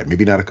interesting ride.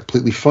 Maybe not a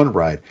completely fun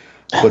ride,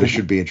 but it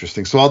should be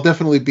interesting. So I'll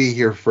definitely be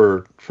here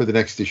for the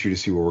next issue to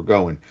see where we're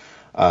going.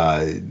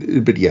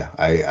 But yeah,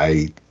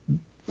 I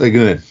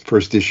again,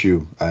 first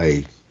issue,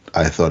 I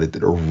thought it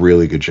did a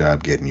really good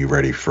job getting you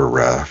ready for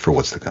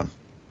what's to come.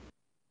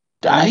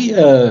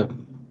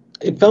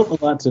 It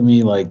felt a lot to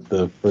me like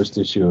the first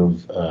issue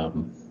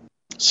of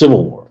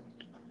Civil War.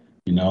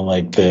 You know,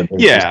 like the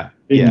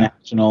big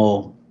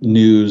national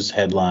news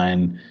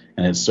headline.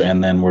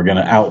 And then we're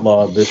gonna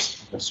outlaw this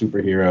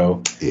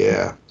superhero.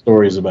 Yeah,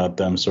 stories about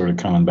them sort of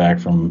coming back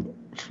from,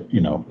 you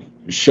know,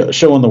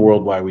 showing the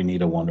world why we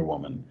need a Wonder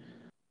Woman.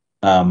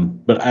 I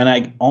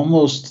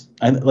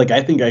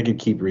think I could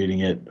keep reading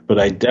it, but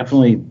I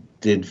definitely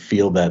did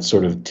feel that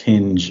sort of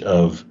tinge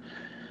of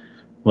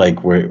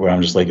like where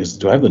I'm just like,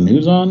 do I have the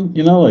news on?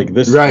 You know, like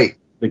this. Right.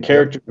 The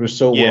characters were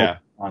so well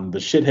on. The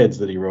shitheads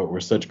that he wrote were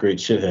such great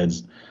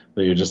shitheads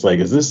that you're just like,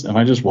 am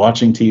I just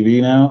watching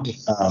TV now?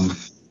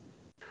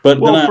 But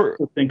then I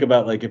also think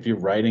about, like, if you're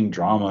writing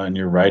drama and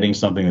you're writing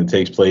something that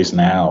takes place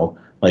now,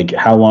 like,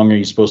 how long are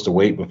you supposed to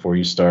wait before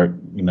you start,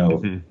 you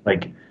know,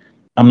 like,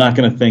 I'm not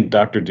going to think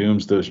Dr.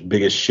 Doom's the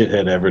biggest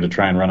shithead ever to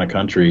try and run a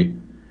country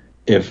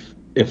if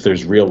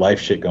there's real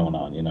life shit going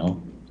on, you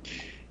know?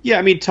 Yeah,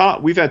 I mean,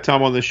 we've had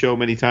Tom on the show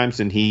many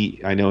times, and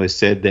I know has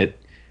said that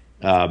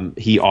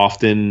he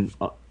often,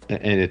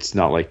 and it's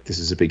not like this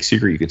is a big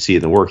secret, you can see it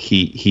in the work,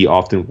 he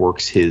often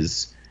works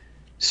his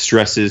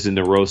stresses and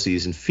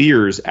neuroses and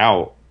fears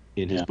out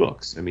in his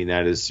books. I mean,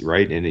 that is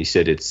right. And he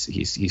said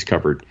he's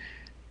covered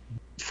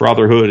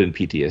fatherhood and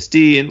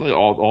PTSD and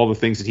all the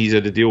things that he's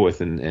had to deal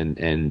with.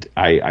 And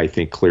I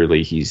think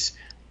clearly he's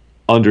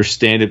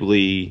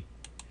understandably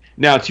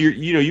now to your,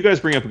 you know, you guys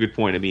bring up a good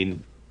point. I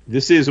mean,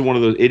 this is one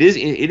of those, it is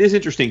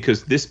interesting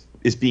because this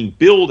is being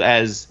billed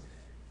as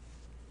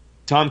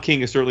Tom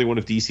King is certainly one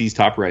of DC's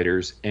top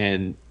writers.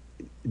 And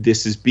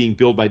this is being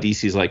billed by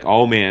DC's like,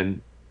 oh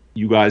man,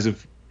 you guys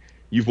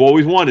you've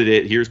always wanted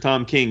it. Here's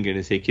Tom King going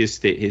to take his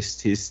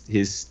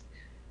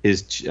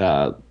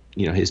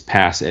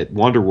pass at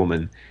Wonder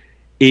Woman.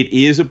 It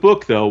is a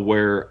book though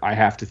where I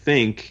have to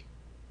think,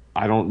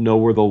 I don't know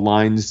where the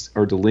lines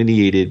are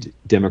delineated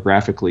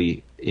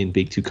demographically in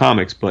Big Two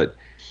Comics, but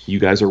you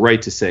guys are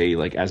right to say,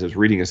 like, as I was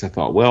reading this, I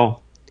thought,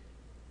 well,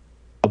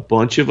 a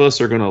bunch of us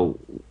are going to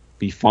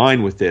be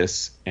fine with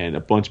this, and a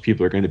bunch of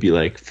people are going to be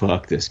like,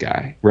 fuck this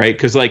guy, right?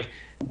 Because like,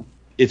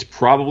 it's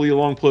probably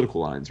along political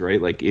lines, right?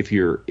 Like if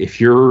you're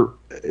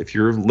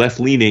left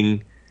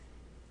leaning,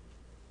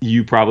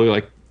 you probably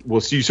like, well,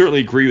 so you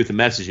certainly agree with the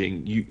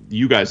messaging.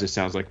 You guys, it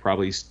sounds like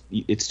probably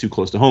it's too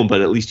close to home,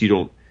 but at least you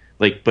don't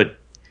like. But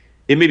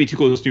it may be too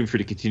close to him for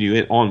you to continue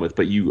it on with,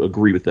 but you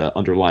agree with the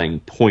underlying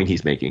point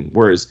he's making.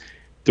 Whereas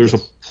there's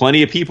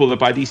plenty of people that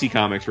buy DC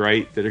Comics,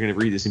 right, that are going to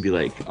read this and be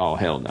like, oh,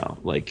 hell no.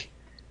 Like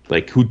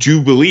who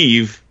do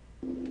believe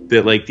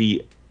that, like,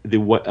 the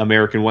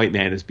American white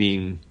man is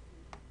being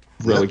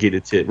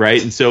relegated to,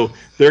 right? And so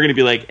they're going to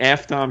be like,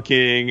 F Tom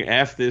King,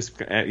 F this,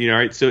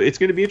 right? So it's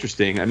going to be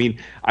interesting. I mean,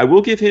 I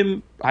do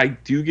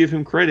give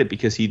him credit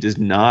because he does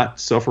not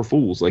suffer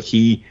fools. Like,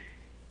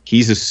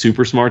 he's a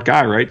super smart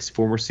guy, right? He's a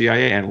former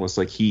CIA analyst.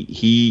 Like,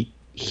 he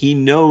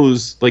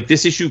knows, like,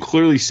 this issue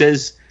clearly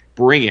says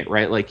bring it,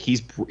 right? Like,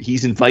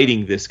 he's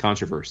inviting this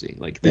controversy.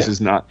 Like, this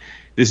is not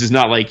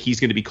like he's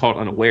going to be caught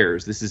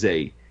unawares. This is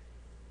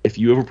if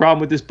you have a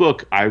problem with this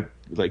book, I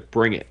like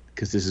bring it,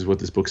 because this is what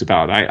this book's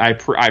about. I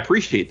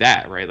appreciate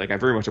that, right? Like, I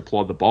very much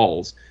applaud the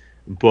balls,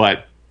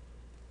 but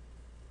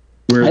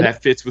where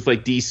that fits with,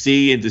 like,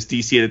 DC and does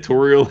DC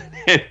editorial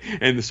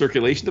and the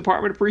circulation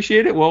department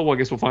appreciate it? Well, I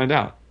guess we'll find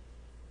out.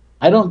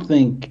 I don't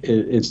think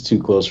it's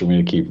too close for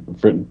me to keep.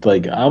 I'm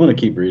going to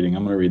keep reading.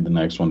 I'm going to read the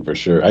next one for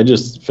sure. I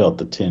just felt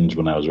the tinge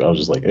when I was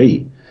just like,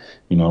 hey,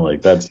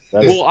 like that's.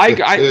 Well, I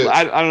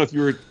don't know if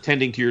you were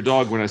tending to your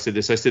dog when I said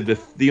this. I said that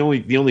the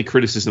only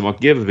criticism I'll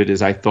give of it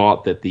is I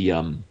thought that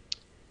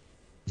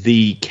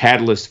the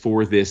catalyst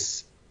for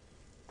this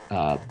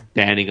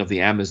banning of the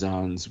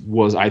Amazons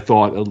was, I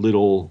thought, a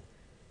little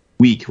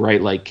weak,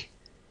 right? Like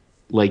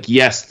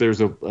yes,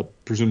 there's a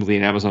presumably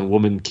an Amazon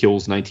woman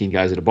kills 19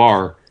 guys at a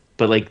bar,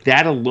 but like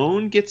that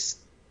alone gets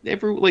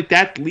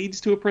that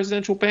leads to a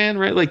presidential ban,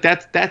 right? Like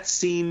that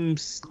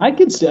seems. I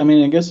guess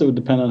it would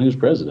depend on who's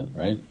president,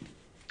 right?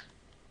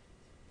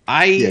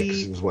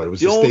 It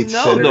was don't state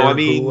know, though. I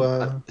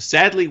mean,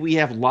 sadly, we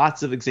have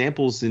lots of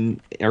examples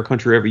in our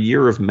country every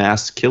year of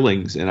mass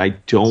killings, and I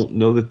don't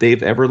know that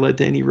they've ever led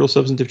to any real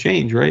substantive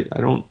change, right? I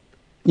don't.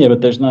 Yeah,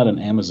 but there's not an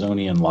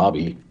Amazonian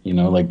lobby,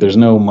 like there's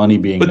no money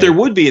being. But there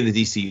would be in the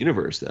DC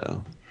universe,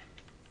 though.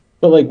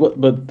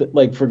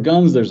 But for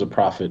guns, there's a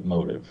profit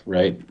motive,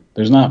 right?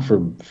 There's not for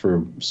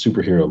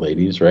superhero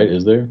ladies, right?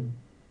 Is there?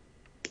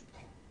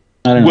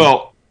 I don't know.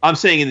 Well, I'm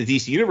saying in the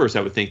DC universe,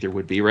 I would think there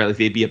would be, right? Like,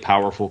 they'd be a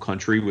powerful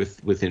country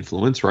with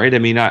influence, right? I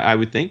mean, I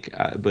would think,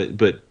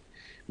 but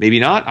maybe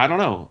not. I don't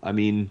know. I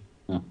mean,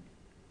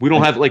 we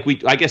don't have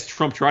I guess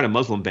Trump tried a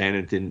Muslim ban,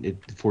 and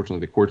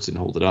fortunately the courts didn't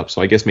hold it up.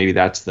 So I guess maybe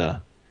that's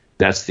the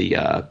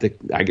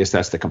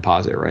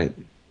composite, right?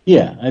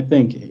 Yeah, I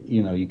think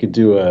you could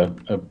do a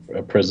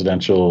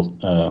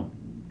presidential.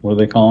 What do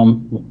they call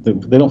them?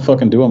 They don't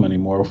fucking do them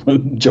anymore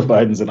when Joe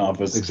Biden's in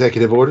office.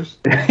 Executive orders?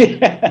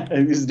 Yeah,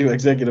 he used to do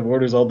executive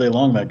orders all day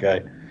long, that guy.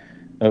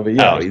 But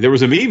yeah. Oh, there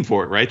was a meme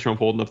for it, right? Trump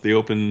holding up the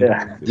open,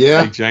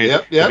 big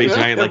giant,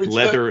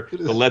 leather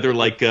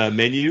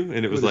menu,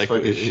 and it was like a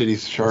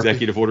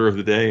executive order of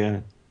the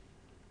day.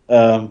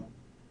 Yeah.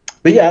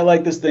 But yeah, I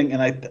like this thing,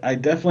 and I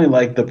definitely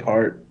like the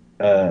part.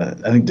 I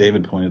think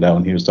David pointed out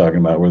when he was talking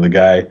about where the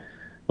guy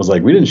was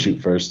like, "We didn't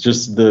shoot first."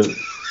 Just the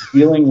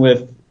dealing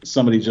with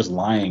somebody just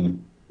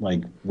lying,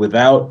 like,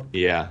 without,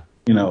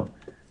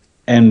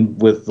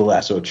 and with the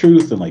lasso of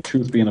truth, and like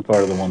truth being a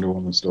part of the Wonder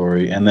Woman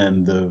story, and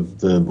then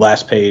the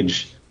last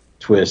page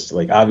twist,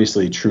 like,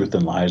 obviously truth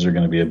and lies are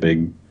going to be a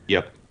big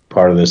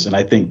part of this, and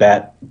I think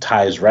that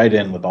ties right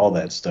in with all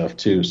that stuff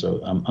too.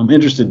 So I'm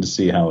interested to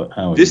see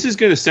how this is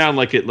going to sound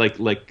like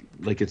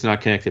it's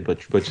not connected, but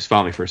just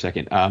follow me for a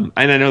second. And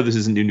I know this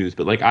isn't new news,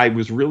 but like, I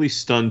was really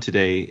stunned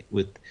today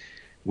with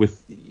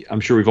I'm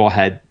sure we've all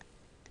had,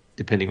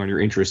 depending on your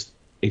interest,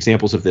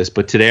 examples of this.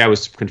 But today I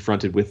was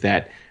confronted with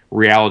that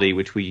reality,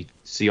 which we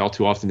see all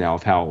too often now,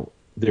 of how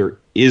there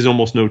is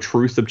almost no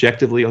truth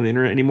objectively on the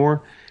internet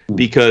anymore.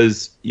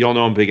 Because you all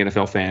know I'm a big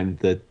NFL fan.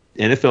 The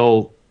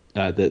NFL,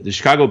 the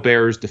Chicago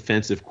Bears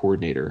defensive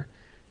coordinator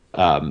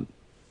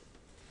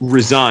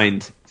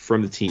resigned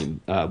from the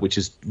team, which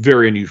is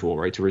very unusual,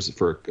 right,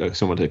 for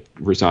someone to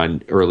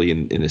resign early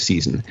in a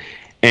season.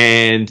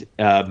 And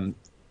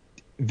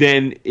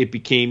then it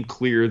became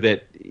clear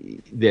that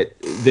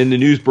then the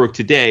news broke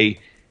today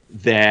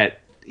that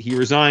he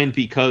resigned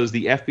because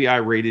the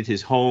FBI raided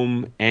his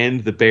home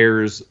and the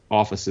Bears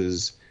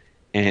offices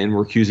and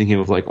were accusing him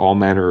of like all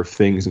manner of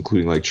things,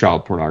 including like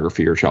child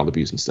pornography or child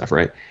abuse and stuff,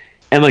 right?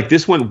 And like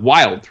this went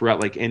wild throughout,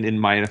 like, and in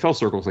my NFL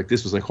circles, like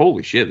this was like,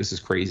 holy shit, this is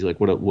crazy.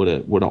 Like what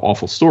an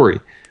awful story.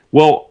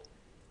 Well,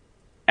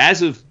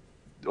 as of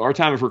our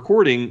time of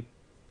recording,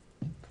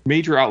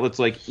 major outlets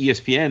like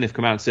ESPN have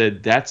come out and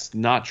said that's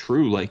not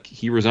true. Like,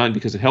 he resigned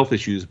because of health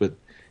issues, but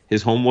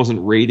his home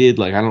wasn't raided.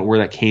 Like, I don't know where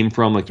that came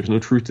from. Like, there's no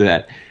truth to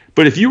that.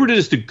 But if you were to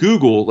just to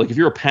Google, like, if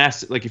you're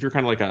if you're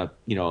kind of like a,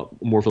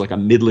 more of like a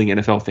middling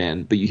NFL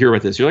fan, but you hear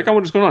about this, you're like, oh,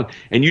 what's going on?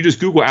 And you just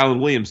Google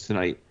Alan Williams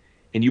tonight,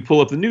 and you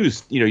pull up the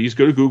news. You just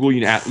go to Google,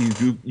 you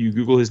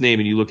Google his name,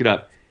 and you look it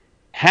up.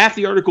 Half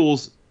the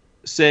articles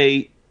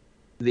say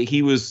that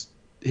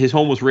his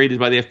home was raided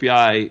by the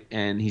FBI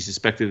and he's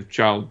suspected of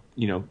child,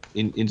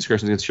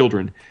 indiscretions against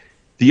children.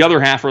 The other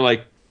half are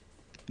like,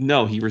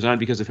 no, he resigned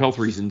because of health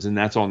reasons, and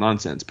that's all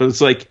nonsense. But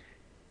it's like,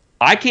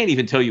 I can't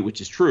even tell you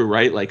which is true,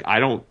 right? Like, I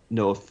don't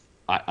know if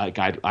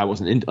I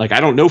wasn't in, like, I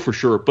don't know for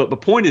sure, but the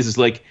point is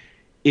like,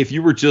 if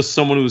you were just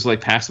someone who was like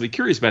passively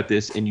curious about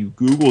this and you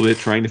Googled it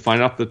trying to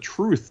find out the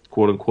truth,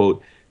 quote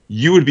unquote,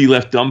 you would be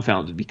left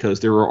dumbfounded because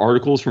there were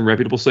articles from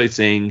reputable sites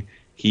saying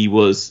he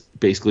was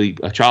basically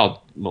a child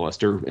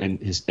molester and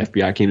his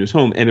FBI came to his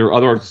home, and there were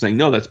other articles saying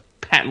no, that's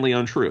patently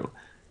untrue.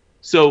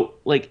 So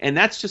like, and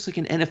that's just like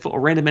a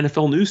random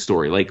NFL news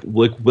story. Like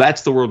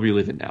that's the world we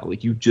live in now.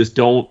 Like you just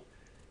don't.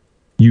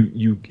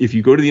 If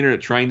you go to the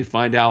internet trying to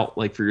find out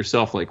like for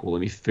yourself, like, well,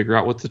 let me figure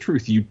out what's the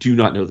truth. You do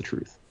not know the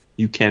truth.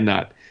 You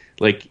cannot.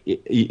 Like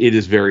it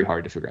is very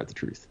hard to figure out the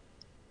truth.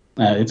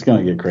 It's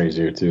going to get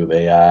crazier too. The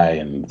AI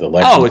and the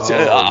Lexus. Oh, it's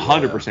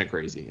 100%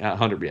 crazy.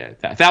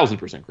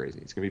 1,000% crazy.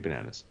 It's going to be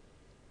bananas.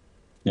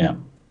 Yeah.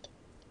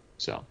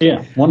 So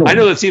yeah, I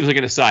know that seems like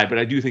an aside, but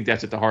I do think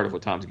that's at the heart of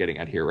what Tom's getting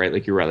at here, right?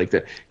 Like you're right, like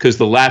because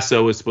the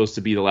lasso is supposed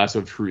to be the lasso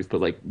of truth,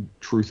 but like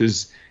truth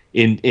is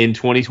in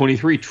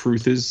 2023,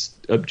 truth is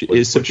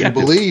subjective. What you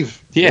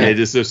believe. Yeah, it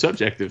is so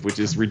subjective, which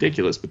is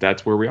ridiculous, but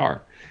that's where we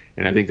are.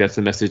 And I think that's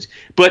the message.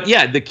 But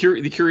yeah, the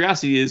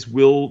curiosity is,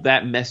 will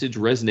that message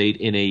resonate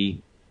in a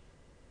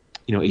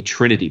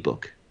Trinity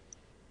book?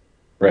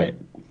 Right.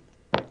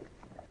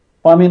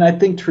 Well, I mean, I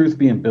think truth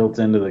being built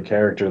into the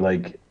character,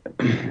 like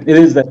it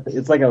is that.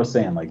 It's like I was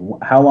saying, like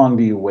how long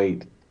do you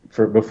wait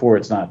before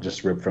it's not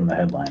just ripped from the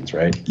headlines,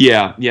 right?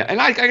 Yeah.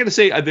 And I got to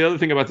say, the other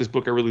thing about this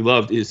book I really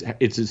loved is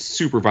it's a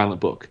super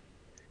violent book.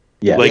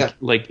 Yeah.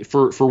 Like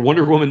for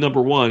Wonder Woman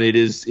 -- it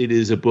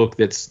is a book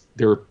that's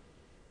there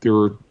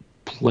are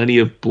plenty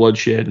of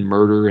bloodshed and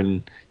murder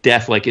and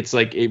death. Like it's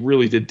like it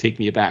really did take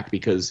me aback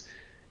because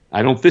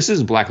this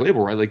isn't Black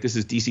Label, right? Like this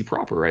is DC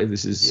proper, right?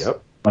 This is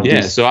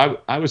So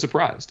I was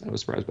surprised. I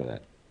was surprised by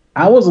that.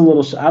 I was a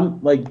little.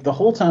 I'm like the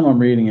whole time I'm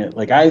reading it.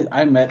 Like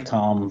I met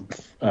Tom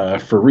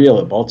for real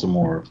at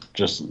Baltimore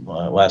just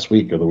last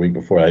week or the week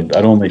before. I'd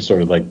only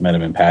sort of like met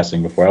him in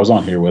passing before. I was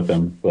on here with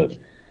him, but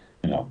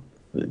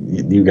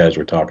you guys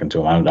were talking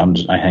to him.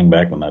 I hang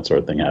back when that sort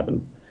of thing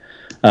happened.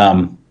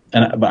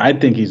 But I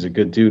think he's a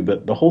good dude.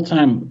 But the whole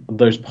time,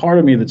 there's part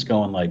of me that's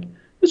going like,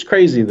 it's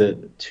crazy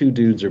that two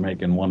dudes are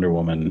making Wonder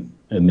Woman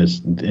in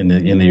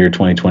the year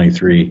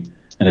 2023,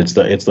 and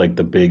it's like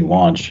the big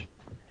launch.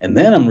 And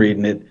then I'm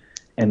reading it,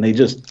 and they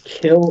just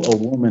kill a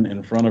woman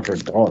in front of her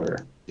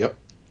daughter. Yep.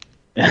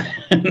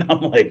 And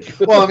I'm like,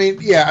 well, to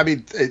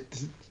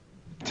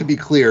be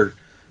clear,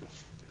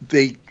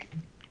 they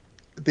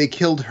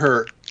killed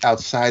her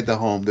outside the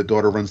home. The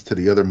daughter runs to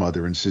the other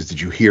mother and says,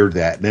 "Did you hear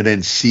that?" And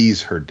then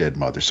sees her dead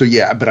mother. So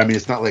yeah, but I mean,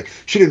 it's not like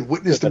she didn't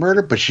witness the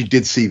murder, but she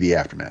did see the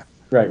aftermath.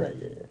 Right,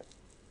 yeah.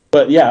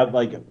 But yeah,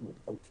 like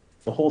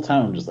the whole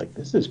time I'm just like,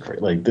 this is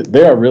crazy. Like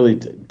they are really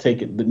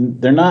taking.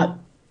 They're not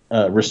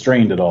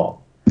restrained at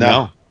all.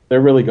 No,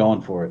 they're really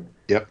going for it.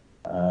 Yep.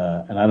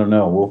 And I don't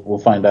know. We'll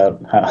find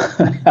out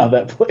how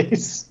that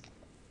plays.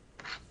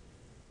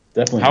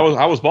 Definitely.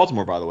 How was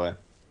Baltimore, by the way?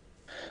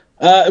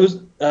 It was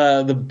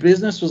the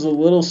business was a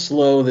little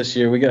slow this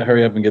year. We got to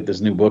hurry up and get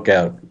this new book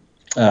out.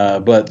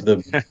 But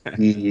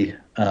the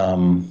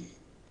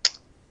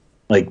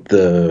like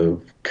the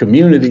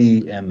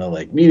community and the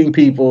like meeting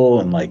people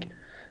and like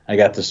I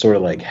got to sort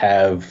of like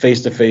have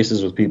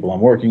face-to-faces with people I'm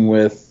working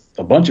with,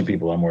 a bunch of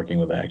people I'm working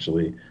with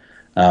actually,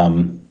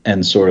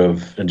 and sort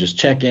of and just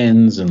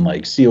check-ins and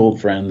like see old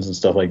friends and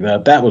stuff like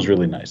that. That was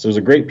really nice. It was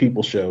a great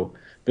people show.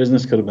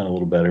 Business could have been a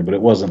little better, but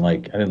it wasn't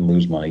like I didn't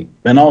lose money.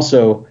 And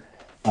also,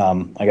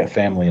 I got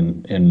family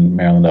in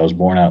Maryland. I was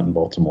born out in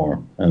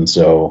Baltimore, and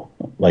so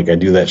like I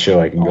do that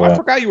show. I can go. I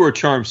forgot you were a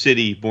Charm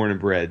City born and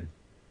bred.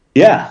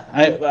 Yeah,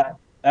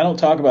 I don't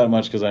talk about it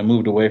much because I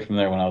moved away from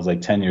there when I was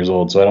like 10 years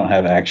old, so I don't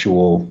have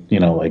actual,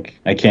 like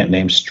I can't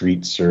name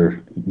streets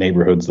or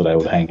neighborhoods that I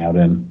would hang out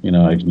in.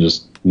 I can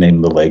just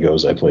name the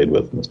Legos I played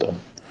with and stuff.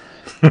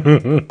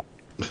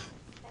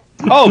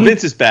 Oh,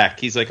 Vince is back.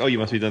 He's like, oh, you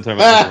must be done talking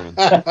about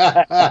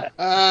Wonder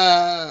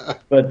Woman.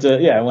 But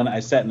yeah, when I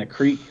sat in a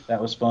creek, that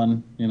was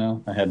fun.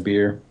 I had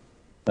beer,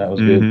 that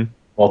was good.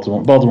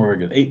 Baltimore were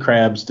good. Ate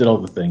crabs, did all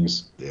the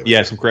things.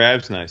 Yeah, some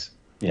crabs, nice.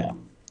 Yeah.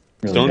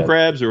 Really Stone good.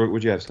 crabs, or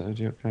would you have? What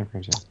kind of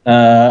crabs?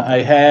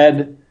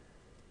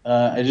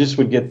 I just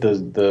would get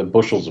the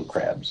bushels of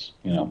crabs.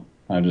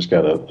 I just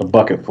got a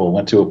bucket full.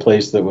 Went to a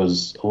place that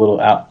was a little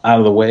out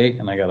of the way,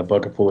 and I got a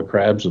bucket full of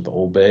crabs at the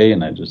Old Bay,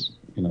 and I just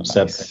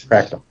set them and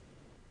cracked them.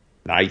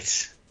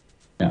 Nice.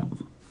 Yeah.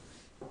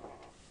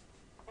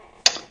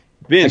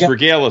 Vince,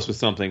 regale us with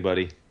something,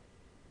 buddy.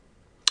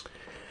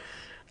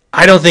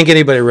 I don't think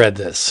anybody read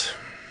this.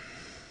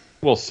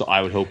 Well, so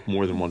I would hope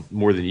more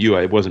than you.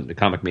 It wasn't a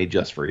comic made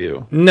just for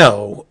you.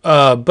 No,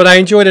 but I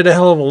enjoyed it a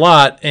hell of a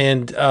lot,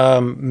 and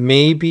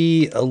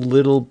maybe a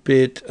little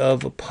bit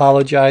of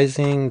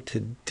apologizing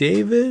to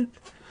David.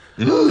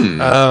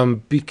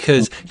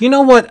 Because you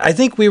know what? I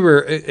think we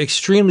were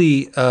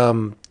extremely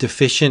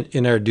deficient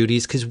in our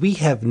duties because we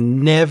have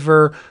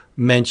never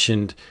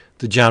mentioned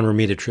the John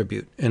Romita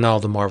tribute in all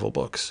the Marvel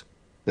books.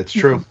 That's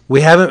true.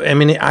 We haven't. I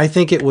mean, I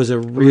think it was a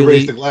really. We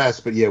raised the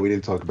glass, but yeah, we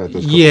didn't talk about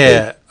those.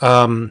 Yeah.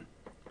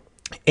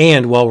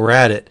 And while we're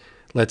at it,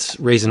 let's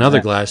raise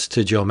another glass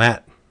to Joe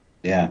Matt.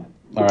 Yeah.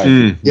 All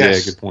right.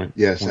 Yes. Yeah, good point.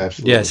 Yes, Good point.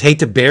 absolutely. Yes, hate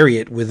to bury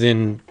it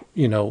within,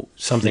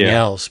 something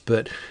else,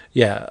 but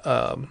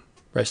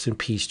rest in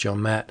peace, Joe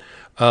Matt.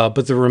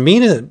 But the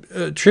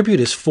Romita tribute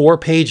is 4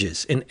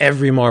 pages in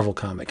every Marvel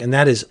comic, and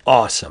that is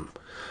awesome.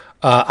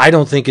 I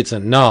don't think it's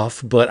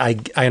enough, but I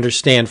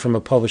understand from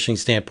a publishing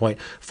standpoint,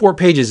 4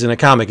 pages in a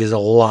comic is a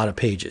lot of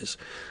pages.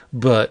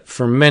 But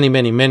for many,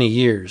 many, many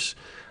years,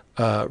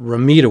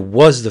 Romita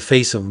was the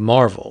face of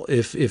Marvel.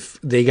 If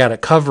they got a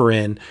cover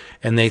in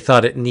and they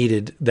thought it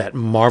needed that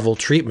Marvel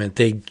treatment,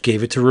 they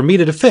gave it to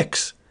Romita to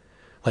fix.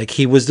 Like,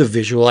 he was the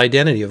visual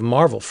identity of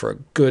Marvel for a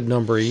good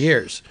number of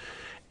years.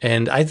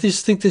 And I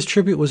just think this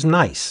tribute was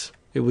nice.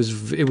 It was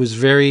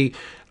very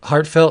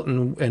heartfelt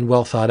and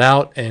well thought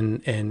out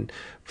and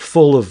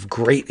full of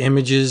great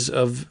images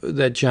of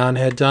that John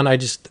had done. I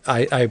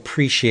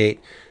appreciate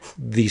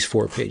these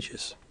 4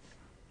 pages.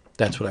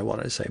 That's what I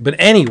wanted to say. But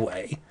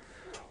anyway,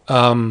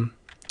 I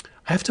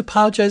have to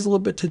apologize a little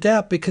bit to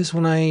Dap, because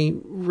when I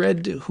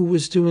read who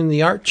was doing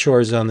the art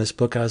chores on this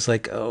book, I was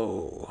like,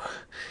 oh,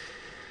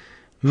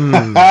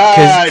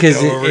 because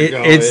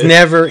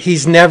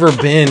he's never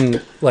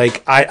been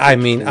like, like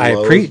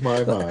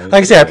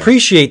I said, I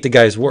appreciate the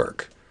guy's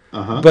work,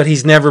 but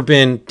he's never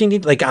been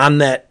like on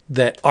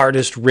that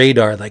artist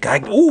radar. Like,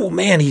 oh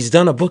man, he's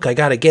done a book, I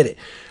got to get it.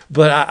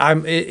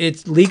 But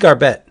it's Lee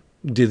Garbett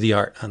did the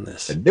art on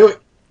this. I knew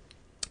it.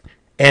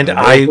 And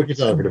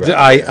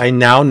I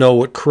now know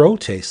what crow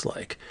tastes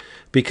like,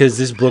 because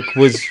this book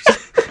was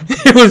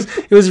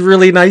it was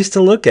really nice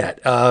to look at.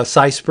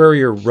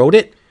 Spurrier wrote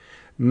it.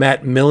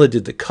 Matt Milla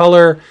did the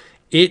color.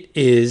 It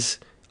is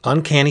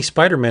Uncanny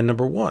Spider-Man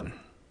 #1.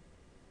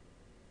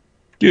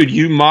 Dude,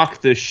 you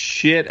mocked the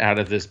shit out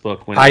of this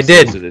book when I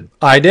did.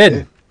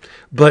 Yeah.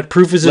 But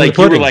proof is in the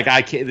pudding. You were like,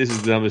 I can't. This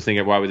is the dumbest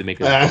thing. Why would they make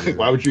this?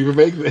 Why would you even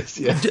make this?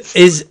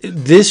 Yes.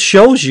 This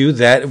shows you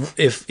that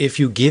if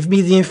you give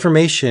me the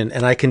information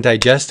and I can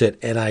digest it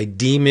and I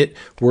deem it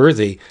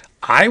worthy,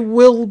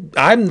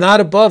 I'm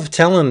not above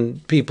telling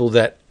people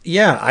that,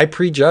 yeah, I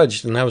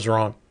prejudged and I was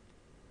wrong.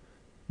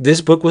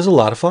 This book was a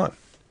lot of fun.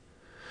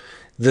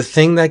 The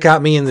thing that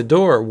got me in the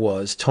door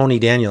was Tony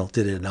Daniel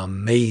did an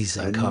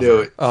amazing cover. Knew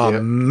it.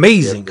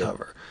 Amazing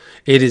cover.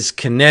 It is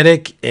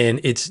kinetic, and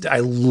I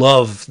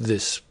love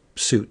this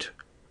suit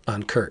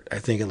on Kurt. I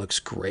think it looks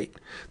great.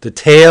 The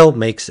tail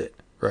makes it,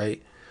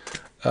 right?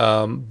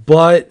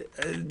 But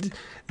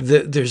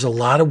there's a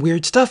lot of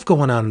weird stuff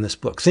going on in this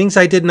book. Things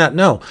I did not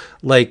know.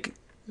 Like,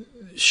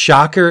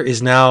 Shocker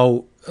is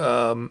now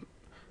a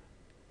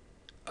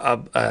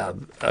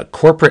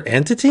corporate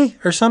entity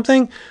or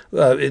something.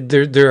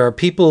 There are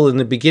people in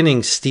the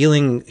beginning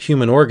stealing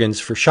human organs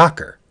for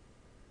Shocker.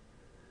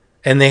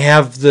 And they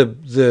have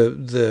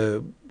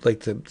the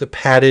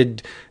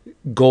padded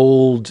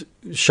gold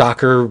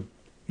Shocker,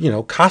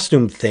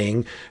 costume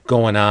thing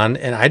going on.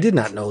 And I did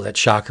not know that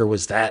Shocker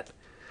was that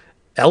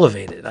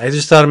elevated. I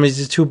just thought him as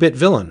a 2-bit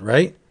villain,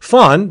 right?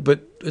 Fun, but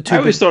a 2-bit. I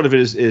always thought of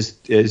it as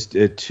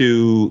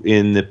 2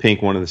 in the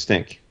pink, 1 in the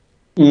stink.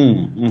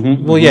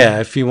 Well, yeah,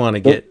 if you want to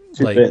get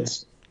 2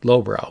 bits.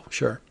 Lowbrow,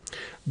 sure.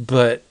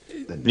 But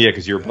yeah,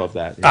 because you're above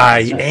that. Yeah, I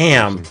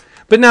am.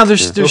 But now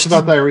there's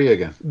about diarrhea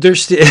again.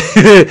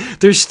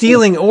 They're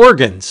stealing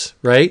organs,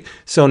 right?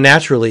 So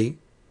naturally,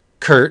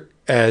 Kurt,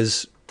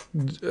 as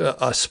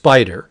a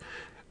spider,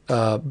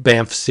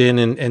 bamfs in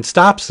and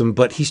stops them.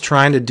 But he's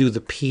trying to do the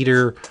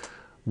Peter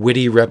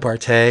witty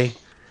repartee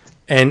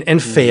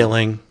and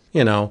failing,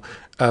 and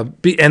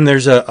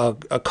there's a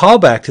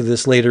callback to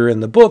this later in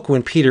the book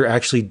when Peter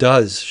actually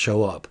does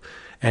show up.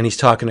 And he's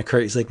talking to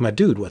Kurt. He's like, my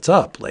dude, what's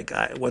up? Like,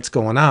 what's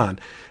going on?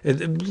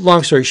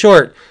 Long story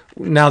short,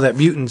 now that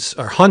mutants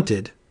are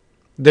hunted,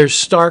 there's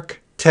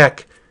Stark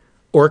Tech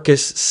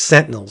Orcus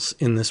Sentinels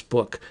in this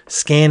book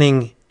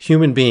scanning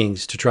human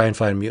beings to try and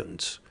find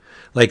mutants.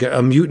 Like,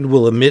 a mutant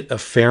will emit a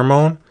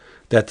pheromone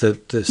that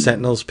the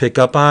Sentinels pick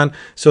up on.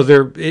 So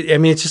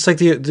it's just like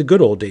the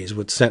good old days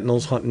with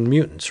Sentinels hunting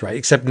mutants, right?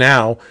 Except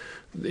now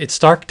it's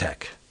Stark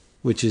Tech,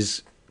 which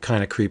is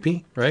kind of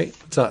creepy, right?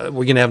 We're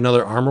going to have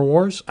another Armor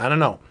Wars? I don't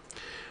know.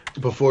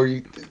 Before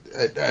you,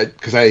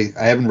 because I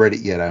haven't read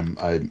it yet.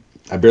 I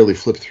barely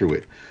flipped through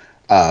it.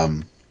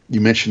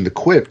 You mentioned the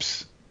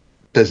quips.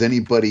 Does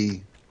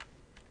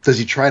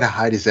he try to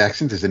hide his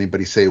accent? Does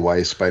anybody say, why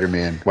is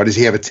Spider-Man? Why does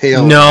he have a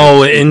tail?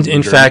 No,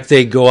 in fact,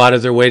 they go out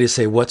of their way to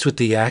say, what's with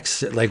the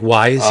accent? Like,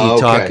 why is he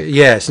talking?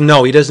 Yes,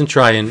 no, he doesn't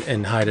try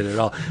and hide it at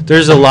all.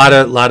 There's a lot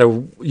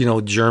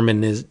of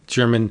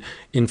German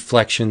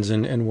inflections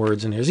and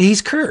words in here.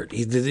 He's Kurt.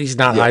 He's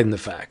not hiding the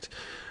fact.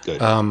 Good.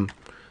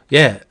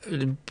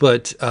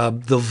 But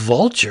the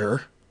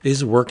Vulture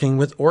is working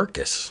with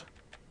Orcus.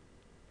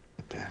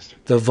 Bastard.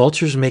 The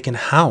Vulture's making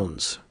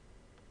hounds,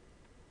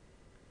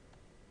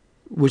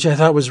 which I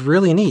thought was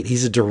really neat.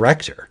 He's a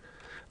director,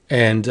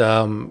 and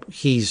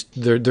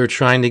they're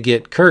trying to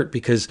get Kurt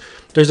because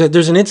there's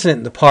an incident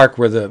in the park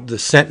where the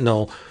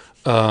Sentinel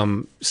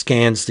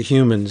scans the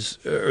humans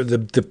or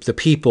the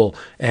people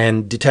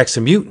and detects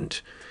a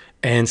mutant,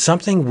 and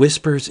something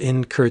whispers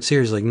in Kurt's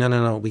ears like,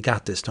 no, we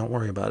got this, don't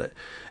worry about it.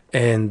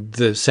 And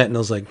the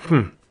Sentinel's like,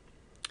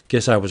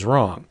 Guess I was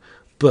wrong.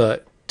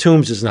 But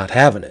Toombs is not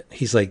having it.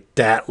 He's like,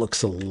 that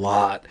looks a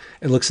lot.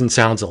 It looks and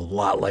sounds a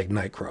lot like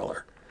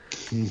Nightcrawler.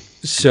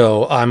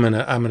 So I'm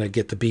gonna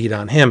get the beat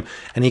on him,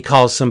 and he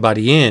calls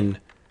somebody in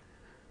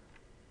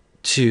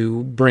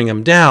to bring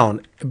him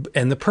down.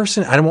 And the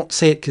person, I won't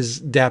say it because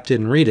Dap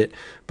didn't read it,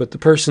 but the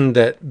person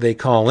that they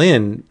call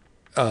in,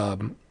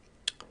 I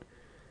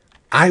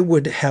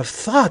would have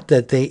thought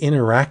that they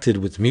interacted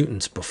with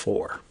mutants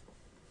before.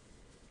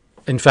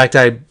 In fact,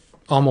 I'm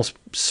almost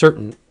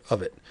certain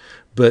of it.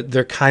 But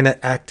they're kind of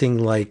acting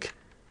like,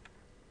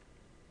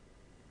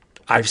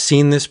 I've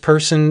seen this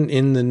person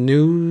in the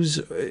news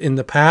in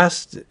the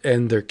past,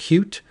 and they're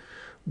cute,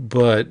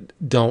 but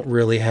don't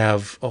really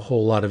have a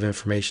whole lot of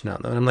information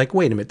on them. And I'm like,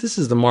 wait a minute, this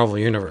is the Marvel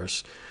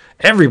Universe.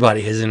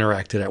 Everybody has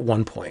interacted at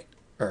one point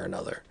or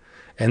another.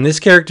 And this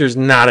character is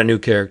not a new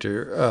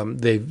character.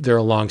 They're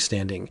a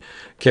long-standing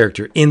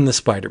character in the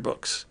Spider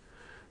books.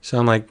 So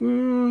I'm like,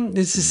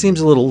 this just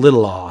seems a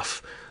little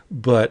off.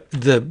 But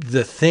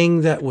the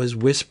thing that was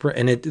whispering,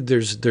 and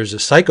there's a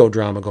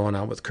psychodrama going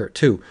on with Kurt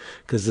too,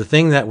 because the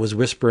thing that was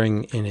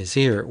whispering in his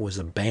ear was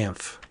a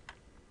bamf,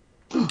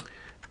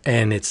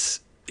 and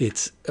it's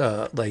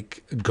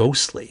like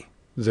ghostly.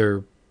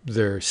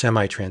 They're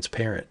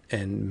semi-transparent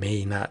and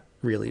may not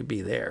really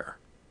be there.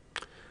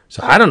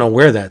 So I don't know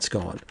where that's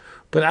going,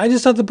 but I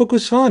just thought the book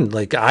was fun.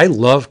 Like, I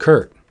love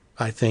Kurt.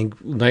 I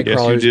think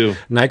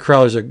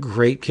Nightcrawler's a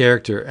great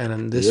character,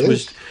 and this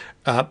was.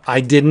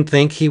 I didn't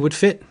think he would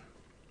fit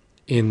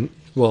in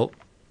the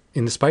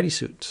Spidey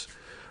suits,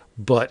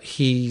 but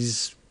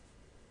he's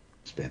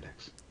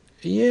Spandex.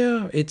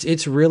 Yeah,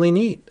 it's really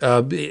neat.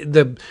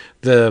 The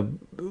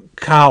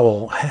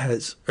cowl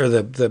has, or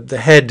the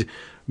head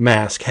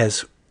mask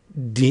has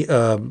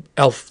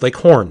elf like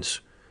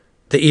horns.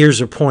 The ears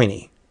are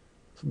pointy.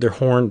 They're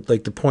horned,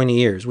 like the pointy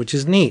ears, which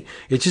is neat.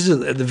 It's just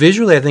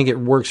visually, I think it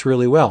works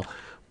really well.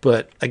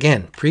 But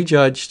again,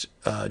 prejudged,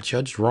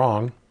 judged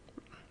wrong.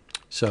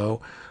 So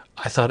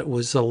I thought it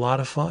was a lot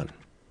of fun.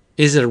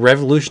 Is it a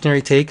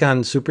revolutionary take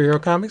on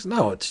superhero comics?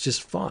 No, it's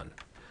just fun,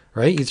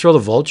 right? You throw the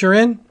Vulture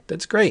in,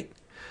 that's great.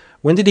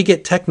 When did he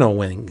get techno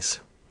wings?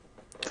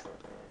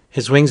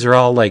 His wings are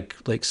all like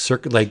Warlock.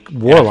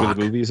 After the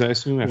movies, I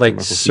assume.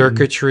 Like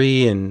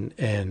circuitry,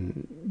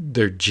 and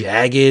they're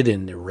jagged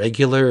and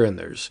irregular, and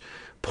there's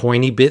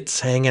pointy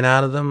bits hanging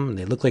out of them. And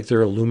they look like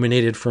they're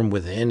illuminated from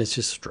within. It's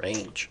just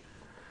strange.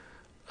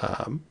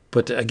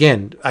 But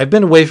again, I've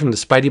been away from the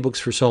Spidey books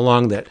for so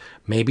long that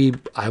maybe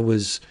I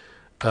was...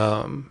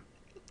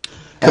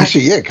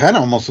 Actually, yeah, it kind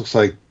of almost looks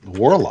like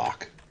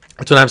Warlock.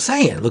 That's what I'm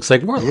saying. It looks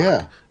like Warlock.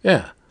 Yeah.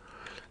 Yeah.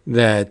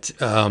 That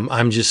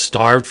I'm just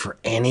starved for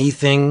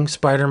anything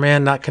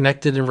Spider-Man not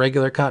connected in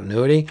regular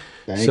continuity.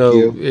 Thank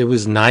you. It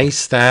was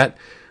nice that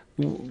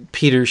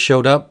Peter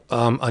showed up.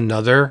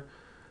 Another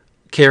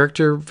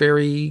character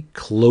very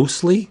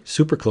closely,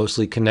 super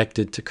closely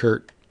connected to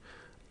Kurt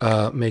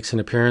makes an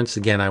appearance.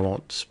 Again, I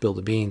won't spill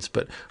the beans,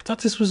 but I thought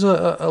this was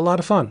a lot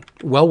of fun.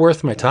 Well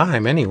worth my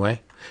time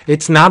anyway.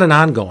 It's not an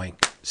ongoing,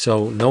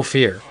 so no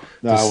fear.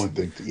 No, I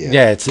wouldn't think.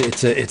 Yeah,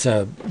 it's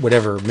a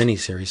whatever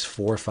miniseries,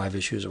 4 or 5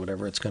 issues or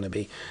whatever it's going to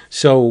be.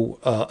 So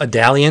a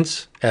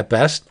dalliance at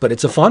best, but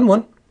it's a fun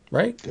one,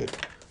 right? Good.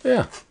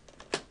 Yeah,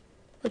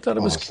 I thought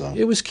it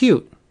Awesome. was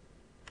cute.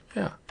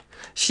 Yeah,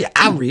 shit,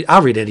 I'll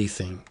read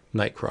anything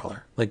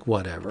Nightcrawler, like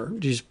whatever.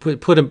 Just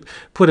put him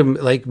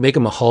like make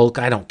him a Hulk.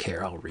 I don't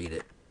care. I'll read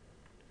it.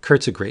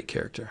 Kurt's a great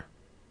character.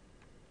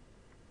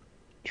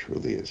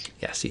 Truly is.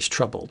 Yes, he's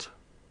troubled.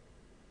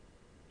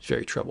 He's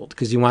very troubled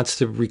because he wants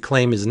to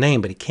reclaim his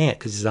name, but he can't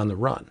because he's on the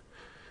run.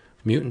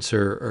 Mutants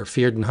are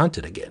feared and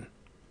hunted again.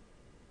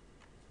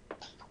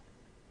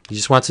 He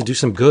just wants to do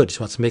some good. He just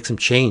wants to make some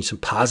change, some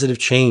positive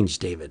change,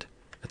 David.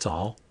 That's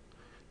all.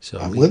 So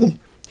I'm with him.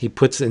 He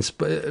puts in.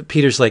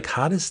 Peter's like,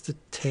 how does the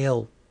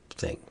tail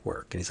thing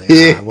work? And he's like,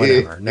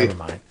 whatever, never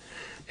mind.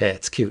 Yeah,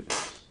 it's cute.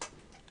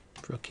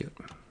 Real cute.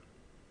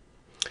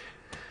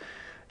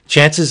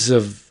 Chances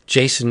of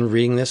Jason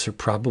reading this are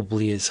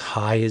probably as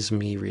high as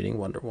me reading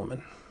Wonder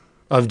Woman.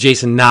 Of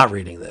Jason not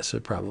reading this, are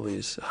probably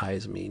as high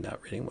as me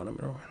not reading Wonder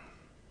Woman.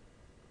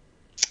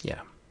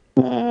 Yeah.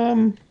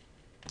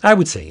 I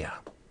would say yeah.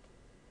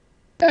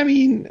 I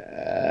mean,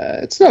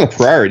 it's not a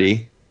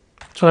priority.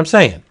 That's what I'm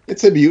saying.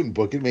 It's a mutant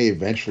book. It may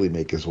eventually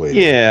make its way.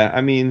 Yeah,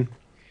 I mean,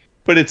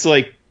 but it's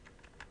like,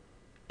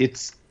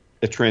 it's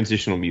a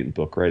transitional mutant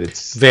book, right?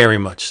 It's very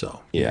much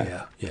so.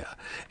 Yeah.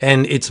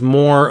 And it's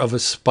more of a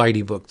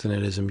Spidey book than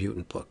it is a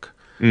mutant book.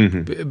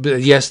 Mm-hmm.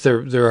 But yes,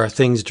 there are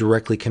things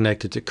directly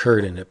connected to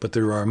Kurt in it, but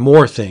there are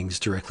more things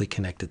directly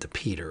connected to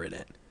Peter in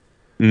it.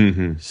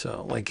 Mm-hmm.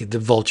 So, like the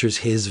Vulture's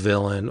his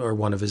villain or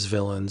one of his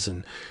villains,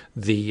 and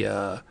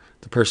the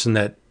person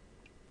that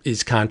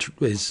is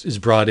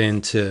brought in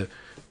to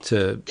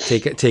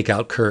take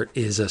out Kurt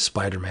is a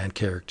Spider-Man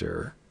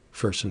character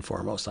first and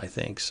foremost, I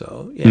think.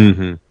 So yeah,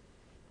 mm-hmm.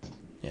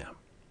 yeah,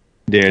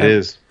 there it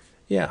is.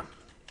 Yeah,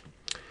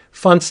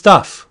 fun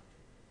stuff.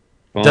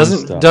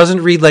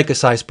 Doesn't read like a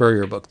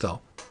Spurrier book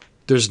though.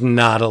 There's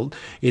not a.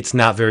 It's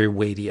not very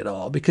weighty at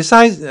all because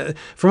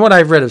from what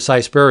I've read of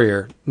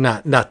Spurrier,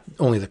 not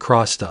only the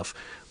cross stuff,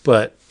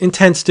 but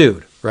intense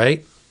dude,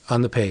 right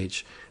on the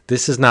page.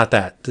 This is not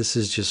that. This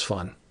is just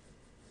fun.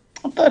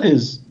 I thought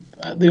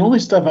the only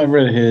stuff I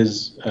read of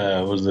his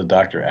was the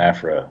Dr.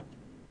 Aphra,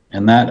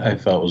 and that I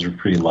felt was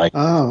pretty light.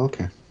 Oh,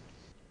 okay.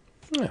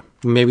 Yeah,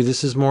 maybe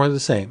this is more of the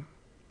same.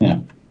 Yeah.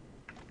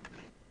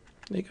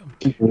 There you go.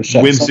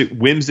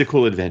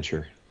 Whimsical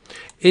adventure.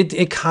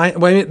 It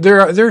kind. Well, I mean,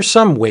 there's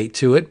some weight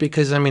to it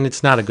because I mean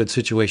it's not a good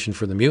situation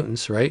for the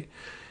mutants, right?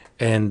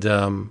 And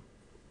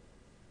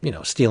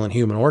stealing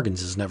human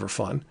organs is never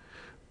fun.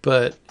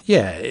 But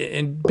yeah,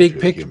 in big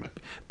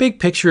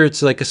picture,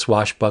 it's like a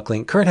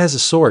swashbuckling. Kurt has a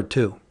sword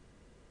too.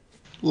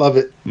 Love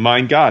it.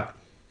 Mein God.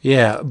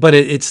 Yeah, but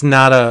it's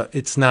not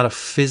a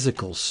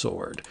physical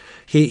sword.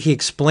 He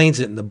explains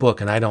it in the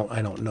book, and I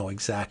don't know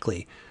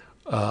exactly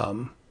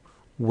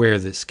where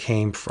this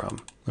came from.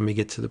 Let me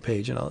get to the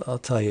page, and I'll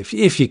tell you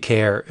if you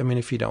care. I mean,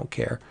 if you don't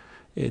care,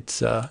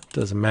 it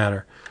doesn't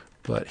matter.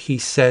 But he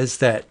says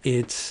that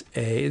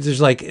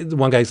there's like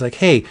one guy's like,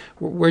 hey,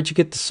 where'd you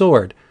get the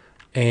sword?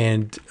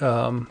 And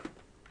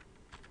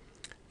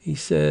he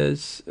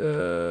says,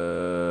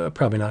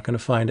 probably not going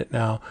to find it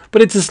now.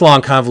 But it's this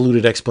long,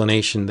 convoluted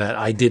explanation that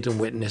I didn't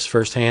witness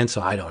firsthand,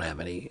 so I don't have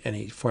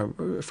any frame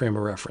of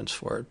reference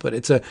for it. But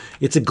it's a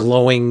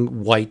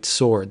glowing white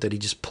sword that he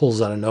just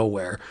pulls out of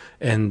nowhere,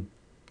 and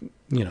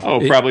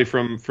probably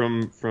from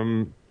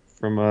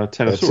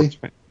Ten of Swords,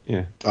 right?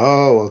 Yeah.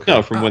 Oh, okay.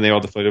 No, from when they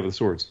all fight over the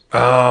swords.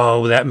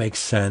 Oh, that makes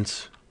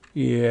sense.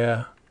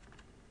 Yeah.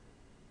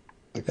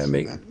 That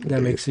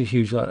makes a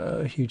huge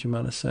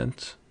amount of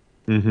sense.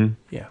 Mm-hmm.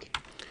 Yeah.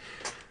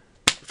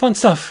 Fun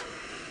stuff.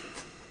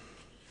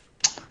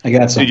 I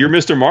got some. Dude, you're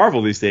Mr.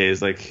 Marvel these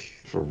days. Like,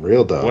 for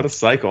real, dog. What a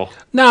cycle.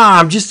 Nah,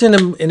 I'm just in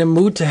a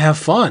mood to have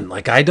fun.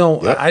 Like I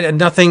don't. Yep.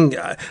 Nothing.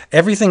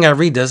 Everything I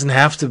read doesn't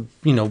have to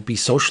be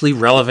socially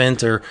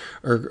relevant or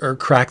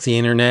crack the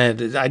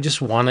internet. I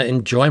just want to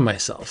enjoy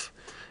myself,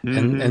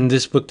 and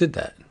this book did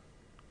that.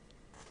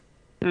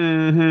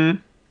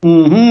 Mm-hmm.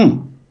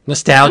 Mm-hmm.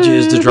 Nostalgia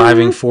is the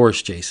driving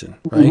force, Jason,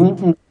 right?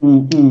 Mm-hmm,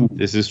 mm-hmm.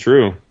 This is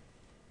true.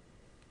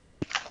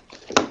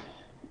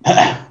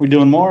 We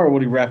doing more, or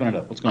what are you wrapping it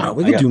up? What's going on?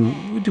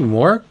 We do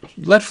more.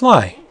 Let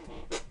fly.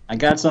 I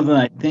got something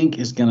I think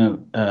is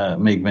going to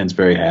make Vince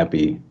very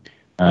happy.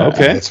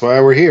 Okay. That's why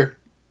we're here.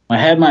 I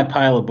had my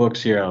pile of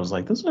books here. I was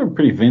like, this is a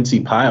pretty Vincey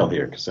pile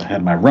here, because I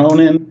had my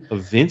Ronin. A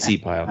Vincey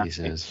pile, he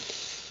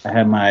says. I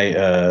had my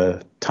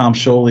Tom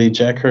Scioli,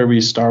 Jack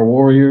Kirby's Star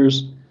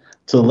Warriors.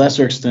 To a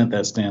lesser extent,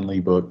 that Stan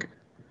Lee book.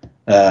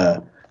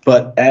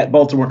 But at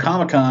Baltimore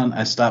Comic-Con,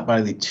 I stopped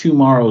by the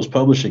Tomorrow's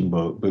publishing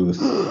booth.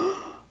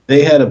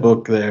 They had a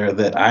book there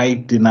that I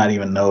did not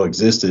even know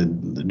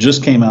existed. It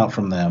just came out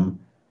from them.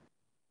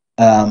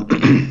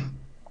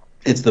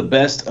 It's the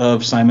best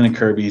of Simon &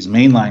 Kirby's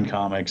mainline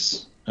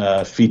comics,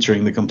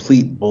 featuring the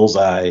complete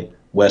Bullseye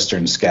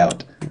Western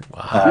Scout.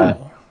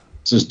 Wow.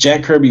 So it's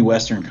Jack Kirby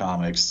Western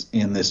comics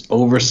in this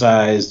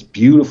oversized,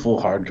 beautiful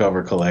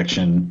hardcover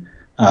collection.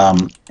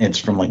 It's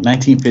from like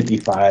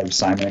 1955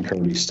 Simon &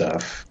 Kirby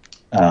stuff.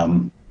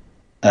 I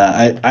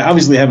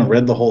obviously haven't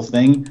read the whole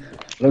thing,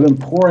 but I've been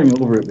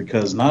poring over it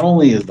because not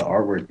only is the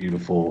artwork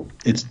beautiful,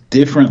 it's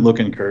different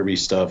looking Kirby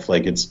stuff.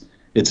 Like it's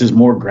his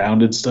more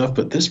grounded stuff,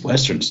 but this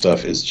Western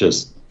stuff is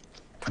just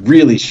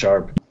really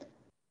sharp.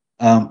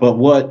 But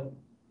what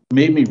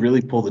made me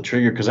really pull the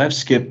trigger, because I've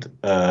skipped,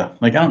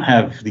 I don't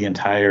have the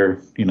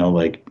entire,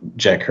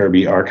 Jack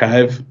Kirby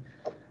archive.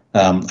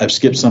 I've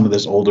skipped some of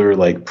this older,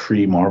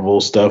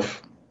 pre-Marvel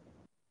stuff.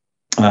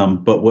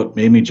 But what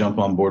made me jump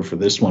on board for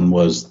this one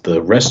was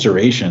the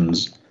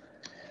restorations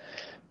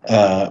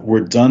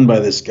were done by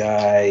this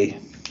guy.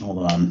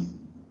 Hold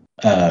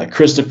on.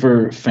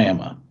 Christopher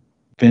Fama.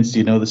 Vince, do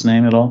you know this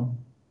name at all?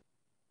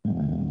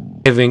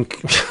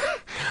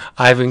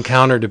 I've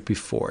encountered it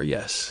before,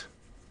 yes.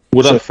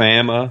 What up,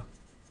 Fama?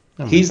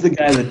 He's the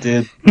guy that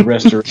did the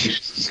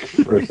restorations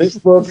for this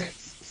book.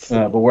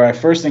 But where I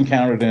first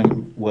encountered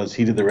him was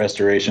he did the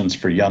restorations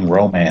for Young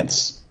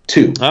Romance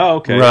 2. Oh,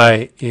 okay.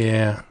 Right,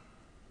 yeah.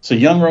 So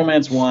Young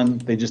Romance 1,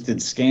 they just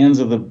did scans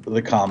of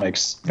the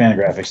comics,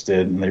 Fantagraphics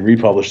did, and they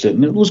republished it,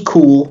 and it was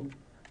cool.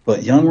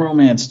 But Young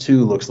Romance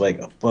 2 looks like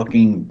a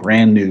fucking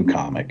brand new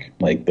comic.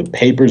 Like, the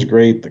paper's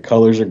great, the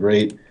colors are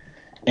great,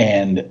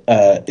 and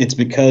it's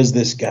because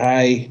this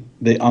guy,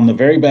 on the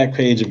very back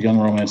page of Young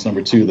Romance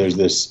number 2, there's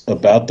this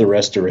about the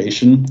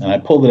restoration, and I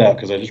pulled it out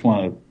because I just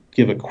want to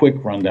give a quick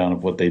rundown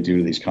of what they do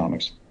to these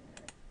comics.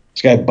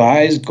 This guy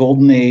buys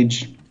Golden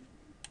Age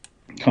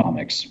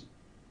comics.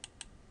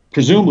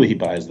 Presumably he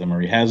buys them, or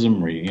he has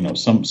them, or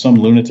some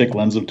lunatic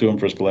lends them to him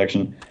for his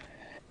collection.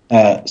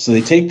 So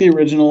they take the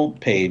original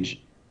page,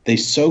 they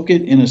soak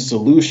it in a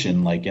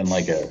solution, like in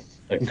a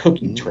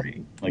cookie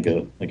tray, like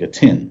a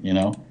tin,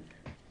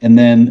 and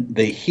then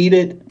they heat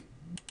it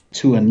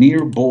to a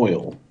near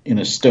boil in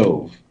a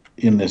stove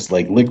in this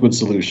liquid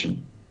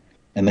solution.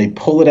 And they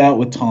pull it out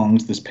with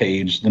tongs, this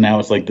page. Now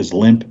it's like this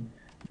limp,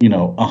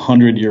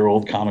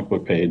 100-year-old comic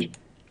book page.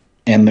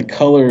 and the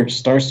color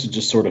starts to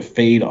just sort of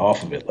fade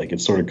off of it, like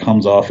it sort of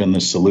comes off in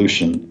the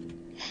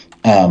solution.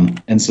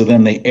 And so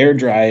then they air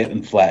dry it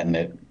and flatten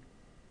it,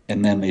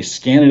 and then they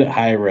scan it at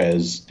high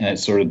res, and it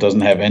sort of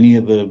doesn't have any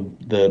of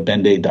the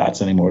Band-Aid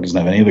dots anymore. It doesn't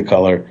have any of the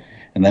color.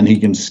 And then he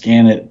can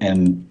scan it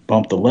and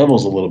bump the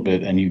levels a little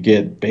bit, and you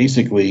get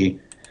basically,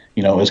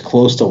 as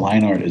close to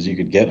line art as you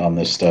could get on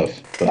this stuff.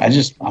 But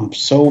I'm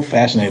so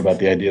fascinated about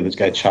the idea of this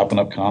guy chopping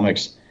up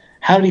comics.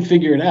 How did he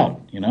figure it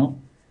out?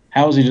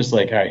 How is he just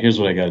like, all right, here's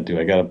what I got to do.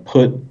 I got to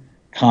put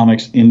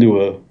comics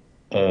into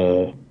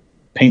a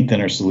paint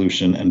thinner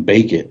solution and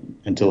bake it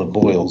until it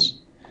boils.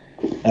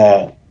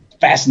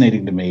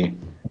 Fascinating to me.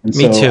 And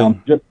me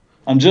too.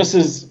 I'm just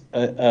as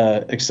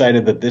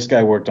excited that this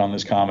guy worked on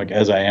this comic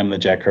as I am that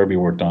Jack Kirby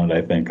worked on it.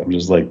 I think I'm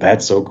just like,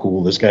 that's so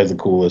cool. This guy's the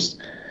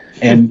coolest,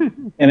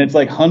 and it's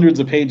like hundreds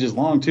of pages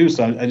long too.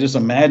 So I just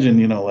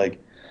imagine,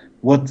 like,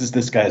 what is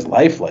this guy's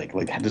life like?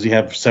 Like, does he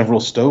have several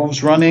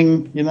stoves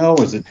running?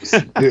 Is it just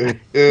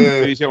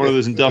He's got one of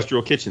those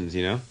industrial kitchens,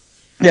 Yeah,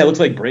 it looks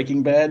like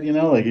Breaking Bad.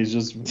 Like he's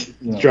just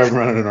driving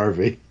around in an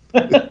RV.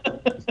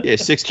 Yeah,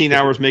 16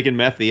 hours making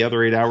meth, the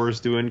other 8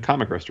 hours doing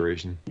comic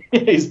restoration.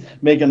 He's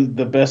making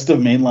the best of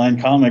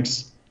mainline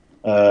comics.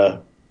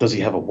 Does he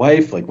have a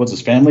wife? Like, what's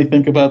his family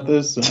think about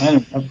this?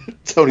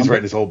 Tony's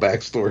writing his whole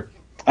backstory.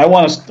 I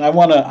want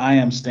a I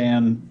Am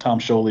Stan Tom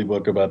Scioli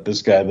book about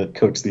this guy that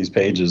cooks these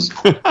pages.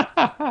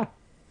 But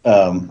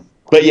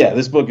yeah,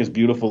 this book is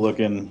beautiful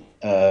looking.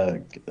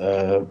 11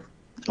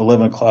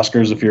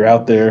 O'Clockers, if you're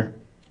out there,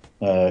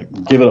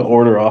 give it an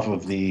order off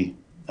of the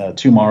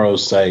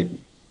Tomorrow's site.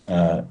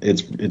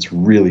 It's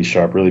really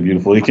sharp, really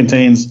beautiful. It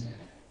contains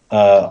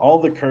all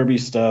the Kirby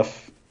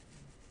stuff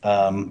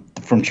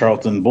from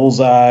Charlton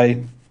Bullseye,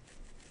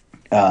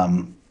 or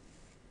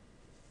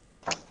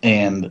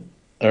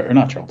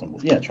not Charlton.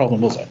 Yeah, Charlton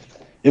Bullseye.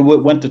 It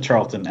went to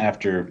Charlton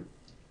after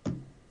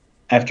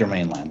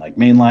Mainline. Like,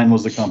 Mainline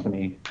was the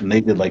company, and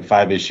they did like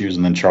 5 issues,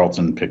 and then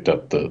Charlton picked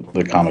up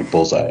the comic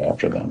Bullseye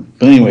after them.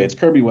 But anyway, it's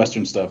Kirby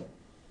Western stuff.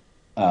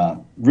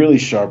 Really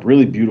sharp,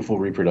 really beautiful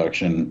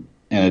reproduction,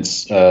 and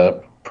it's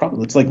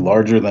it's like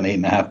larger than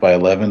 8.5 by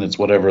 11. It's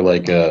whatever,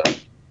 like I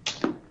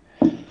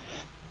don't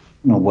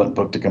know what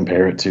book to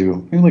compare it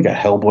to. Maybe like a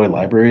Hellboy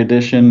Library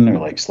Edition, or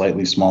like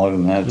slightly smaller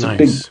than that. It's nice. A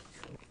big,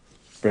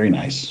 very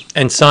nice.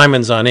 And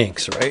Simon's on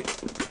inks, right?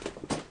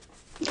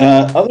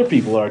 Other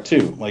people are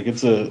too. Like,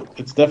 it's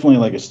definitely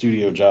like a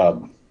studio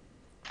job.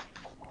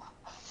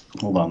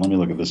 Hold on, let me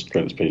look at this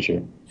credits page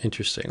here.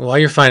 Interesting. While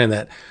you're finding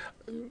that,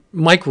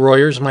 Mike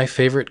Royer's my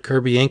favorite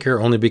Kirby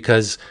inker, only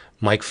because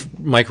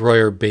Mike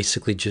Royer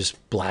basically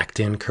just blacked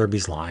in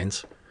Kirby's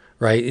lines,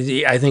 right?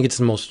 I think it's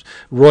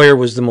Royer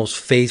was the most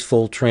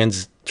faithful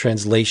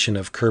translation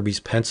of Kirby's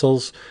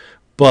pencils,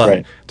 but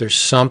right. There's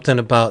something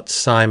about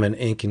Simon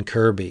inking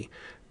Kirby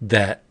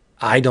that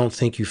I don't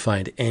think you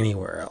find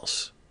anywhere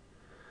else.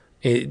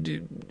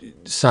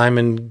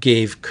 Simon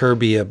gave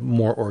Kirby a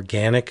more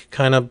organic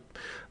kind of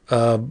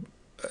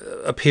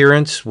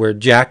appearance, where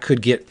Jack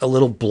could get a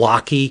little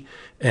blocky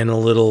and a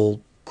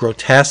little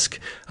grotesque.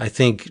 I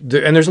think,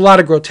 and there's a lot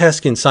of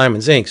grotesque in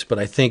Simon's inks, but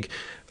I think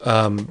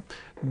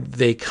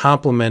they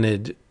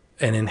complemented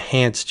and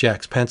enhanced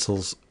Jack's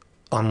pencils,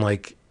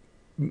 unlike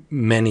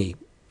many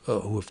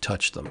who have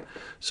touched them.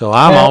 So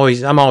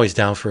I'm always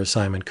down for a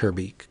Simon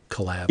Kirby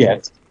collab. Yeah,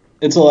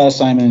 it's a lot of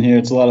Simon in here.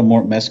 It's a lot of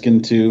Mort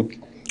Meskin too.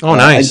 Oh,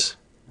 nice.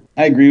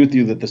 I agree with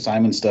you that the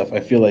Simon stuff, I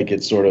feel like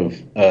it's sort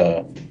of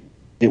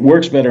it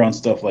works better on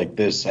stuff like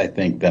this, I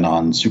think, than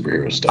on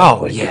superhero stuff.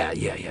 Oh, like, yeah.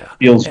 It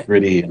feels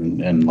gritty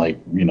and like,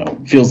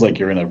 feels like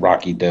you're in a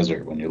rocky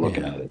desert when you're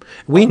looking at it.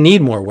 We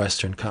need more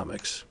Western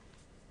comics.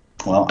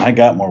 Well, I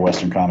got more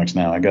Western comics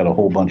now. I got a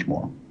whole bunch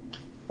more.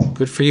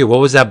 Good for you. What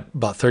was that,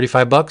 about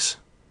 $35?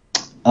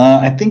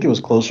 I think it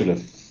was closer to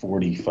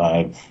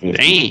 45, 50.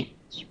 Dang.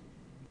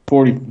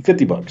 40,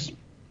 $50.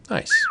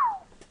 Nice.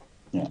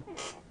 Yeah.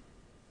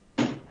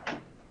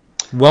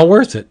 Well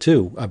worth it,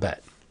 too, I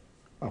bet.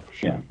 Oh, for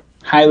sure. Yeah.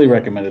 Highly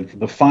recommended for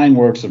the fine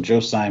works of Joe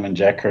Simon,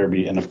 Jack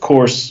Kirby, and of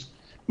course,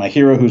 my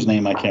hero whose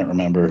name I can't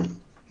remember.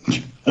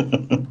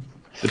 The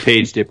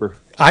Page Dipper.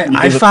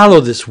 I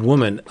follow this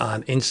woman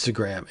on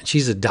Instagram, and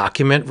she's a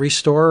document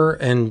restorer,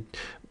 and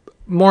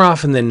more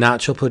often than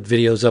not, she'll put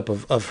videos up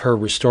of her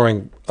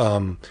restoring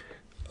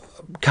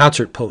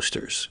concert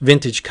posters,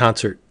 vintage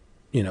concert,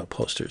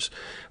 posters,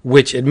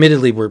 which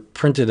admittedly were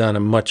printed on a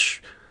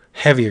much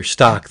heavier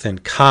stock than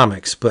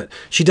comics, but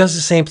she does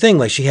the same thing.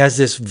 Like, she has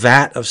this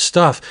vat of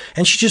stuff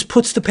and she just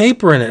puts the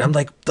paper in it. I'm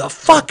like, the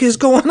fuck is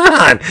going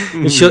on?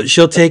 Mm-hmm. And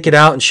she'll take it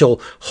out and she'll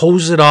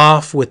hose it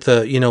off with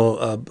a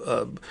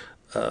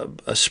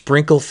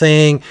sprinkle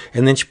thing,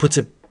 and then she puts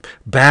it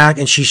back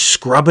and she's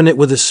scrubbing it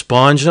with a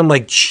sponge, and I'm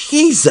like,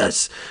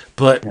 Jesus.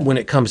 But when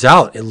it comes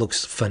out, it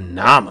looks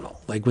phenomenal.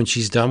 Like, when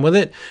she's done with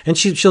it, and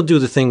she'll do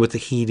the thing with the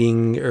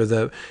heating, or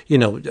the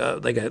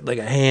like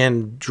a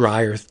hand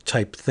dryer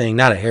type thing,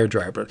 not a hair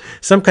dryer, but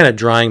some kind of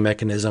drying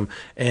mechanism.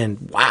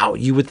 And wow,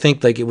 you would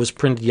think like it was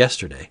printed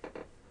yesterday.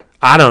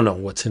 I don't know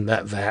what's in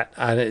that vat.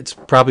 It's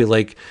probably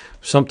like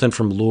something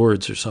from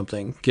Lourdes or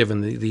something,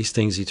 given these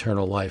things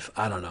eternal life.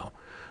 I don't know.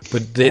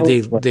 But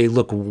they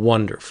look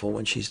wonderful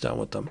when she's done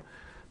with them.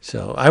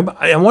 So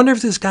I wonder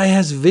if this guy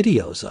has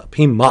videos up.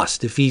 He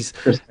must. If he's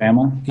Chris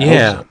Pamela?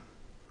 Yeah.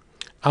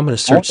 I'm going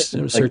to search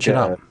it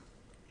up.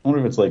 I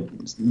wonder if it's like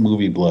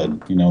movie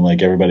blood,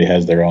 like everybody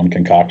has their own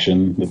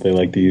concoction that they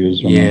like to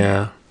use.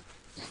 Yeah.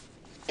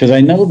 Because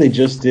I know they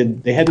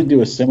had to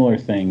do a similar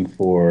thing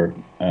for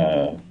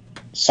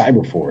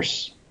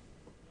Cyberforce.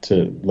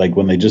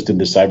 When they just did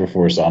the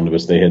Cyberforce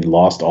omnibus, they had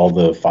lost all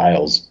the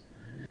files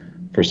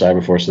for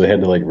Cyberforce, so they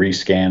had to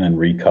rescan and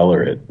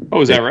recolor it.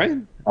 Oh, is that right?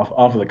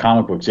 Off of the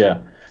comic books, yeah.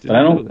 But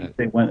I don't think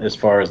they went as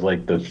far as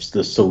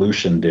the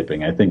solution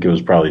dipping. I think it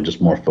was probably just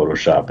more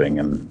photoshopping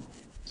and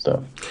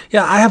stuff.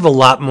 Yeah, I have a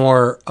lot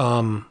more.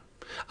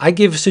 I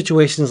give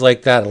situations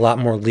like that a lot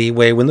more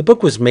leeway. When the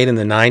book was made in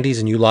the 90s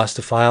and you lost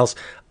the files,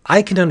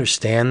 I can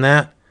understand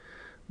that.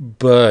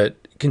 But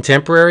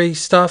contemporary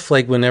stuff,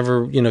 like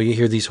whenever you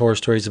hear these horror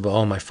stories about,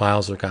 oh, my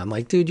files are gone,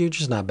 like, dude, you're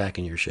just not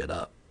backing your shit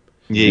up.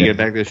 Yeah, you got to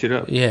back that shit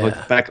up.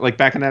 Yeah, like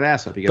backing that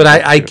ass up. But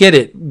I get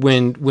it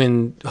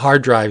when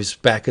hard drives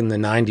back in the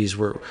 90s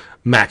were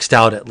maxed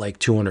out at like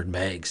 200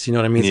 megs. You know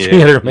what I mean?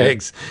 300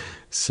 megs.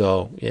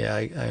 So yeah,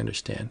 I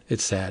understand.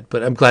 It's sad,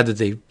 but I'm glad that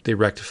they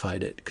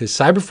rectified it because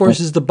Cyberforce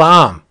is the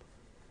bomb.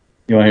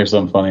 You want to hear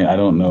something funny? I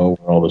don't know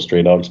where all the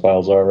Stray Dogs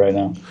files are right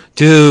now,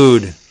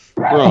 dude.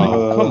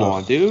 Bro, come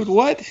on, dude.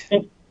 What?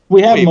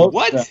 We have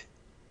what?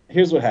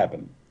 Here's what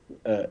happened.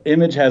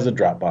 Image has a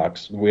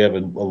Dropbox. We have a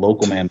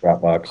local man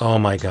Dropbox. Oh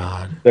my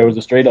God! There was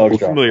a Stray Dogs.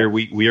 Dropbox. Familiar.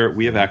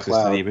 We have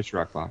access to the Image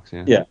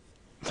Dropbox. Yeah.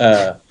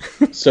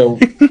 So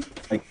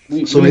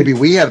maybe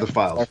we have the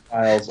files. Our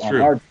files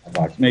on our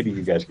Dropbox. Maybe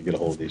you guys could get a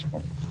hold of these for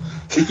me.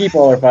 We keep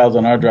all our files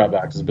on our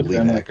Dropboxes, but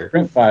then when we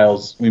print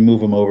files, we move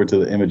them over to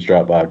the Image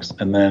Dropbox.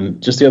 And then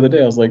just the other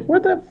day, I was like,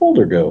 where'd that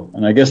folder go?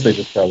 And I guess they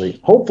just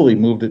hopefully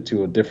moved it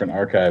to a different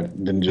archive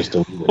and didn't just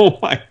delete it. Oh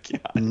my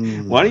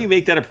God. Why don't you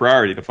make that a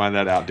priority to find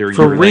that out during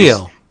your nice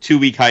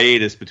 2-week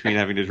hiatus between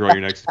having to draw your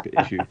next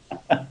issue?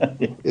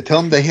 You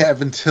tell them they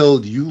have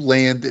until you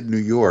land in New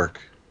York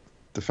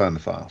to find the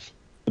files.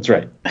 That's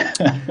right.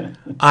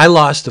 I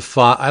lost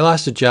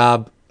a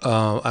job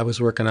I was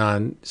working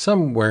on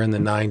somewhere in the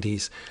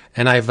 90s,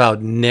 and I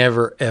vowed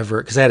never,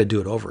 ever, because I had to do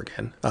it over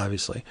again,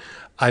 obviously.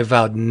 I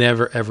vowed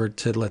never, ever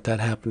to let that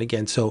happen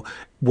again. So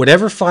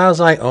whatever files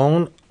I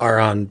own are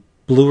on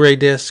Blu-ray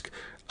disc.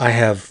 I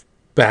have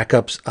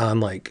backups on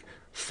like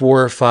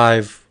 4 or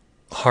 5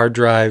 hard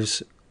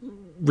drives,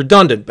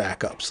 redundant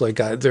backups. Like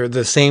they're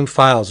the same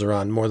files are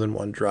on more than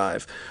one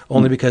drive,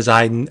 only because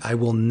I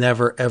will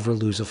never, ever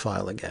lose a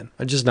file again.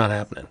 It's just not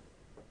happening.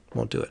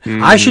 Won't do it.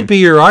 I should be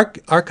your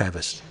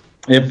archivist.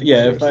 If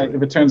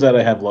it turns out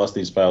I have lost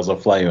these files, I'll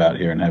fly you out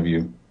here and have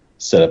you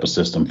set up a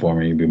system for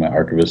me. You be my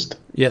archivist.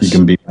 Yes, you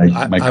can be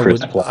my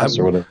Chris Plus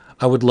or whatever.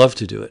 I would love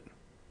to do it.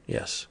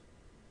 Yes.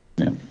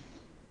 Yeah.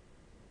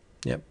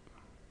 Yep.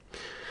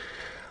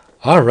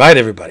 All right,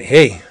 everybody.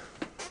 Hey,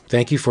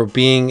 thank you for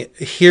being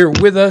here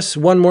with us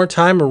one more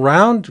time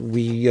around.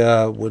 We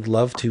would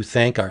love to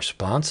thank our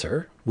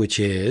sponsor, which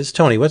is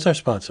Tony. What's our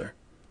sponsor?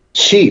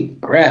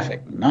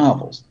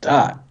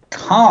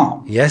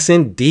 CheapGraphicNovels.com. Yes,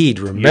 indeed.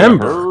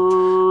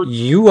 Remember,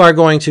 you are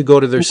going to go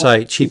to their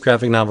site,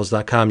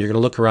 cheapgraphicnovels.com. You're going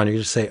to look around. You're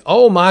going to say,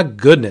 oh, my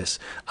goodness,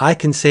 I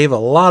can save a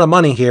lot of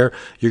money here.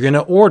 You're going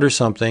to order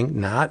something,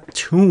 not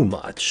too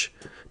much.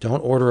 Don't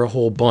order a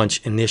whole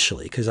bunch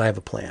initially because I have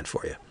a plan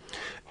for you.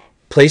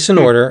 Place an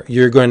order.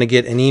 You're going to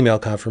get an email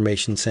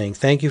confirmation saying,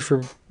 thank you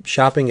for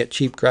shopping at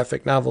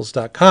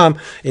cheapgraphicnovels.com,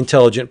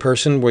 intelligent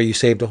person, where you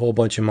saved a whole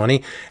bunch of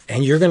money.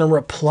 And you're going to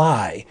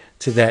reply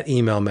to that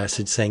email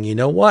message saying, you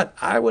know what?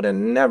 I would have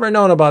never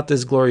known about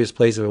this glorious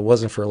place if it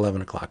wasn't for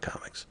 11 O'Clock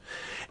Comics.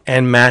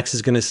 And Max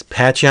is going to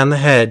pat you on the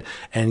head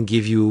and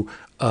give you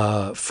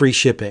free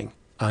shipping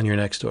on your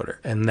next order.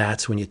 And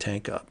that's when you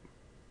tank up.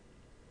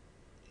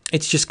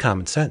 It's just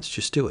common sense.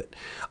 Just do it.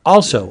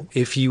 Also,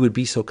 if you would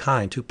be so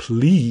kind to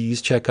please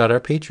check out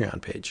our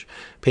Patreon page,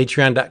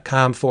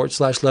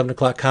 patreon.com/11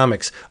 O'Clock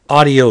Comics,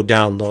 audio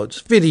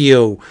downloads,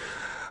 video,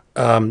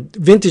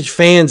 vintage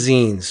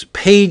fanzines,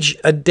 page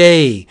a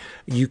day.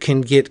 You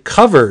can get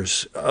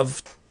covers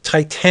of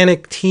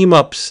Titanic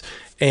team-ups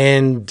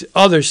and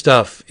other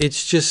stuff.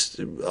 It's just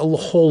a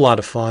whole lot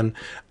of fun.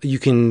 You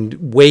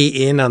can weigh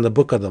in on the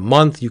book of the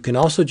month. You can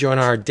also join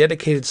our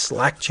dedicated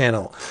Slack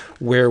channel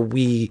where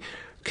we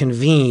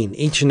convene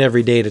each and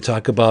every day to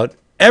talk about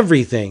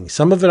everything.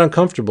 Some of it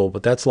uncomfortable,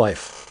 but that's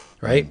life,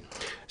 right?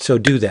 So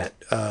do that.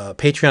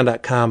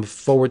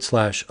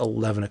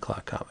 Patreon.com/11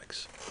 O'Clock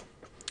Comics.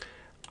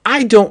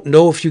 I don't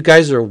know if you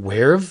guys are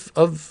aware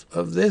of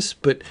this,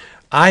 but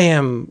I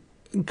am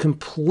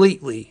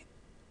completely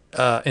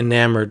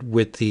enamored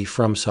with the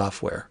From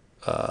Software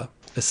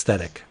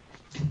aesthetic.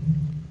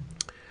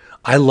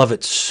 I love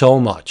it so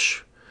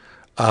much.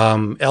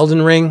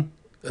 Elden Ring,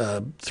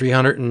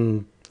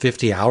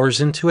 350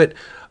 hours into it.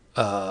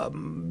 The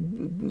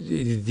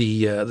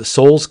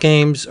Souls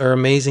games are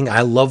amazing.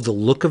 I love the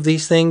look of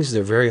these things.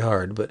 They're very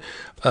hard, but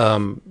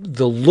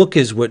the look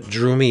is what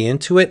drew me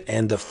into it.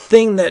 And the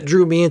thing that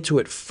drew me into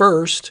it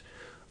first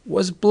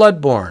was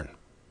Bloodborne.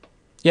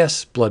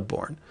 Yes,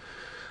 Bloodborne.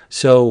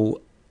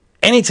 So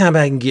anytime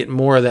I can get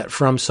more of that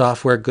From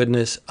Software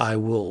goodness, I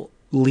will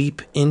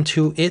leap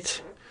into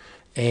it.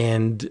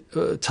 And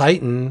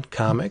Titan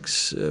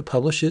Comics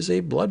publishes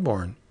a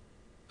Bloodborne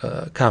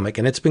comic,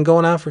 and it's been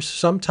going on for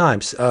some time.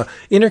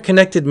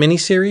 Interconnected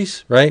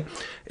miniseries, right?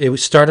 It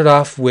was started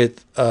off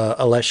with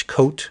Alesh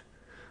Coate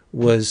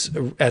was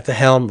at the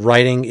helm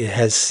writing. It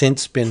has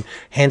since been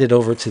handed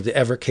over to the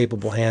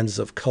ever-capable hands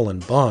of Cullen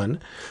Bunn,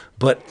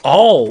 but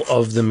all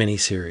of the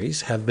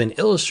miniseries have been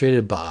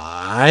illustrated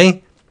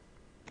by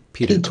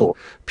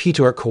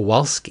Peter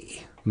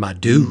Kowalski, my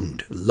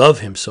dude.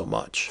 Love him so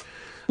much.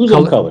 Who's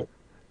on color?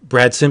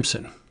 Brad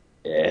Simpson.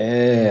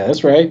 Yeah,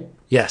 that's right.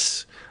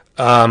 Yes.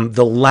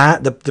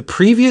 The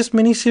previous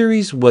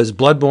miniseries was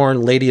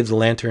Bloodborne, Lady of the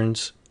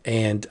Lanterns,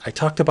 and I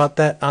talked about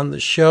that on the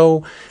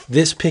show.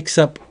 This picks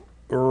up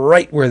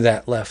right where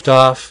that left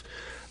off.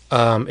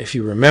 If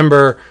you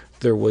remember,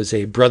 there was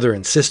a brother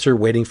and sister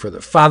waiting for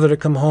their father to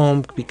come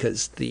home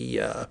because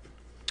the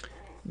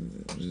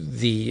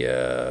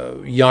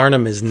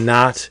Yharnam is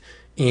not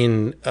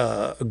in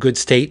a good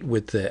state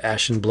with the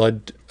Ashen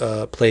Blood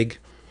plague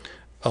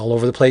all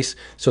over the place.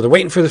 So they're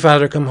waiting for the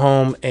father to come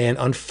home, and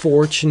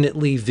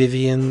unfortunately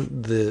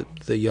Vivian, the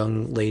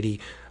young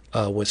lady,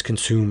 was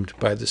consumed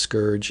by the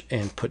scourge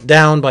and put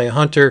down by a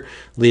hunter,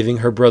 leaving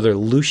her brother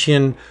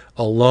Lucian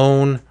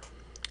alone.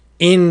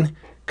 In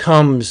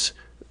comes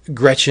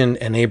Gretchen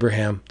and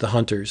Abraham, the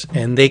hunters,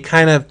 and they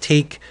kind of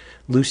take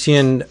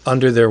Lucian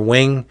under their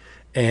wing,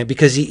 and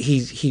because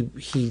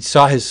he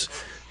saw his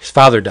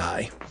father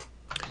die.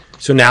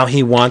 So now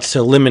he wants to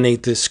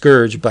eliminate this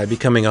scourge by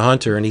becoming a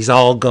hunter, and he's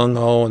all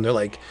gung-ho, and they're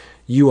like,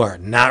 you are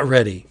not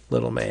ready,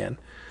 little man.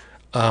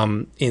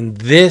 In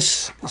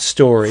this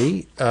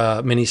story,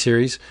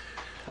 miniseries,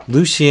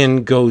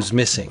 Lucian goes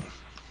missing,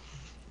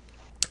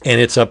 and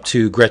it's up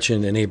to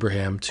Gretchen and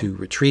Abraham to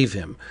retrieve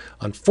him.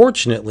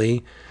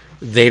 Unfortunately,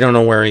 they don't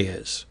know where he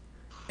is,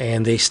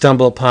 and they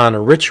stumble upon a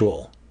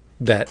ritual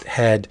that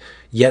had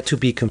yet to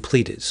be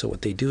completed. So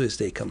what they do is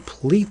they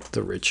complete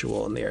the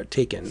ritual, and they are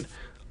taken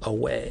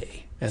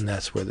away, and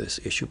that's where this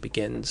issue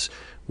begins,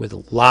 with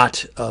a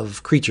lot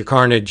of creature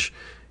carnage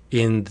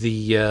in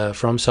the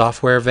From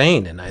Software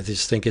vein, and I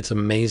just think it's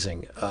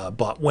amazing.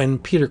 But when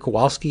Peter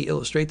Kowalski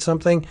illustrates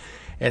something,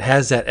 it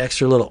has that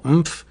extra little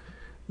oomph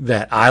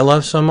that I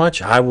love so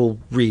much. I will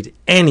read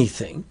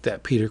anything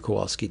that Peter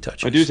Kowalski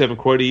touches. My dude's having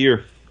quite a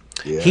year.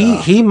 Yeah.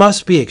 He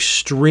must be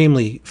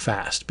extremely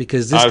fast,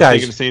 because this I was guy's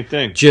thinking the same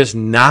thing. just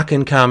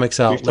knocking comics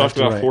out. We've talked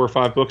about right. 4 or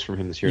 5 books from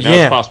him this year. Now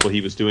Yeah. it's possible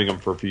he was doing them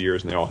for a few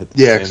years and they all hit the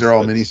Yeah, fans, because they're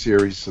all but-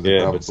 miniseries, so they Yeah,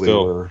 but probably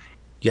still. were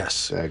Yes.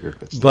 staggered.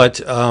 But, still.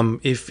 But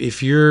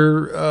if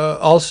you're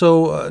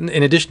also,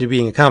 in addition to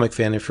being a comic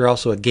fan, if you're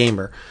also a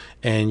gamer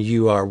and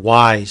you are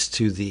wise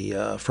to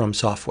the From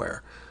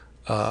Software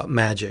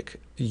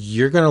magic,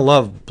 you're going to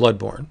love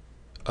Bloodborne.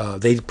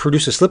 They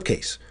produce a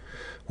slipcase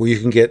where you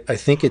can get, I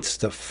think it's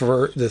the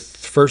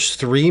first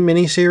 3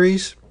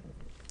 miniseries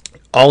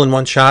all in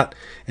one shot,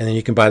 and then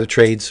you can buy the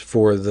trades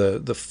for the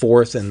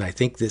 4th, and I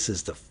think this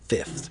is the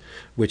 5th,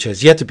 which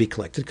has yet to be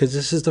collected because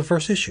this is the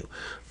first issue.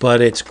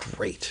 But it's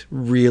great,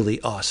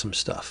 really awesome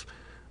stuff.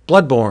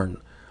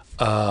 Bloodborne,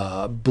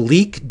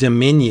 Bleak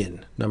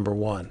Dominion,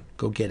 #1.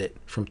 Go get it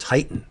from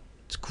Titan.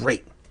 It's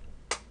great.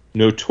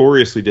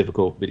 Notoriously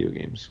difficult video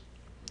games.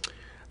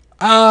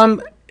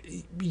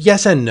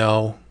 Yes and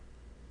no.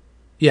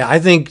 Yeah, I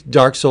think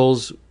Dark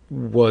Souls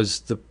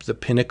was the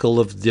pinnacle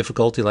of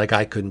difficulty. Like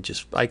I could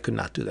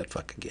not do that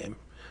fucking game.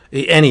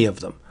 Any of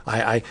them.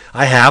 I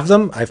have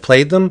them. I've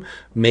played them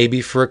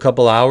maybe for a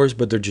couple hours,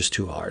 but they're just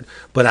too hard.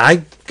 But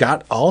I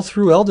got all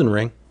through Elden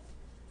Ring.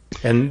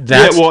 And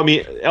that's Yeah, well, I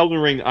mean, Elden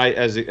Ring,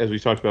 as we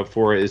talked about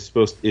before, is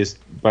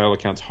by all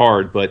accounts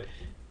hard, but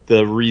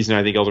the reason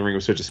I think Elden Ring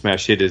was such a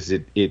smash hit is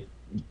it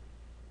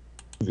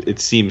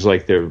seems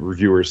like the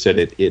reviewers said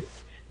it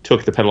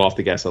took the pedal off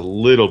the gas a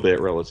little bit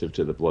relative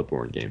to the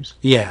Bloodborne games.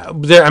 Yeah,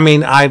 I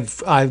mean,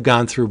 I've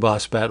gone through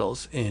boss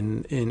battles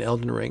in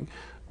Elden Ring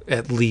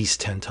at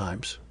least 10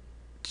 times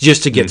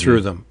just to get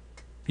through them.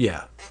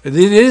 Yeah, it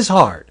is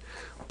hard,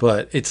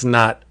 but it's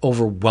not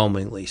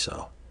overwhelmingly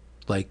so.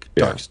 Like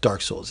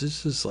Dark Souls,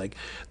 this is like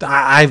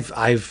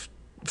I've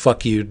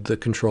fuck you the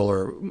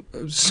controller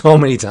so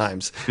many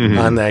times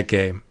on that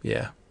game.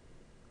 Yeah,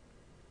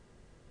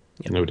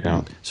 No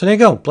doubt. so there you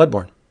go,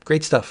 Bloodborne,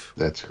 great stuff.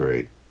 that's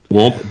great.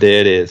 Whoop,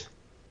 there it is.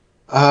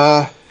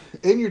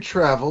 In your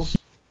travels,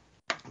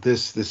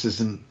 this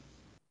isn't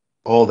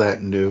all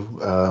that new,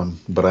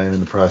 but I am in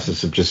the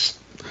process of just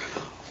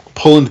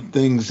pulling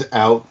things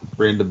out,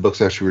 random books.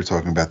 Actually, we were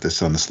talking about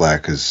this on the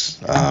Slack because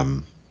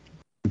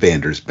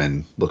Vander's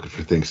been looking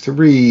for things to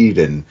read,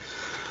 and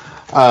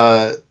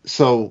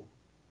so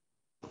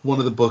one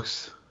of the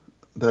books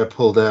that I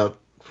pulled out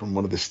from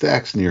one of the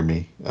stacks near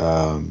me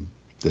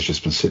that's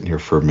just been sitting here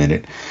for a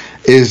minute,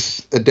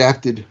 is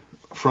adapted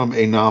from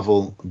a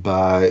novel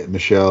by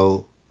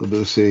Michel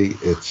Debussy.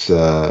 It's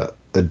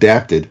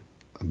adapted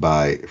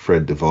by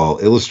Fred Duvall,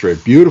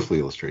 beautifully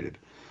illustrated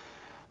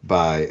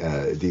by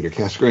Dieter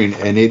Cassegrain,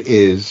 and it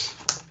is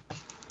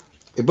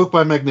a book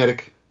by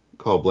Magnetic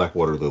called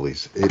Blackwater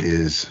Lilies. It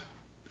is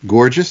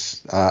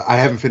gorgeous. I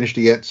haven't finished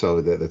it yet,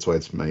 so that's why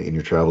it's in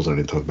your travels. I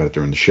didn't talk about it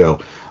during the show,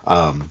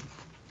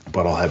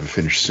 but I'll have it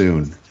finished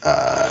soon.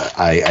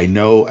 I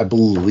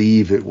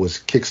believe it was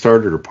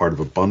Kickstarted or part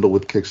of a bundle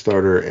with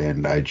Kickstarter,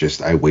 and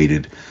I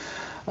waited.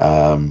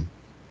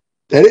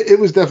 It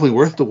was definitely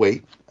worth the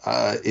wait.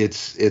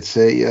 It's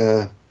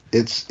a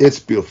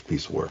beautiful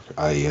piece of work.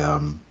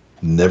 I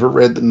never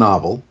read the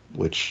novel,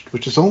 which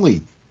is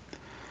only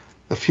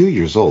a few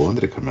years old. When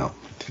did it come out?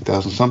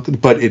 2000 something.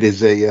 But it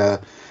is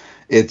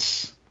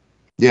it's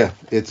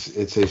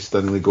a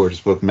stunningly gorgeous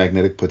book.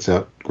 Magnetic puts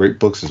out great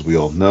books, as we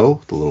all know.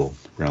 The little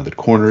rounded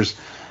corners.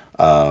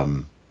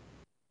 The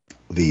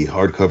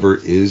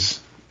hardcover is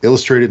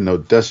illustrated, no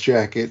dust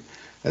jacket,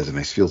 has a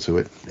nice feel to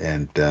it,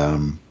 and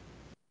a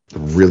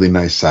really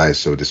nice size,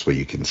 so this way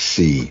you can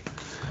see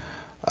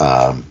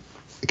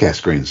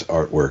Cassegrain's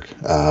artwork.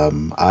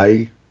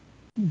 I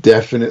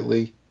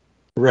definitely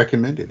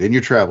recommend it in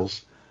your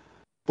travels.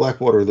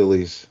 Blackwater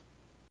Lilies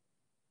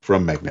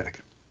from Magnetic.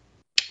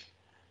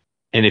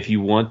 And if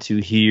you want to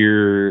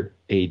hear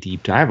a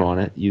deep dive on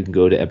it, you can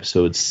go to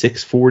episode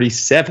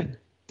 647.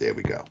 There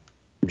we go.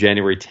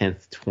 January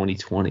 10th,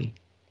 2020.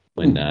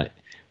 When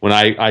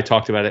I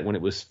talked about it when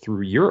it was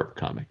through Europe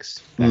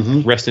Comics.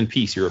 Rest in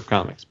peace, Europe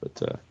Comics.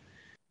 But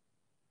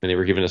when they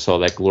were giving us all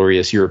that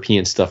glorious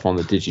European stuff on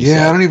the Digi side.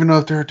 I don't even know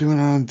if they're doing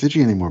it on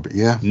Digi anymore, but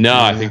yeah. No,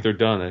 yeah. I think they're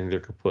done. I think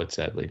they're kaput,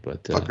 sadly.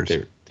 But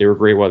they were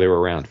great while they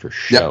were around, for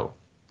show.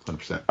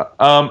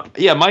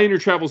 100%. My Inner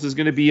Travels is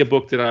going to be a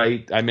book that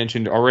I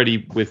mentioned already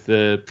with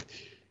the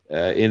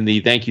in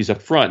the thank yous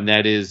up front, and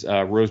that is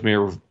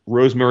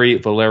Rosemary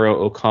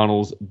Valero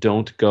O'Connell's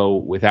 "Don't Go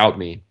Without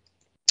Me."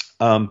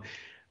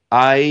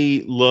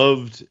 I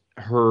loved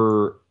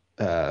her.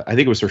 I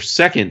think it was her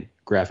second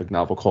graphic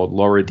novel called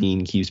Laura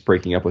Dean Keeps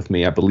Breaking Up With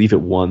Me. I believe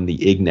it won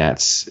the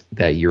Ignatz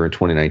that year in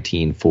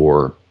 2019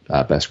 for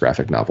best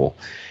graphic novel.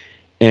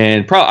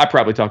 And I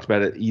probably talked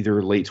about it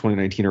either late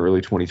 2019 or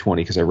early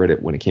 2020 because I read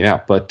it when it came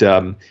out. But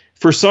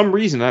for some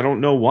reason, I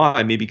don't know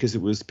why, maybe because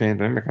it was the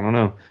pandemic, I don't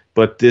know.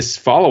 But this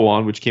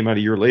follow-on, which came out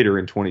a year later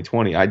in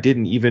 2020, I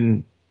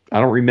don't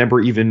remember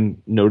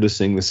even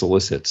noticing the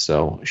solicits,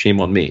 so shame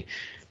on me.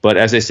 But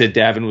as I said,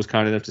 Davin was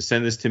kind enough to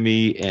send this to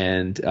me,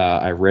 and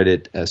I read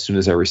it as soon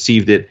as I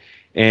received it.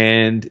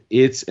 And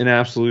it's an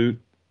absolute...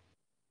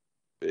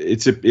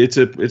 It's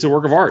a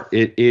work of art.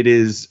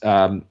 It's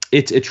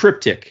a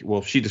triptych.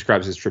 Well, she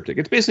describes it as triptych.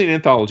 It's basically an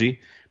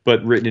anthology,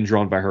 but written and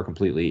drawn by her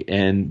completely.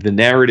 And the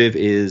narrative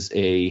is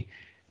a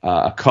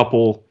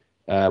couple.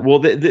 I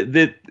would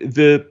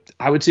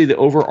say the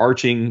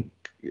overarching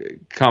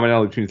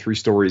commonality between the three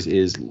stories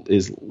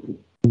is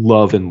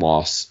love and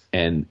loss,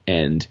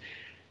 and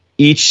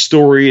each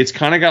story, it's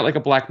kind of got like a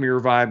Black Mirror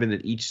vibe, and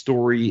that each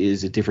story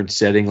is a different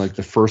setting. Like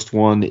the first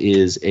one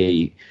is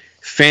a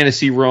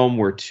fantasy realm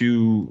where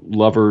two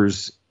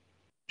lovers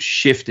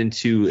shift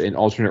into an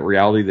alternate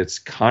reality that's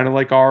kind of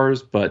like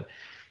ours, but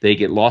they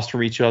get lost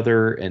from each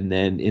other, and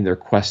then in their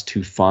quest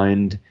to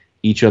find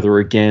each other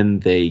again,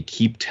 they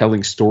keep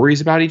telling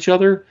stories about each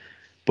other.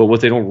 But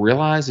what they don't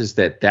realize is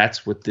that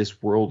that's what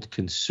this world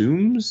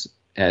consumes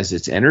as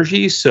its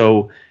energy.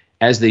 So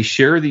as they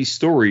share these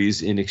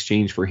stories in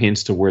exchange for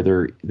hints to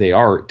where they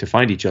are to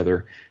find each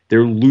other,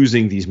 they're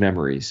losing these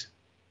memories.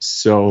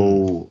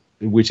 So,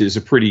 which is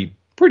a pretty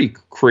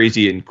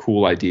crazy and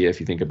cool idea if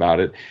you think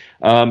about it.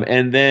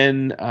 And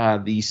then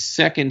the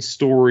second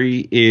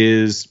story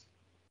is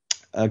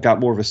got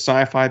more of a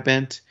sci-fi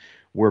bent,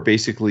 where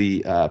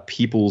basically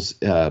people's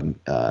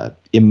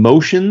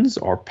emotions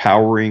are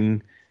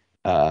powering,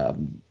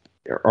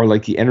 are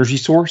like the energy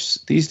source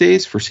these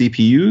days for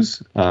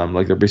CPUs.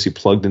 Like they're basically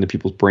plugged into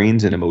people's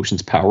brains and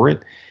emotions power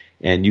it.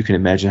 And you can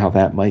imagine how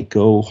that might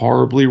go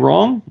horribly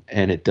wrong,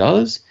 and it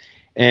does.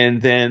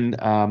 And then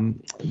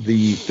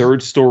the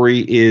third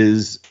story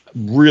is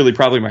really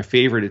probably my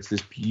favorite. It's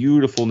this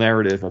beautiful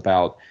narrative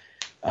about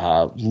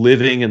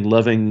living and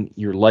loving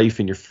your life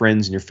and your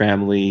friends and your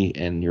family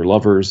and your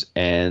lovers,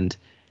 and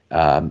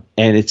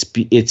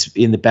it's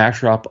in the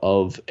backdrop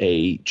of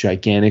a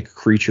gigantic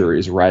creature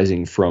is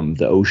rising from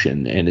the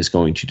ocean and is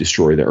going to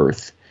destroy the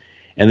earth.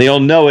 And they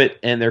all know it,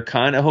 and they're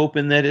kind of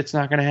hoping that it's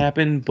not going to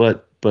happen,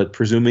 but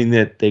presuming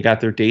that they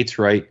got their dates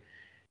right,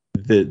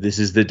 this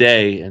is the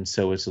day. And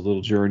so it's a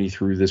little journey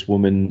through this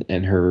woman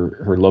and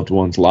her loved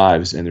ones'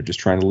 lives, and they're just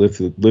trying to live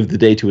the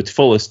day to its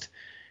fullest,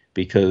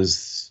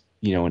 because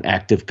an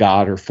act of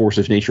God or force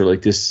of nature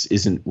like this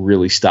isn't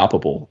really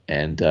stoppable.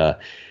 And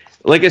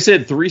like I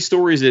said, three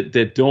stories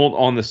that don't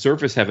on the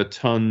surface have a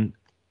ton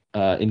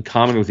in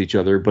common with each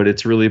other, but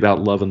it's really about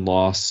love and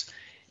loss,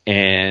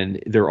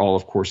 and they're all,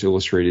 of course,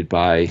 illustrated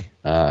by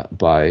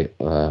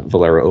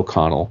Valera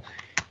O'Connell.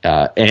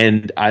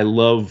 And I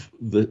love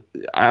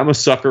I'm a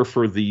sucker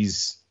for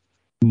these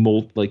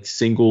like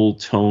single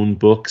tone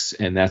books,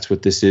 and that's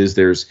what this is.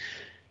 There's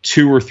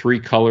 2 or 3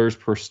 colors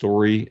per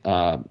story.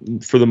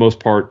 For the most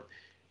part,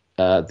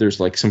 there's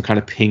like some kind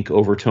of pink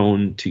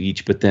overtone to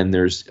each, but then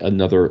there's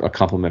a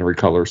complementary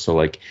color. So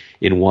like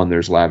in one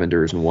there's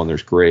lavenders, and one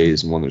there's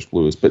grays, and one there's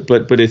blues. But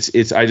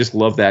it's I just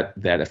love that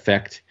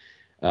effect.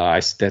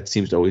 That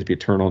seems to always be a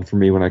turn on for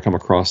me when I come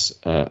across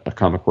a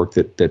comic work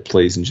that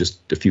plays in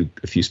just a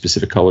few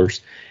specific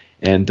colors.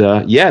 And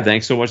yeah,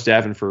 thanks so much,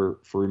 Davin, for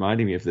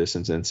reminding me of this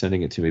and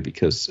sending it to me,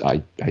 because I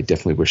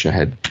definitely wish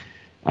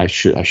I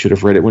should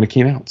have read it when it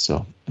came out.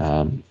 So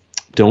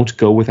don't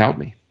go without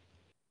me.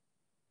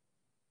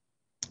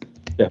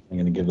 Definitely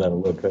going to give that a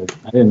look.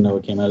 I didn't know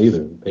it came out either.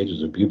 The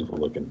pages are beautiful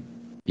looking.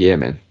 Yeah,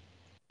 man.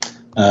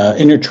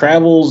 In your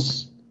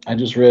travels, I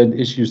just read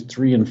issues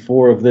 3 and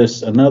 4 of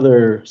this,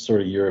 another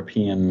sort of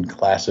European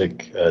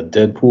classic,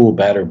 Deadpool,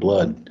 Batter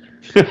Blood.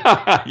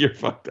 You're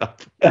fucked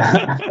up.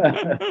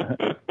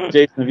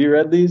 Jason, have you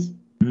read these?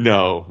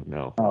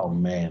 No. Oh,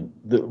 man.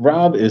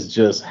 Rob is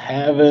just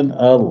having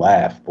a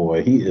laugh,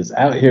 boy. He is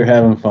out here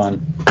having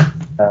fun.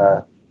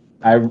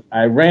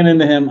 I ran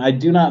into him. I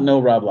do not know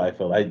Rob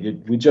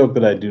Liefeld. We joke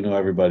that I do know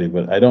everybody,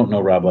 but I don't know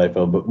Rob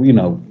Liefeld. But,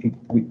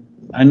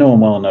 I know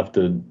him well enough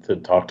to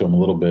talk to him a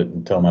little bit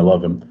and tell him I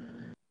love him.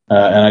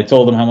 And I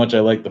told him how much I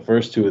liked the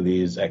first 2 of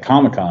these at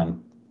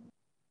Comic-Con.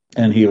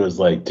 And he was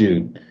like,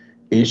 dude,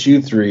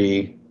 issue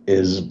 3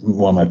 is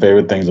one of my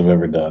favorite things I've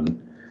ever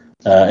done.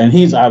 And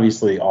he's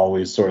obviously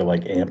always sort of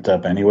like amped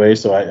up anyway,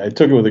 so I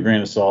took it with a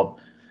grain of salt.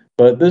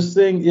 But this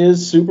thing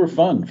is super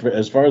fun.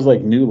 As far as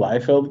like new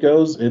Liefeld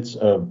goes, it's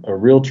a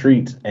real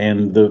treat.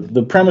 And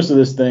the premise of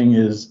this thing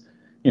is,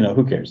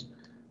 who cares?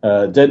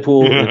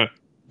 Deadpool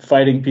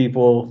fighting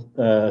people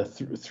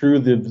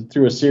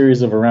through a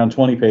series of around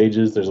 20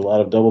 pages. There's a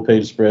lot of double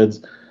page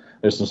spreads.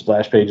 There's some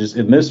splash pages.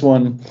 In this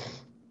one,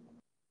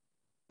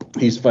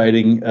 he's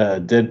fighting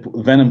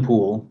Venom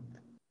Pool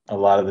a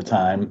lot of the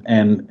time,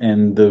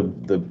 and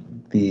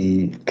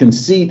the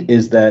conceit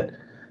is that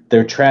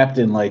they're trapped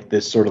in like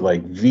this sort of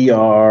like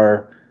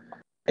VR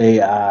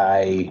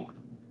AI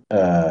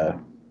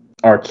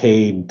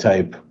arcade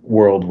type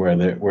world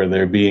where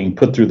they're being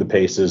put through the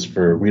paces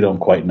for we don't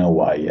quite know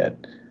why yet.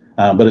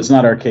 But it's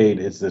not arcade.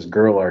 It's this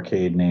girl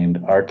arcade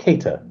named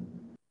Arcata,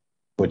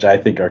 which I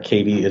think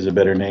Arcady is a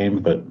better name,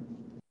 but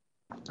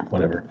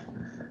whatever.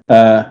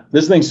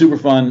 This thing's super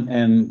fun,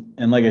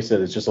 and like I said,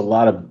 it's just a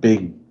lot of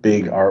big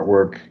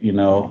artwork.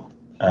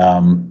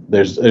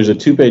 There's a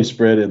 2-page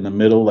spread in the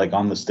middle, like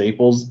on the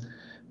staples,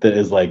 that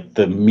is like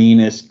the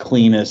meanest,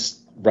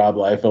 cleanest Rob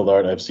Liefeld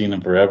art I've seen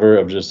in forever,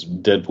 of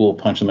just Deadpool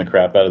punching the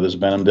crap out of this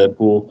Venom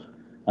Deadpool.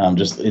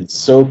 It's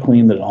so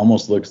clean that it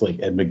almost looks like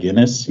Ed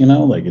McGuinness.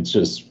 Like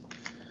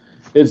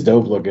it's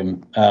dope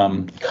looking.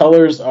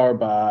 Colors are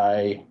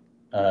by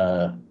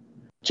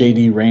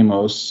J.D.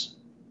 Ramos.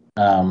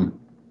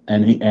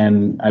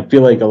 And I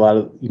feel like a lot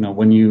of,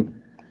 when you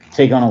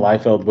take on a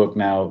Liefeld book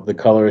now, the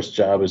colorist's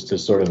job is to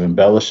sort of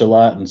embellish a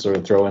lot and sort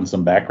of throw in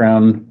some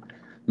background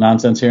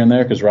nonsense here and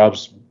there, because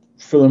Rob's,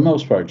 for the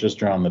most part, just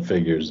drawing the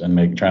figures and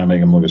trying to make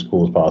them look as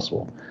cool as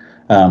possible.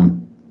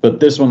 But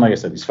this one, like I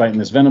said, he's fighting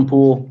this Venom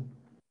Pool,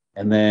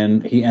 and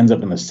then he ends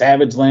up in the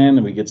Savage Land,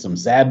 and we get some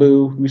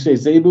Zabu. We say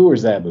Zabu or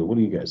Zabu? What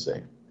do you guys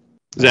say?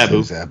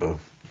 Zabu.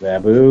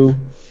 Zabu.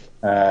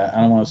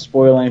 I don't want to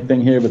spoil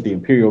anything here, but the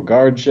Imperial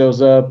Guard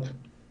shows up.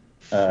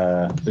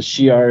 The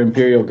Shi'ar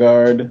Imperial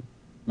Guard,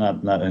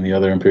 not any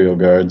other Imperial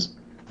Guards.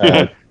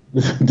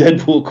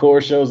 Deadpool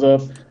Corps shows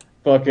up.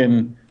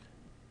 Fucking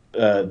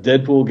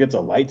Deadpool gets a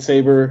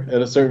lightsaber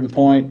at a certain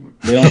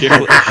point. They don't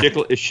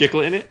Is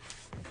Shikla in it?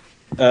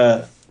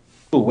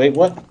 Wait,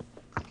 what?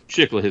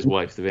 Shikla, his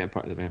wife, the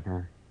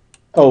vampire.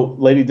 Oh,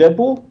 Lady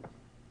Deadpool?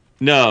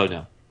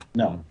 No.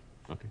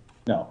 Okay.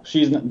 No,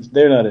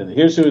 they're not in it.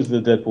 Here's who is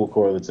the Deadpool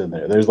Corps that's in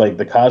there. There's like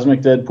the Cosmic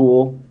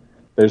Deadpool.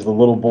 There's the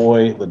little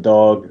boy, the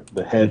dog,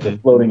 the head, the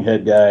floating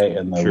head guy,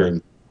 and the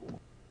lady.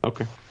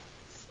 Okay.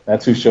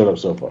 That's who showed up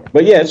so far.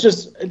 But yeah,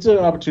 it's an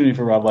opportunity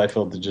for Rob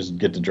Liefeld to just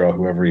get to draw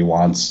whoever he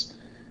wants.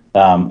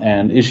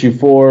 And issue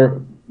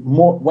 4,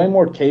 way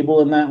more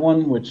Cable in that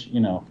one, which,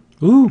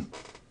 Ooh.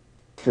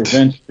 For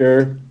Vince,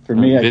 sure. For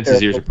me,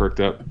 Vince's ears are perked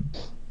up.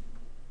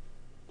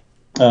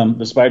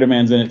 The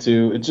Spider-Man's in it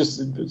too.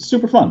 It's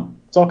super fun.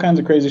 It's all kinds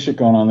of crazy shit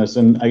going on in this,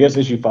 and I guess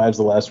issue 5's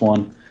the last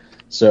one.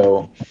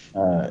 So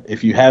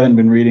if you haven't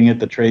been reading it,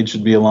 the trade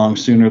should be along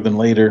sooner than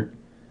later.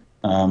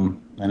 And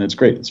it's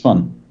great. It's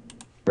fun.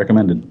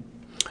 Recommended.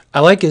 I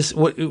like his.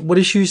 What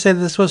issue you said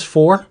this was?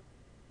 4?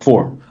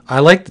 4. I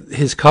liked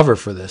his cover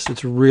for this.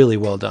 It's really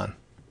well done.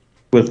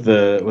 With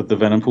the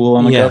Venom Pool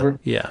on the cover?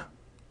 Yeah.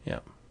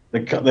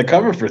 The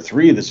cover for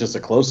 3 that's just a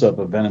close-up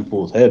of Venom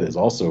Pool's head is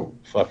also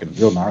fucking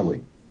real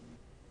gnarly.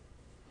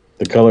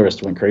 The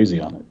colorist went crazy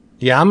on it.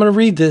 Yeah, I'm going to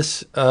read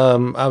this.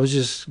 I was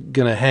just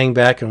going to hang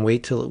back and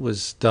wait till it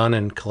was done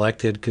and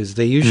collected, because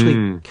they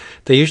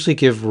usually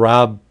give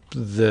Rob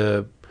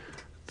the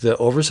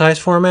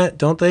oversized format,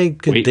 don't they?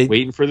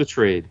 Waiting for the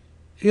trade.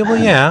 Yeah, well,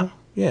 yeah.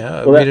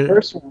 Yeah. Well, that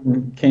first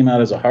one came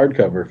out as a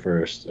hardcover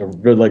first,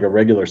 like a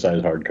regular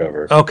size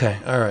hardcover. Okay,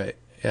 all right.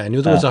 Yeah, I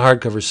knew there was a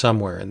hardcover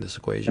somewhere in this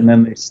equation.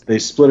 And then they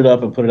split it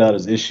up and put it out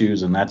as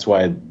issues, and that's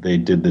why they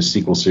did this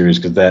sequel series,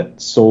 because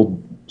that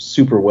sold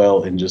super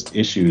well in just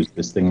issues,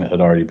 this thing that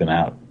had already been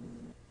out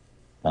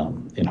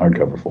in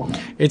hardcover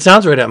format. It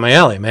sounds right up my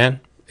alley,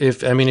 man.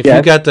 If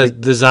you got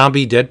the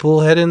zombie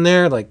Deadpool head in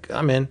there, like,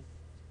 I'm in.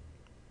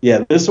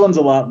 Yeah, this one's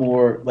a lot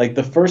more like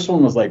the first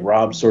one was like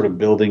Rob sort of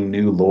building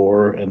new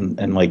lore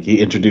and like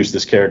he introduced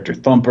this character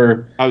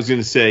Thumper. I was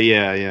gonna say,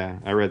 yeah,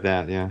 I read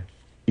that, yeah.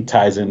 He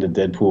ties into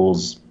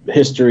Deadpool's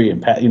history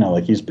and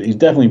like he's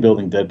definitely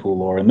building Deadpool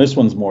lore. And this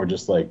one's more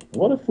just like,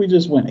 what if we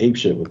just went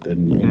apeshit with it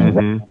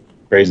and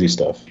crazy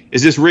stuff?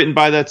 Is this written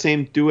by that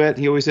same duet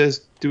he always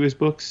says do his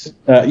books?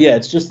 Yeah,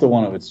 it's just the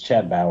one of it's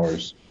Chad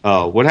Bowers.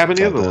 Oh, what happened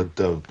to the other one?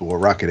 The War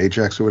Rocket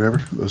Ajax or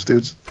whatever, those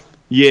dudes.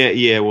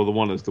 Yeah. Well, the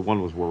one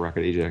was War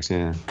Rocket Ajax.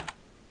 Yeah.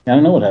 I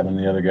don't know what happened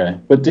to the other guy,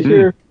 but to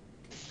hear,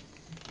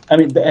 I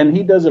mean, and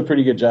he does a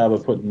pretty good job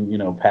of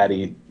putting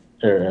Patty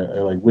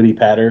or like witty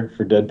patter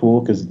for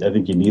Deadpool, because I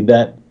think you need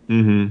that.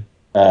 Mm-hmm.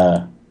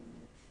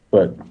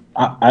 But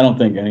I don't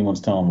think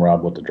anyone's telling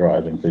Rob what to draw.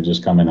 I think they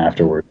just come in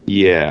afterward.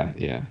 Yeah.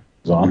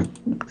 On.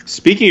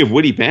 Speaking of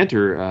witty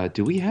banter,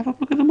 do we have a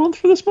book of the month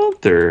for this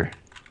month, or?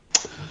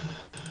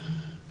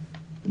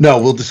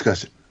 No, we'll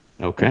discuss it.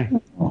 Okay.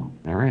 All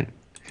right.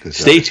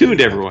 Stay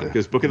tuned, everyone,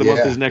 because Book of the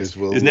Month is next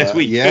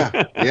week.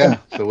 Yeah.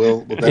 So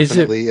we'll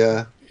definitely.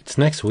 It's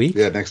next week.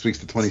 Yeah, next week's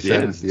the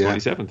 27th. Yeah,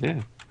 27th.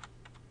 Yeah.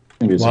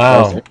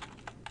 Wow.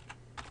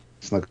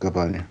 Snuck up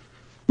on you.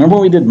 Remember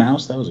when we did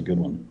Mouse? That was a good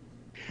one.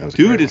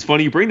 Dude, it's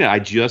funny you bring that. I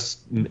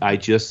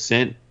just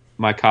sent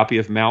my copy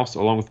of Mouse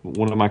along with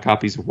one of my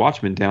copies of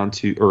Watchmen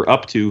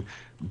up to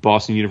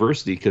Boston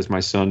University, because my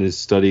son is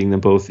studying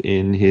them both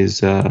in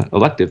his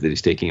elective that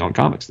he's taking on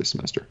comics this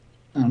semester.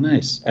 Oh,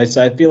 nice.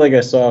 I feel like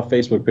I saw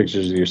Facebook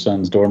pictures of your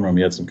son's dorm room.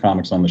 You had some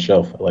comics on the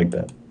shelf. I like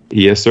that.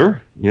 Yes,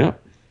 sir. Yeah.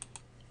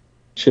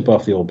 Chip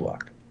off the old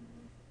block.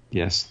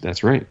 Yes,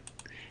 that's right.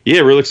 Yeah,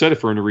 real excited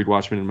for him to read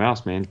Watchmen and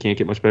Mouse, man. Can't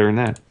get much better than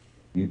that.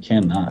 You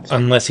cannot.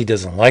 Unless he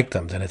doesn't like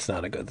them, then it's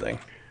not a good thing.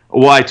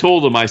 Well, I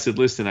told him, I said,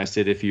 listen, I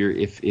said, if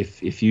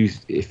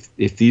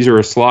these are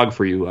a slog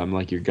for you, I'm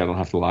like, you're gonna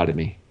have to lie to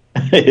me.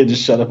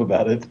 Just shut up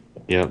about it.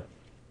 Yep.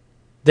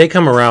 They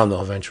come around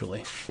though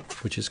eventually,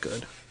 which is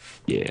good.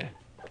 Yeah.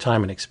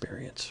 Time and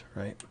experience,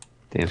 right?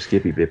 Damn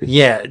Skippy Bippy.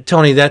 Yeah,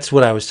 Tony, that's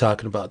what I was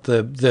talking about.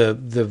 The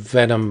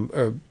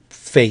Venom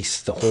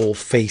face, the whole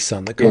face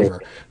on the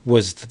cover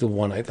was the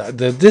one I thought.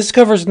 This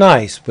cover's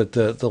nice, but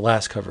the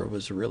last cover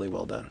was really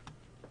well done.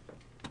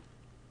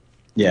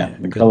 Yeah,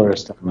 the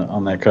colorist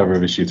on that cover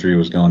of issue 3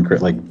 was going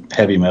like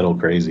heavy metal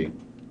crazy.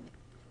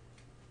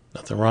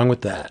 Nothing wrong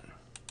with that.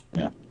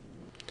 Yeah.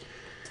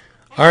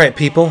 All right,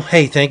 people.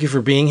 Hey, thank you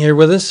for being here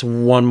with us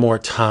one more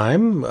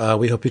time.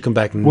 We hope you come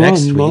back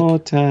next week. One more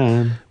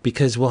time.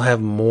 Because we'll have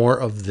more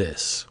of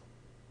this.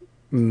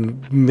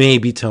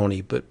 Maybe,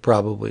 Tony, but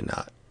probably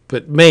not.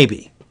 But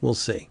maybe. We'll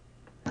see.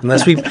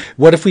 Unless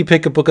what if we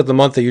pick a book of the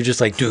month that you're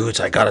just like, dudes,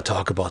 I got to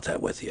talk about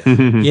that with you.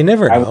 You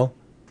never know.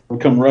 We'll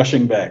come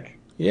rushing back.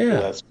 Yeah.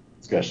 That's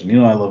discussion.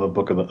 I love a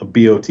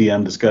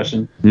BOTM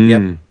discussion.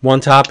 Yep. One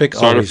topic.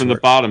 Started from the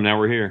bottom. Now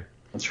we're here.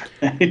 That's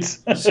right.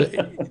 So,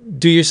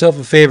 do yourself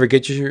a favor.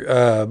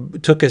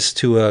 Took us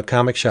to a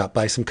comic shop,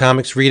 buy some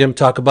comics, read them,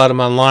 talk about them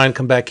online,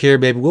 come back here,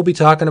 baby. We'll be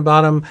talking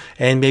about them,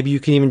 and maybe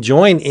you can even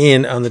join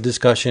in on the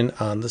discussion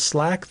on the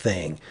Slack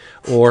thing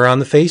or on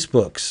the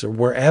Facebooks or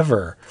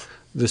wherever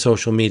the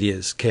social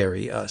medias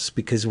carry us,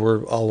 because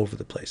we're all over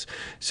the place.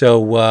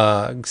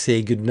 So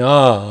say good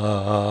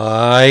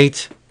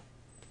night.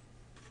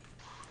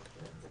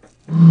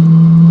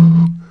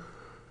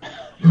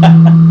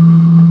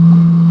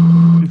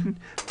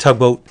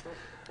 Tugboat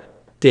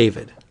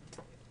David.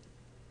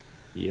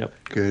 Yep.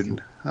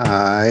 Good.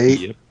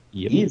 Yep.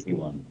 Easy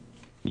one.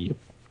 Yep.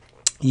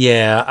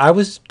 Yeah, I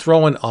was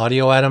throwing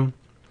audio at him,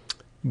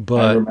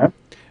 but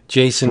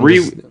Jason.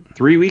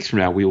 3 weeks from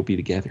now, we will be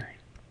together.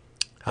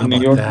 How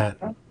about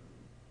that?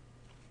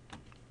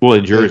 Well,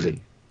 in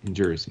Jersey.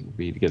 We'll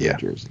be together in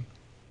Jersey.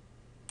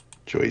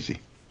 Jersey.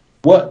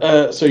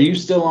 What? So are you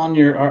still on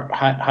your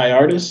high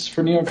artists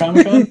for New York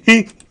Comic Con?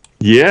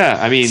 Yeah,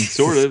 I mean,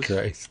 sort of.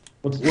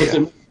 What's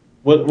it?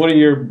 What are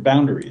your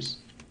boundaries?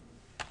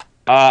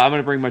 I'm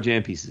gonna bring my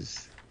jam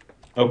pieces.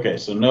 Okay,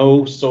 so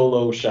no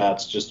solo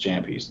shots, just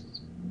jam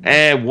pieces.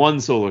 One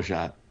solo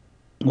shot.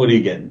 What are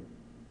you getting?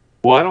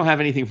 Well, I don't have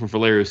anything from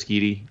Valerio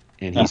Schiti,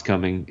 and he's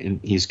coming, and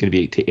he's going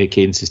to be at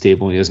Cadence's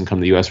table, and he doesn't come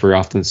to the U.S. very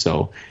often,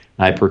 so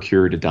I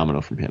procured a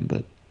domino from him.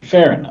 But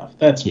fair enough.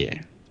 That's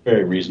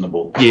very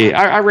reasonable. Yeah,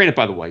 I ran it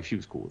by the wife. She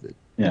was cool with it.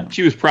 Yeah,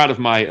 she was proud of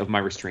my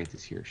restraint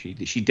this year.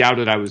 She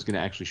doubted I was going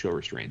to actually show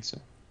restraint. So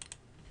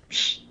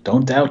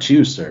don't doubt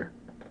you, sir.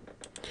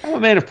 I'm a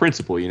man of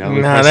principle, If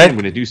I say I'm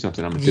going to do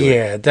something, I'm going to do it.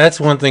 Yeah, that's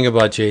one thing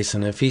about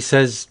Jason. If he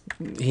says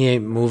he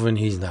ain't moving,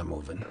 he's not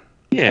moving.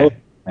 Yeah,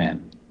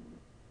 man.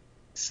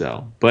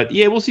 So, but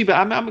yeah, we'll see. But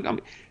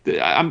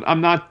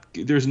I'm not.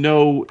 There's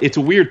no. It's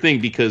a weird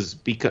thing because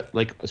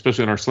like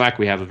especially on our Slack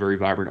we have a very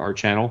vibrant art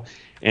channel,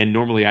 and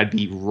normally I'd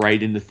be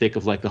right in the thick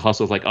of like the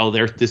hustle of like, oh,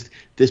 there's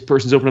this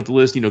person's opened up the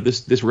list,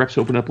 this rep's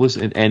opened up the list,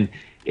 and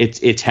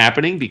it's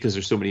happening because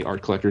there's so many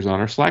art collectors on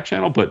our Slack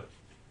channel. But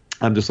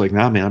I'm just like,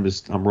 nah, man,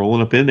 I'm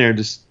rolling up in there,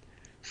 just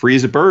free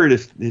as a bird.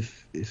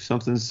 If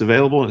something's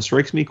available and it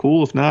strikes me,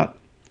 cool. If not,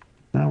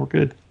 nah, we're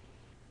good.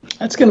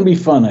 That's going to be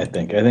fun, I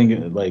think. I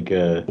think,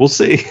 we'll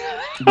see.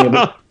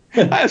 I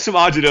have some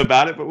agita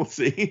about it, but we'll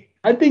see.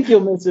 I think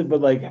you'll miss it,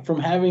 but, like, from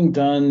having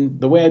done...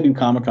 The way I do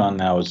Comic-Con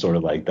now is sort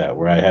of like that,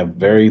 where I have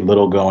very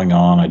little going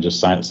on. I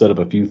just set up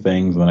a few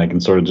things, and then I can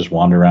sort of just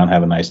wander around,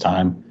 have a nice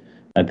time.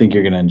 I think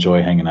you're going to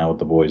enjoy hanging out with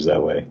the boys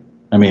that way.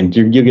 I mean,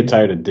 you get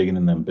tired of digging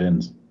in them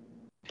bins.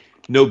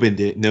 No bin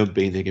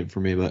digging for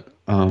me, but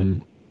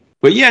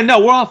yeah, no,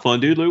 we're all fun,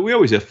 dude. Like, we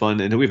always have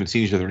fun, and we haven't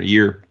seen each other in a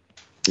year.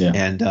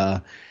 Yeah.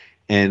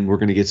 And we're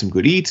going to get some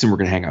good eats, and we're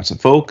going to hang out with some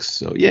folks.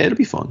 So, yeah, it'll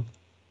be fun.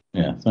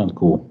 Yeah, sounds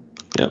cool.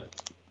 Yep.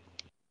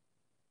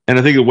 And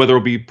I think the weather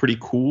will be pretty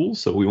cool,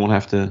 so we won't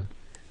have to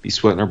be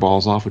sweating our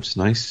balls off, which is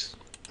nice.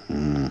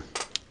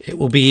 It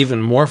will be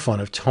even more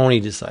fun if Tony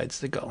decides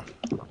to go.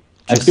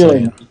 I feel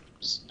like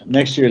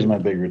next year is my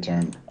big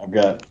return. I've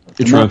got...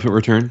 The triumphant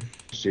return?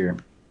 Next year.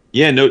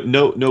 Yeah,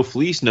 no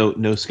Fleece,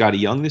 no Scotty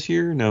Young this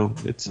year. No,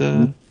 it's...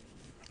 No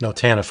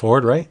Tana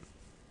Ford, right?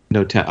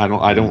 No,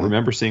 I don't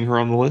remember seeing her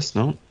on the list,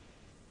 no.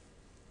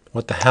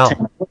 What the hell?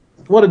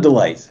 What a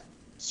delight.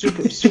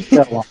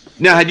 Super long.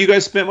 Now, had you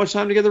guys spent much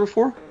time together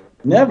before?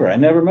 Never. I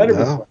never met her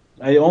before.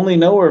 I only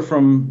know her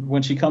from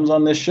when she comes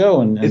on this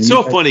show. And it's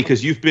so funny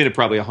because you've been at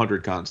probably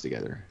 100 cons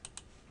together.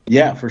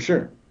 Yeah, for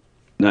sure.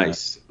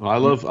 Nice. Well, I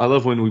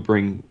love when we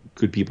bring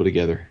good people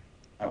together.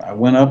 I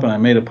went up and I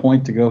made a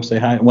point to go say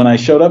hi. When I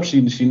showed up,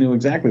 she knew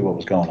exactly what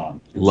was going on.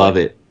 Love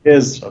it.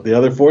 Is the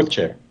other fourth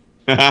chair.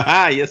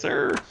 Yes,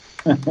 sir.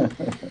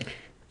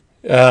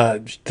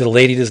 The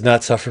lady does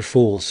not suffer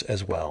fools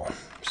as well.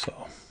 So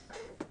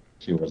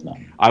she was not.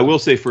 I will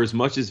say, for as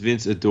much as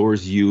Vince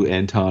adores you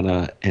and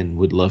Tana and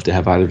would love to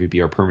have either of you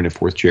be our permanent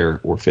fourth chair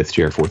or fifth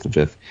chair, fourth and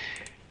fifth,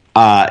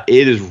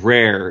 it is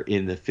rare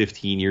in the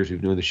 15 years we've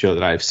been doing the show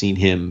that I've seen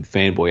him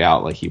fanboy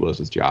out like he was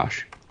with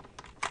Josh.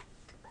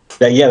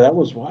 That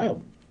was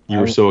wild. You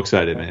were so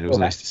excited, man. It was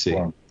nice to see.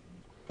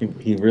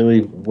 He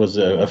really was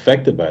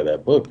affected by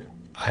that book.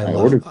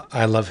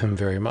 I love him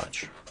very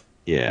much.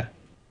 Yeah.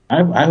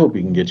 I hope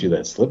he can get you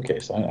that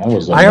slipcase.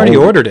 I already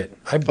ordered it.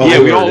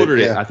 We all ordered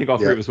it. I think all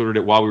three of us ordered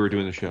it while we were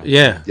doing the show.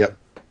 Yeah. Yep.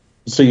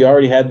 So you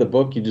already had the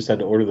book. You just had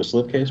to order the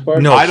slipcase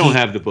part. No, I don't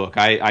have the book.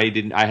 I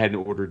didn't. I hadn't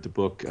ordered the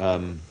book.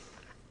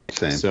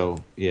 Same. So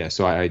yeah.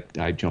 So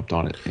I jumped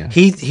on it. Yeah.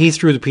 He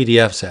threw the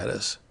PDFs at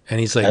us, and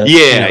he's like,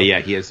 yeah.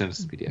 He had sent us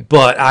the PDF.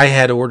 But I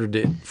had ordered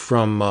it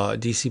from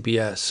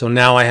DCBS, so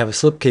now I have a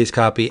slipcase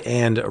copy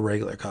and a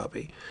regular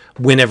copy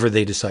whenever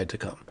they decide to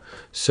come.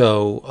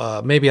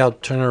 So maybe I'll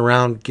turn it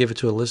around, give it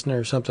to a listener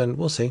or something.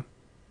 We'll see.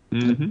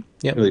 Mm-hmm.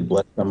 Yep. Really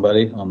bless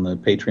somebody on the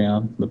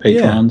Patreon, the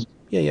patrons.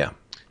 Yeah.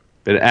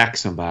 Better act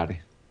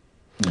somebody.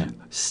 Yeah.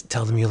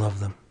 Tell them you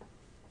love them.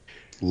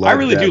 I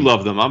really do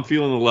love them. I'm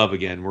feeling the love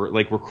again.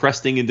 We're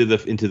cresting into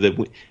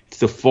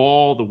the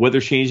fall. The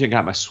weather's changing. I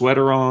got my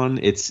sweater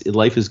on.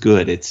 Life is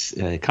good. It's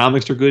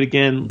comics are good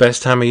again.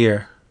 Best time of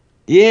year.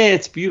 Yeah,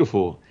 it's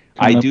beautiful.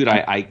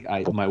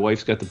 My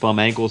wife's got the bum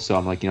ankle, so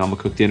I'm like, I'm gonna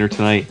cook dinner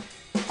tonight.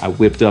 I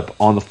whipped up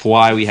on the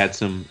fly. We had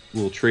some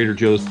little Trader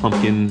Joe's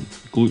pumpkin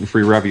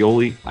gluten-free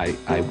ravioli. I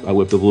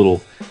whipped up a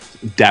little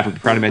Dapper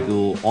Proud of Me, the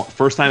little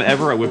first time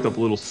ever. I whipped up a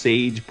little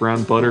sage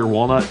brown butter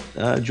walnut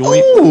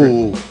joint.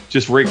 Ooh.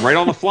 Just right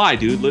on the fly,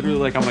 dude. Literally,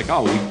 like I'm like,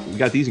 oh, we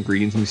got these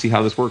ingredients. Let me see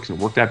how this works, and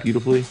it worked out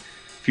beautifully.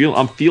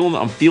 I'm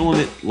feeling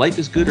it. Life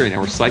is good right now.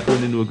 We're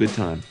cycling into a good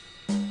time.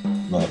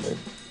 Love it.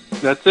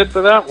 That's it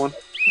for that one.